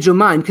individual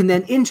mind can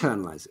then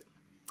internalize it.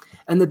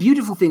 And the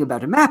beautiful thing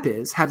about a map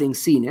is, having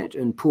seen it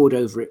and pored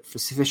over it for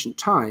sufficient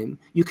time,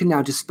 you can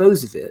now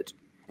dispose of it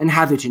and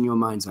have it in your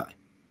mind's eye.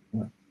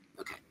 Yeah.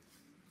 Okay.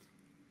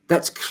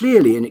 That's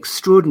clearly an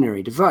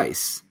extraordinary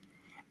device.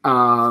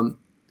 And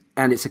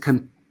it's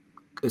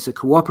a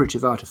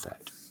cooperative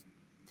artifact.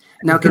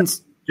 Now,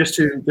 just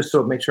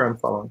so make sure I'm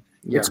following.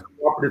 Yeah. It's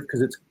cooperative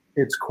because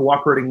it's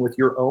cooperating with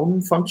your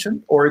own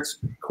function, or it's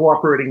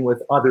cooperating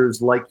with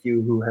others like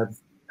you who have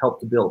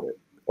helped to build it.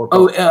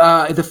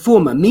 The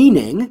former,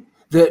 meaning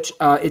that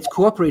it's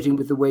cooperating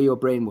with the way your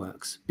brain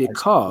works.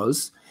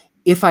 Because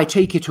if I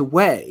take it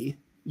away,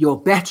 you're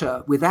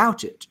better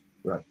without it,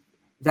 right,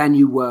 than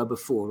you were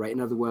before. Right. In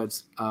other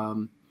words,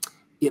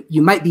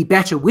 you might be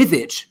better with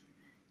it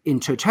in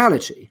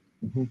totality,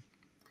 mm-hmm.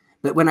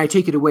 but when I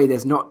take it away,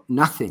 there's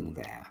nothing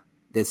there.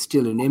 There's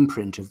still an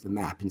imprint of the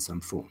map in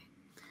some form.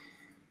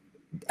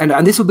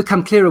 And this will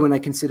become clearer when I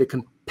consider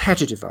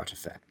competitive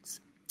artifacts.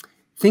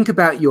 Think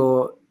about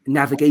your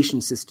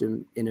navigation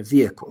system in a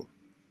vehicle.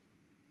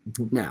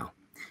 Mm-hmm. Now,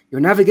 your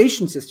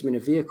navigation system in a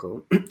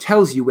vehicle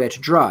tells you where to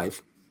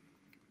drive,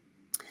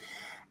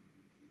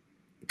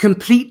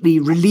 completely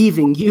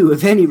relieving you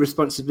of any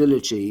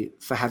responsibility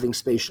for having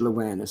spatial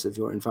awareness of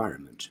your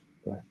environment.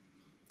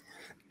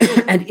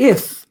 And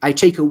if I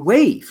take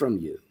away from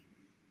you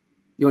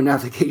your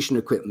navigation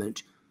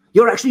equipment,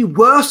 you're actually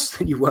worse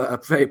than you were,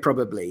 very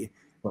probably,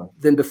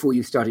 than before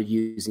you started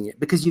using it,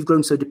 because you've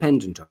grown so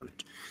dependent on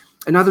it.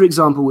 Another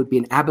example would be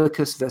an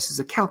abacus versus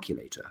a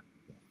calculator.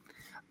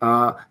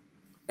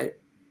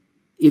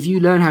 If you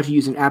learn how to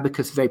use an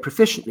abacus very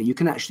proficiently, you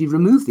can actually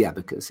remove the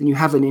abacus, and you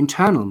have an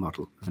internal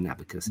model of an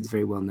abacus. It's a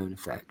very well-known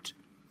effect.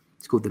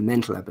 It's called the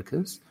mental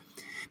abacus.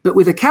 But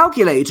with a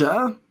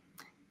calculator,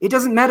 it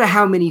doesn't matter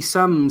how many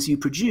sums you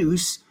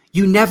produce,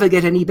 you never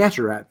get any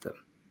better at them.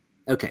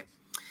 Okay.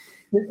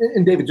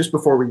 And David, just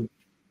before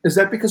is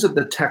that because of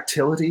the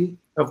tactility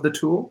of the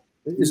tool?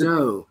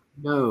 No.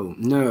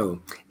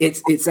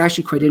 It's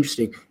actually quite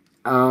interesting.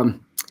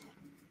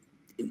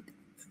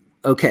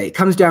 Okay, it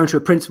comes down to a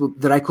principle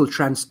that I call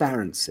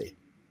transparency,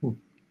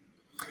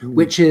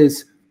 which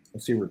is, I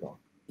see where we're going.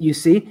 You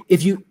see,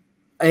 if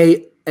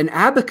an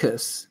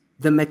abacus,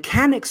 the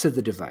mechanics of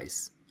the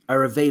device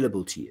are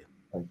available to you.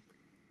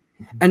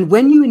 And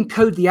when you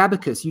encode the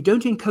abacus, you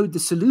don't encode the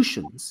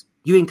solutions,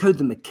 you encode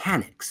the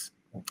mechanics.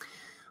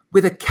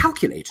 With a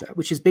calculator,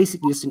 which is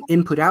basically just an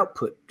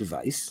input-output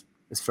device,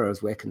 as far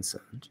as we're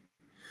concerned,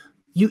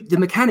 the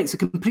mechanics are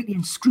completely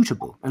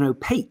inscrutable and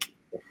opaque.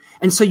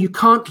 And so you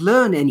can't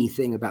learn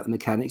anything about the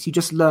mechanics, you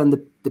just learn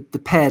the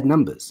paired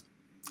numbers,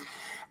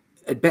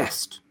 at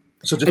best.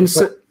 So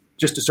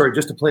just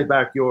to play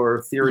back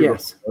your theory,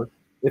 yes.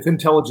 if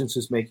intelligence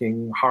is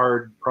making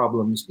hard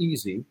problems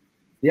easy,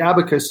 the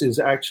abacus is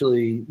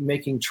actually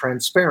making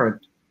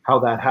transparent how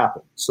that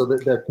happens. So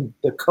that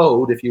the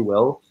code, if you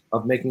will,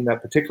 of making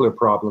that particular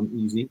problem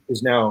easy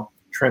is now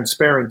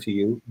transparent to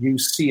you. You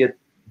see it,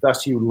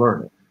 thus you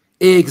learn it.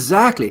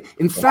 Exactly.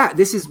 In fact,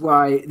 this is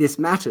why this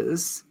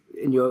matters.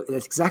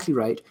 That's exactly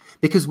right.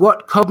 Because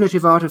what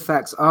cognitive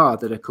artifacts are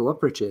that are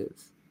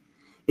cooperative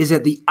is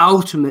that the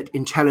ultimate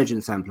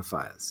intelligence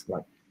amplifiers.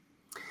 Right.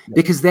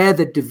 Because they're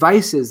the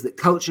devices that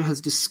culture has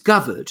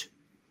discovered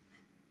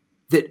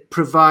that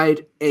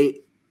provide a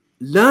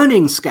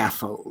learning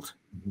scaffold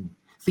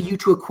for you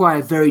to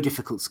acquire very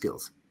difficult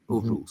skills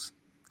or rules.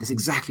 That's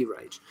exactly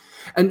right.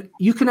 And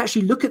you can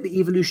actually look at the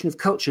evolution of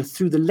culture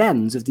through the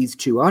lens of these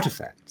two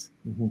artifacts.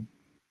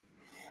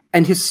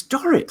 And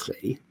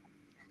historically,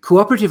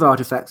 cooperative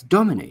artifacts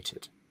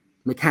dominated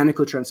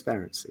mechanical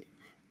transparency.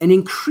 And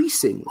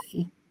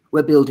increasingly,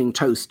 we're building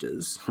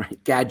toasters,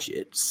 right,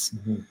 gadgets,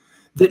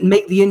 that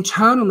make the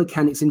internal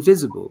mechanics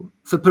invisible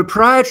for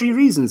proprietary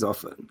reasons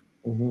often,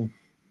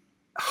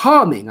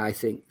 harming, I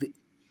think, the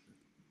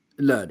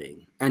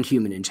learning and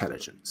human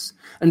intelligence.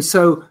 And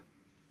so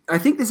I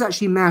think this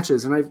actually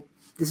matters. And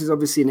this is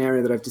obviously an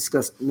area that I've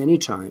discussed many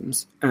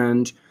times.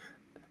 And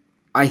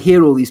I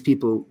hear all these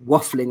people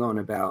waffling on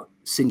about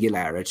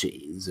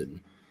singularities and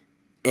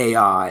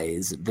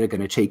AIs that are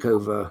going to take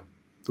over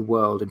the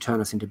world and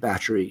turn us into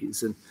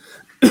batteries. And,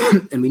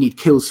 and we need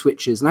kill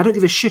switches. And I don't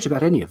give a shit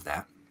about any of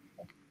that.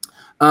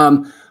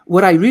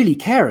 What I really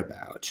care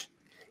about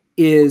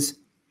is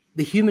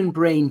the human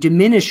brain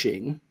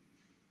diminishing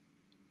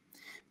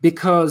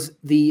because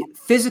the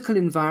physical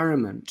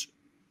environment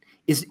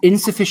is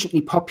insufficiently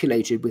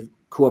populated with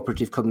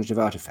cooperative cognitive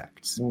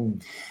artifacts.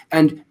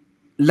 And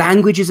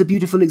language is a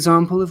beautiful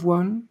example of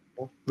one,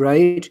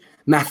 right?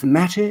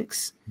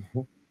 Mathematics,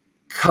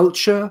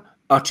 culture,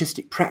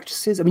 artistic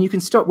practices. I mean, you can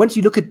start, once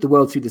you look at the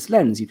world through this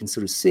lens, you can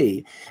sort of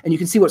see, and you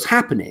can see what's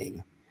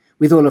happening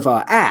with all of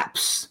our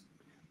apps,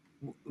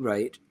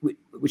 right?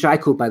 Which I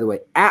call, by the way,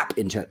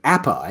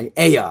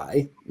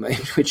 AI,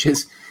 right? Which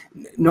is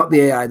not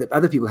the AI that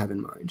other people have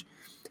in mind,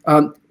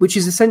 which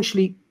is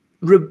essentially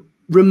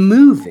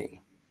removing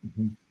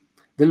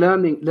the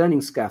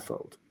learning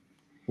scaffold.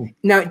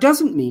 Now, it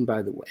doesn't mean,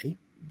 by the way,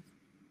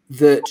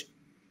 that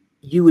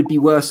you would be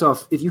worse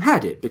off if you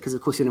had it, because,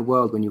 of course, in a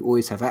world when you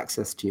always have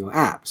access to your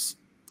apps,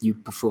 you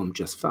perform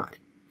just fine.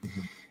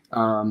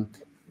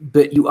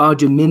 But you are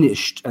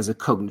diminished as a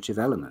cognitive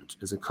element,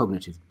 as a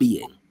cognitive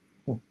being.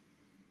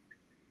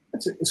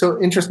 It's so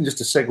interesting, just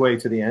to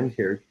segue to the end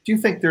here. Do you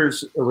think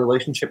there's a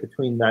relationship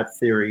between that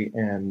theory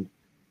and,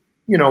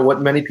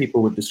 what many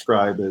people would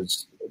describe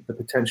as the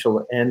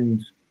potential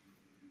end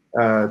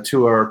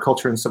to our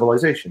culture and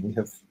civilization? We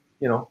have,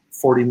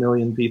 40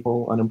 million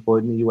people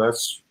unemployed in the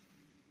U.S.,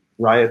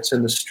 riots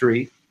in the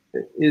street.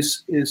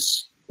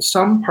 Is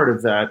some part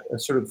of that a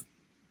sort of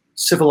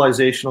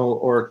civilizational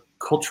or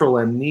cultural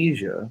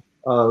amnesia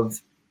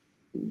of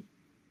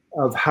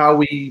how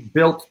we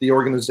built the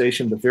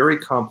organization, the very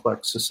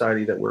complex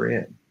society that we're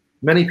in?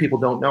 Many people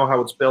don't know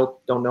how it's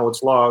built, don't know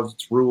its laws,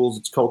 its rules,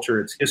 its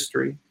culture, its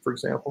history, for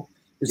example.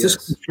 Is this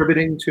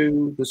contributing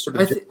to this sort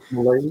of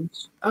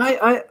malaise?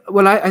 I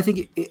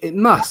think it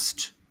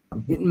must.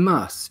 It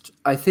must.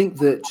 I think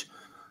that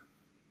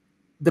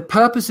the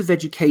purpose of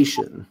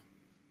education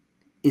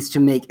is to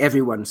make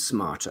everyone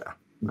smarter.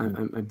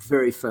 I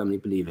very firmly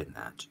believe in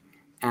that.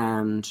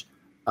 And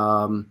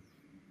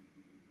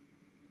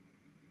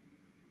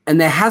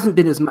there hasn't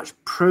been as much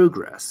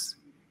progress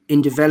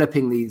in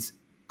developing these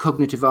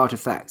cognitive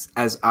artifacts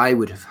as I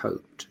would have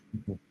hoped.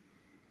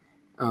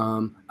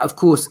 Of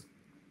course,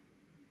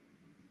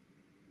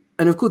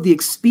 the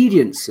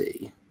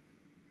expediency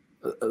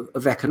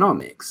of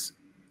economics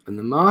and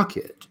the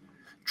market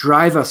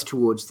drive us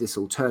towards this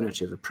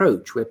alternative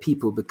approach where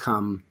people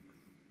become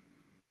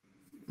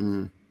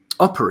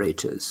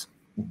operators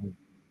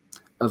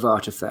of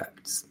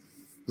artifacts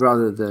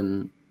rather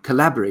than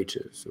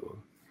collaborators.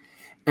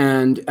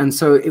 And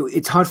so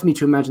it's hard for me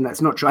to imagine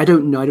that's not true. I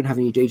don't know. I don't have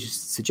any data to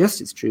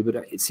suggest it's true, but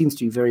it seems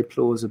to be very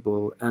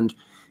plausible. And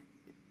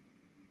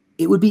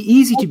it would be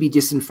easy to be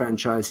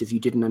disenfranchised if you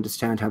didn't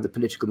understand how the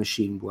political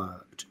machine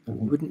worked. You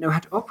wouldn't know how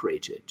to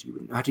operate it. You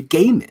wouldn't know how to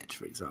game it,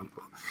 for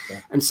example.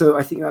 And so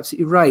I think you're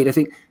absolutely right. I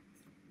think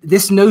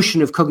this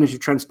notion of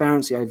cognitive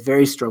transparency, I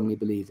very strongly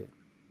believe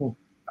in.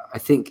 I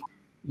think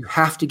you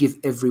have to give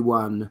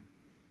everyone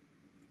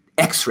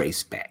X-ray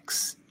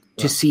specs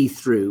to see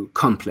through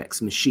complex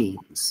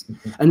machines.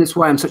 And that's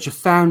why I'm such a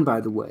fan,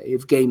 by the way,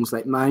 of games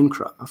like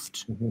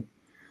Minecraft,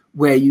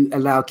 where you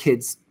allow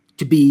kids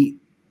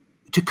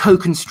to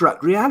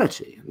co-construct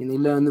reality. I mean, they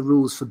learn the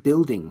rules for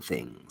building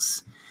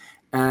things.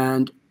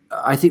 And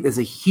I think there's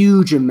a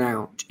huge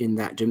amount in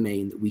that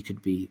domain that we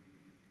could be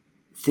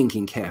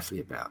thinking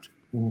carefully about.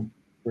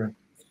 Right.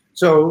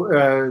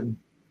 So,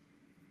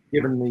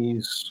 given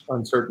these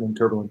uncertain and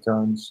turbulent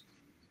times,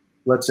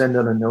 let's end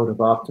on a note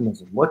of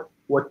optimism.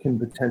 What can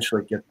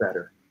potentially get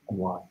better and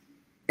why?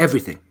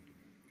 Everything.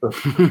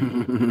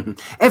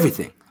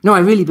 Everything. No, I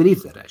really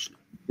believe that, actually.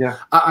 Yeah.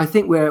 I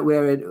think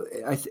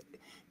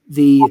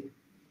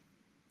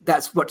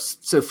that's what's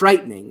so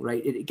frightening,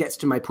 right? It gets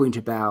to my point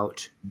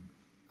about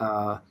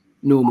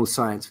normal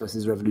science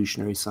versus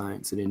revolutionary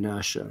science and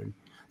inertia, and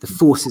the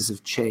forces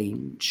of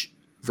change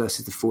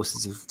versus the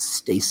forces of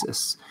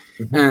stasis.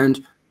 Mm-hmm.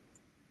 And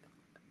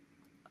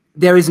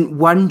there isn't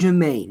one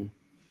domain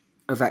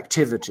of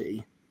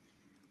activity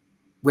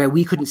where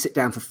we couldn't sit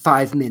down for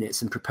 5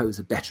 minutes and propose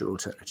a better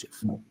alternative.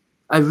 Mm-hmm.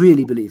 I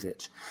really believe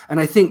it. And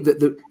I think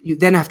that you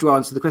then have to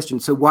answer the question,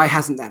 so why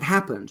hasn't that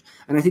happened?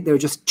 And I think there are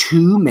just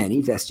too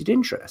many vested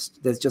interests.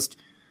 There's just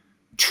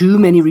too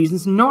many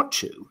reasons not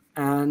to.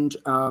 And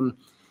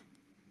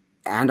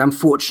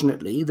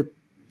unfortunately, the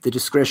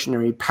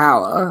discretionary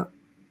power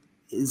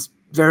is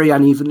very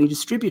unevenly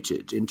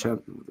distributed in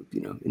terms of,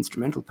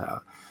 instrumental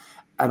power.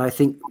 And I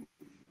think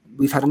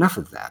we've had enough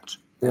of that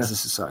as a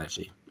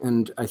society.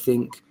 And I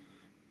think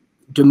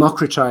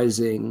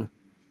democratizing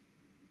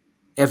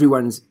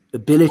everyone's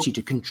ability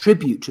to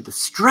contribute to the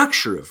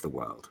structure of the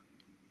world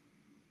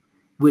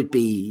would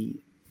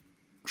be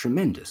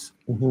tremendous.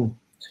 Mm-hmm.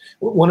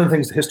 One of the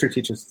things history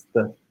teaches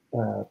that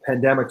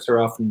pandemics are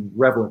often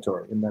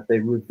revelatory in that they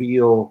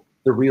reveal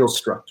the real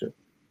structure.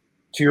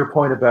 To your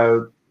point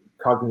about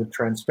cognitive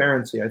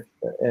transparency,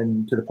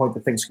 and to the point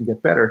that things can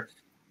get better,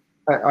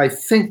 I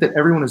think that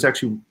everyone is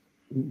actually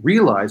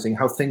realizing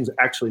how things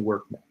actually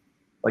work now.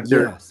 Like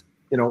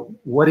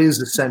what is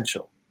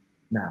essential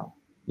now?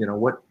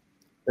 What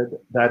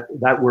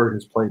that word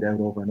has played out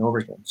over and over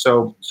again.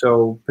 So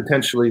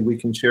potentially we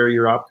can share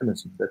your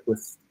optimism that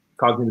with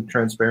cognitive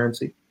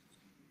transparency,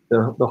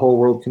 the whole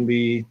world can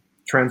be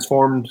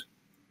transformed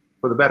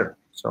for the better.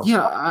 So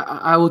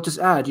I will just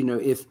add,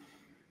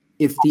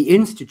 if the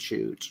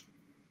Institute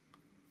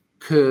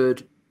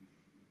could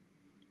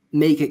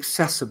make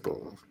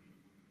accessible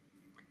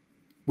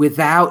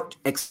without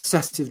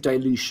excessive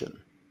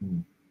dilution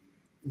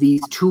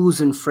these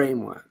tools and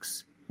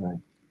frameworks, right.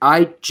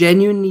 I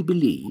genuinely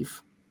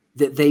believe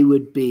that they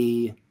would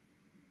be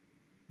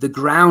the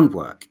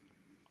groundwork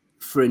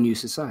for a new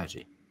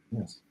society.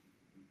 Yes.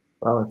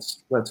 Well,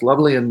 that's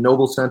lovely and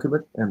noble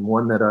sentiment, and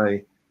one that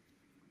I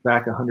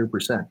back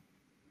 100%.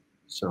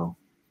 So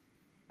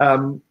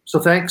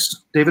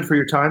thanks, David, for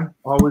your time.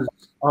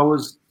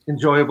 Always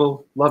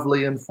enjoyable,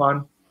 lovely, and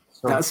fun.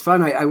 So. That's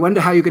fun. I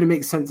wonder how you're going to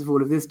make sense of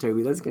all of this,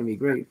 Toby. That's going to be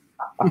great.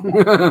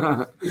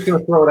 Just going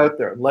to throw it out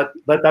there. Let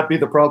that be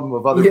the problem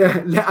of other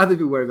people. Let other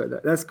people worry about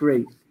that. That's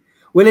great.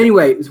 Well,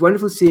 anyway, it was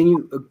wonderful seeing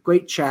you. A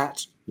great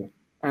chat. Yeah.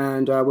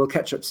 And we'll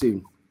catch up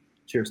soon.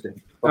 Cheers, Dave.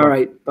 Bye-bye. All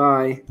right.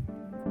 Bye.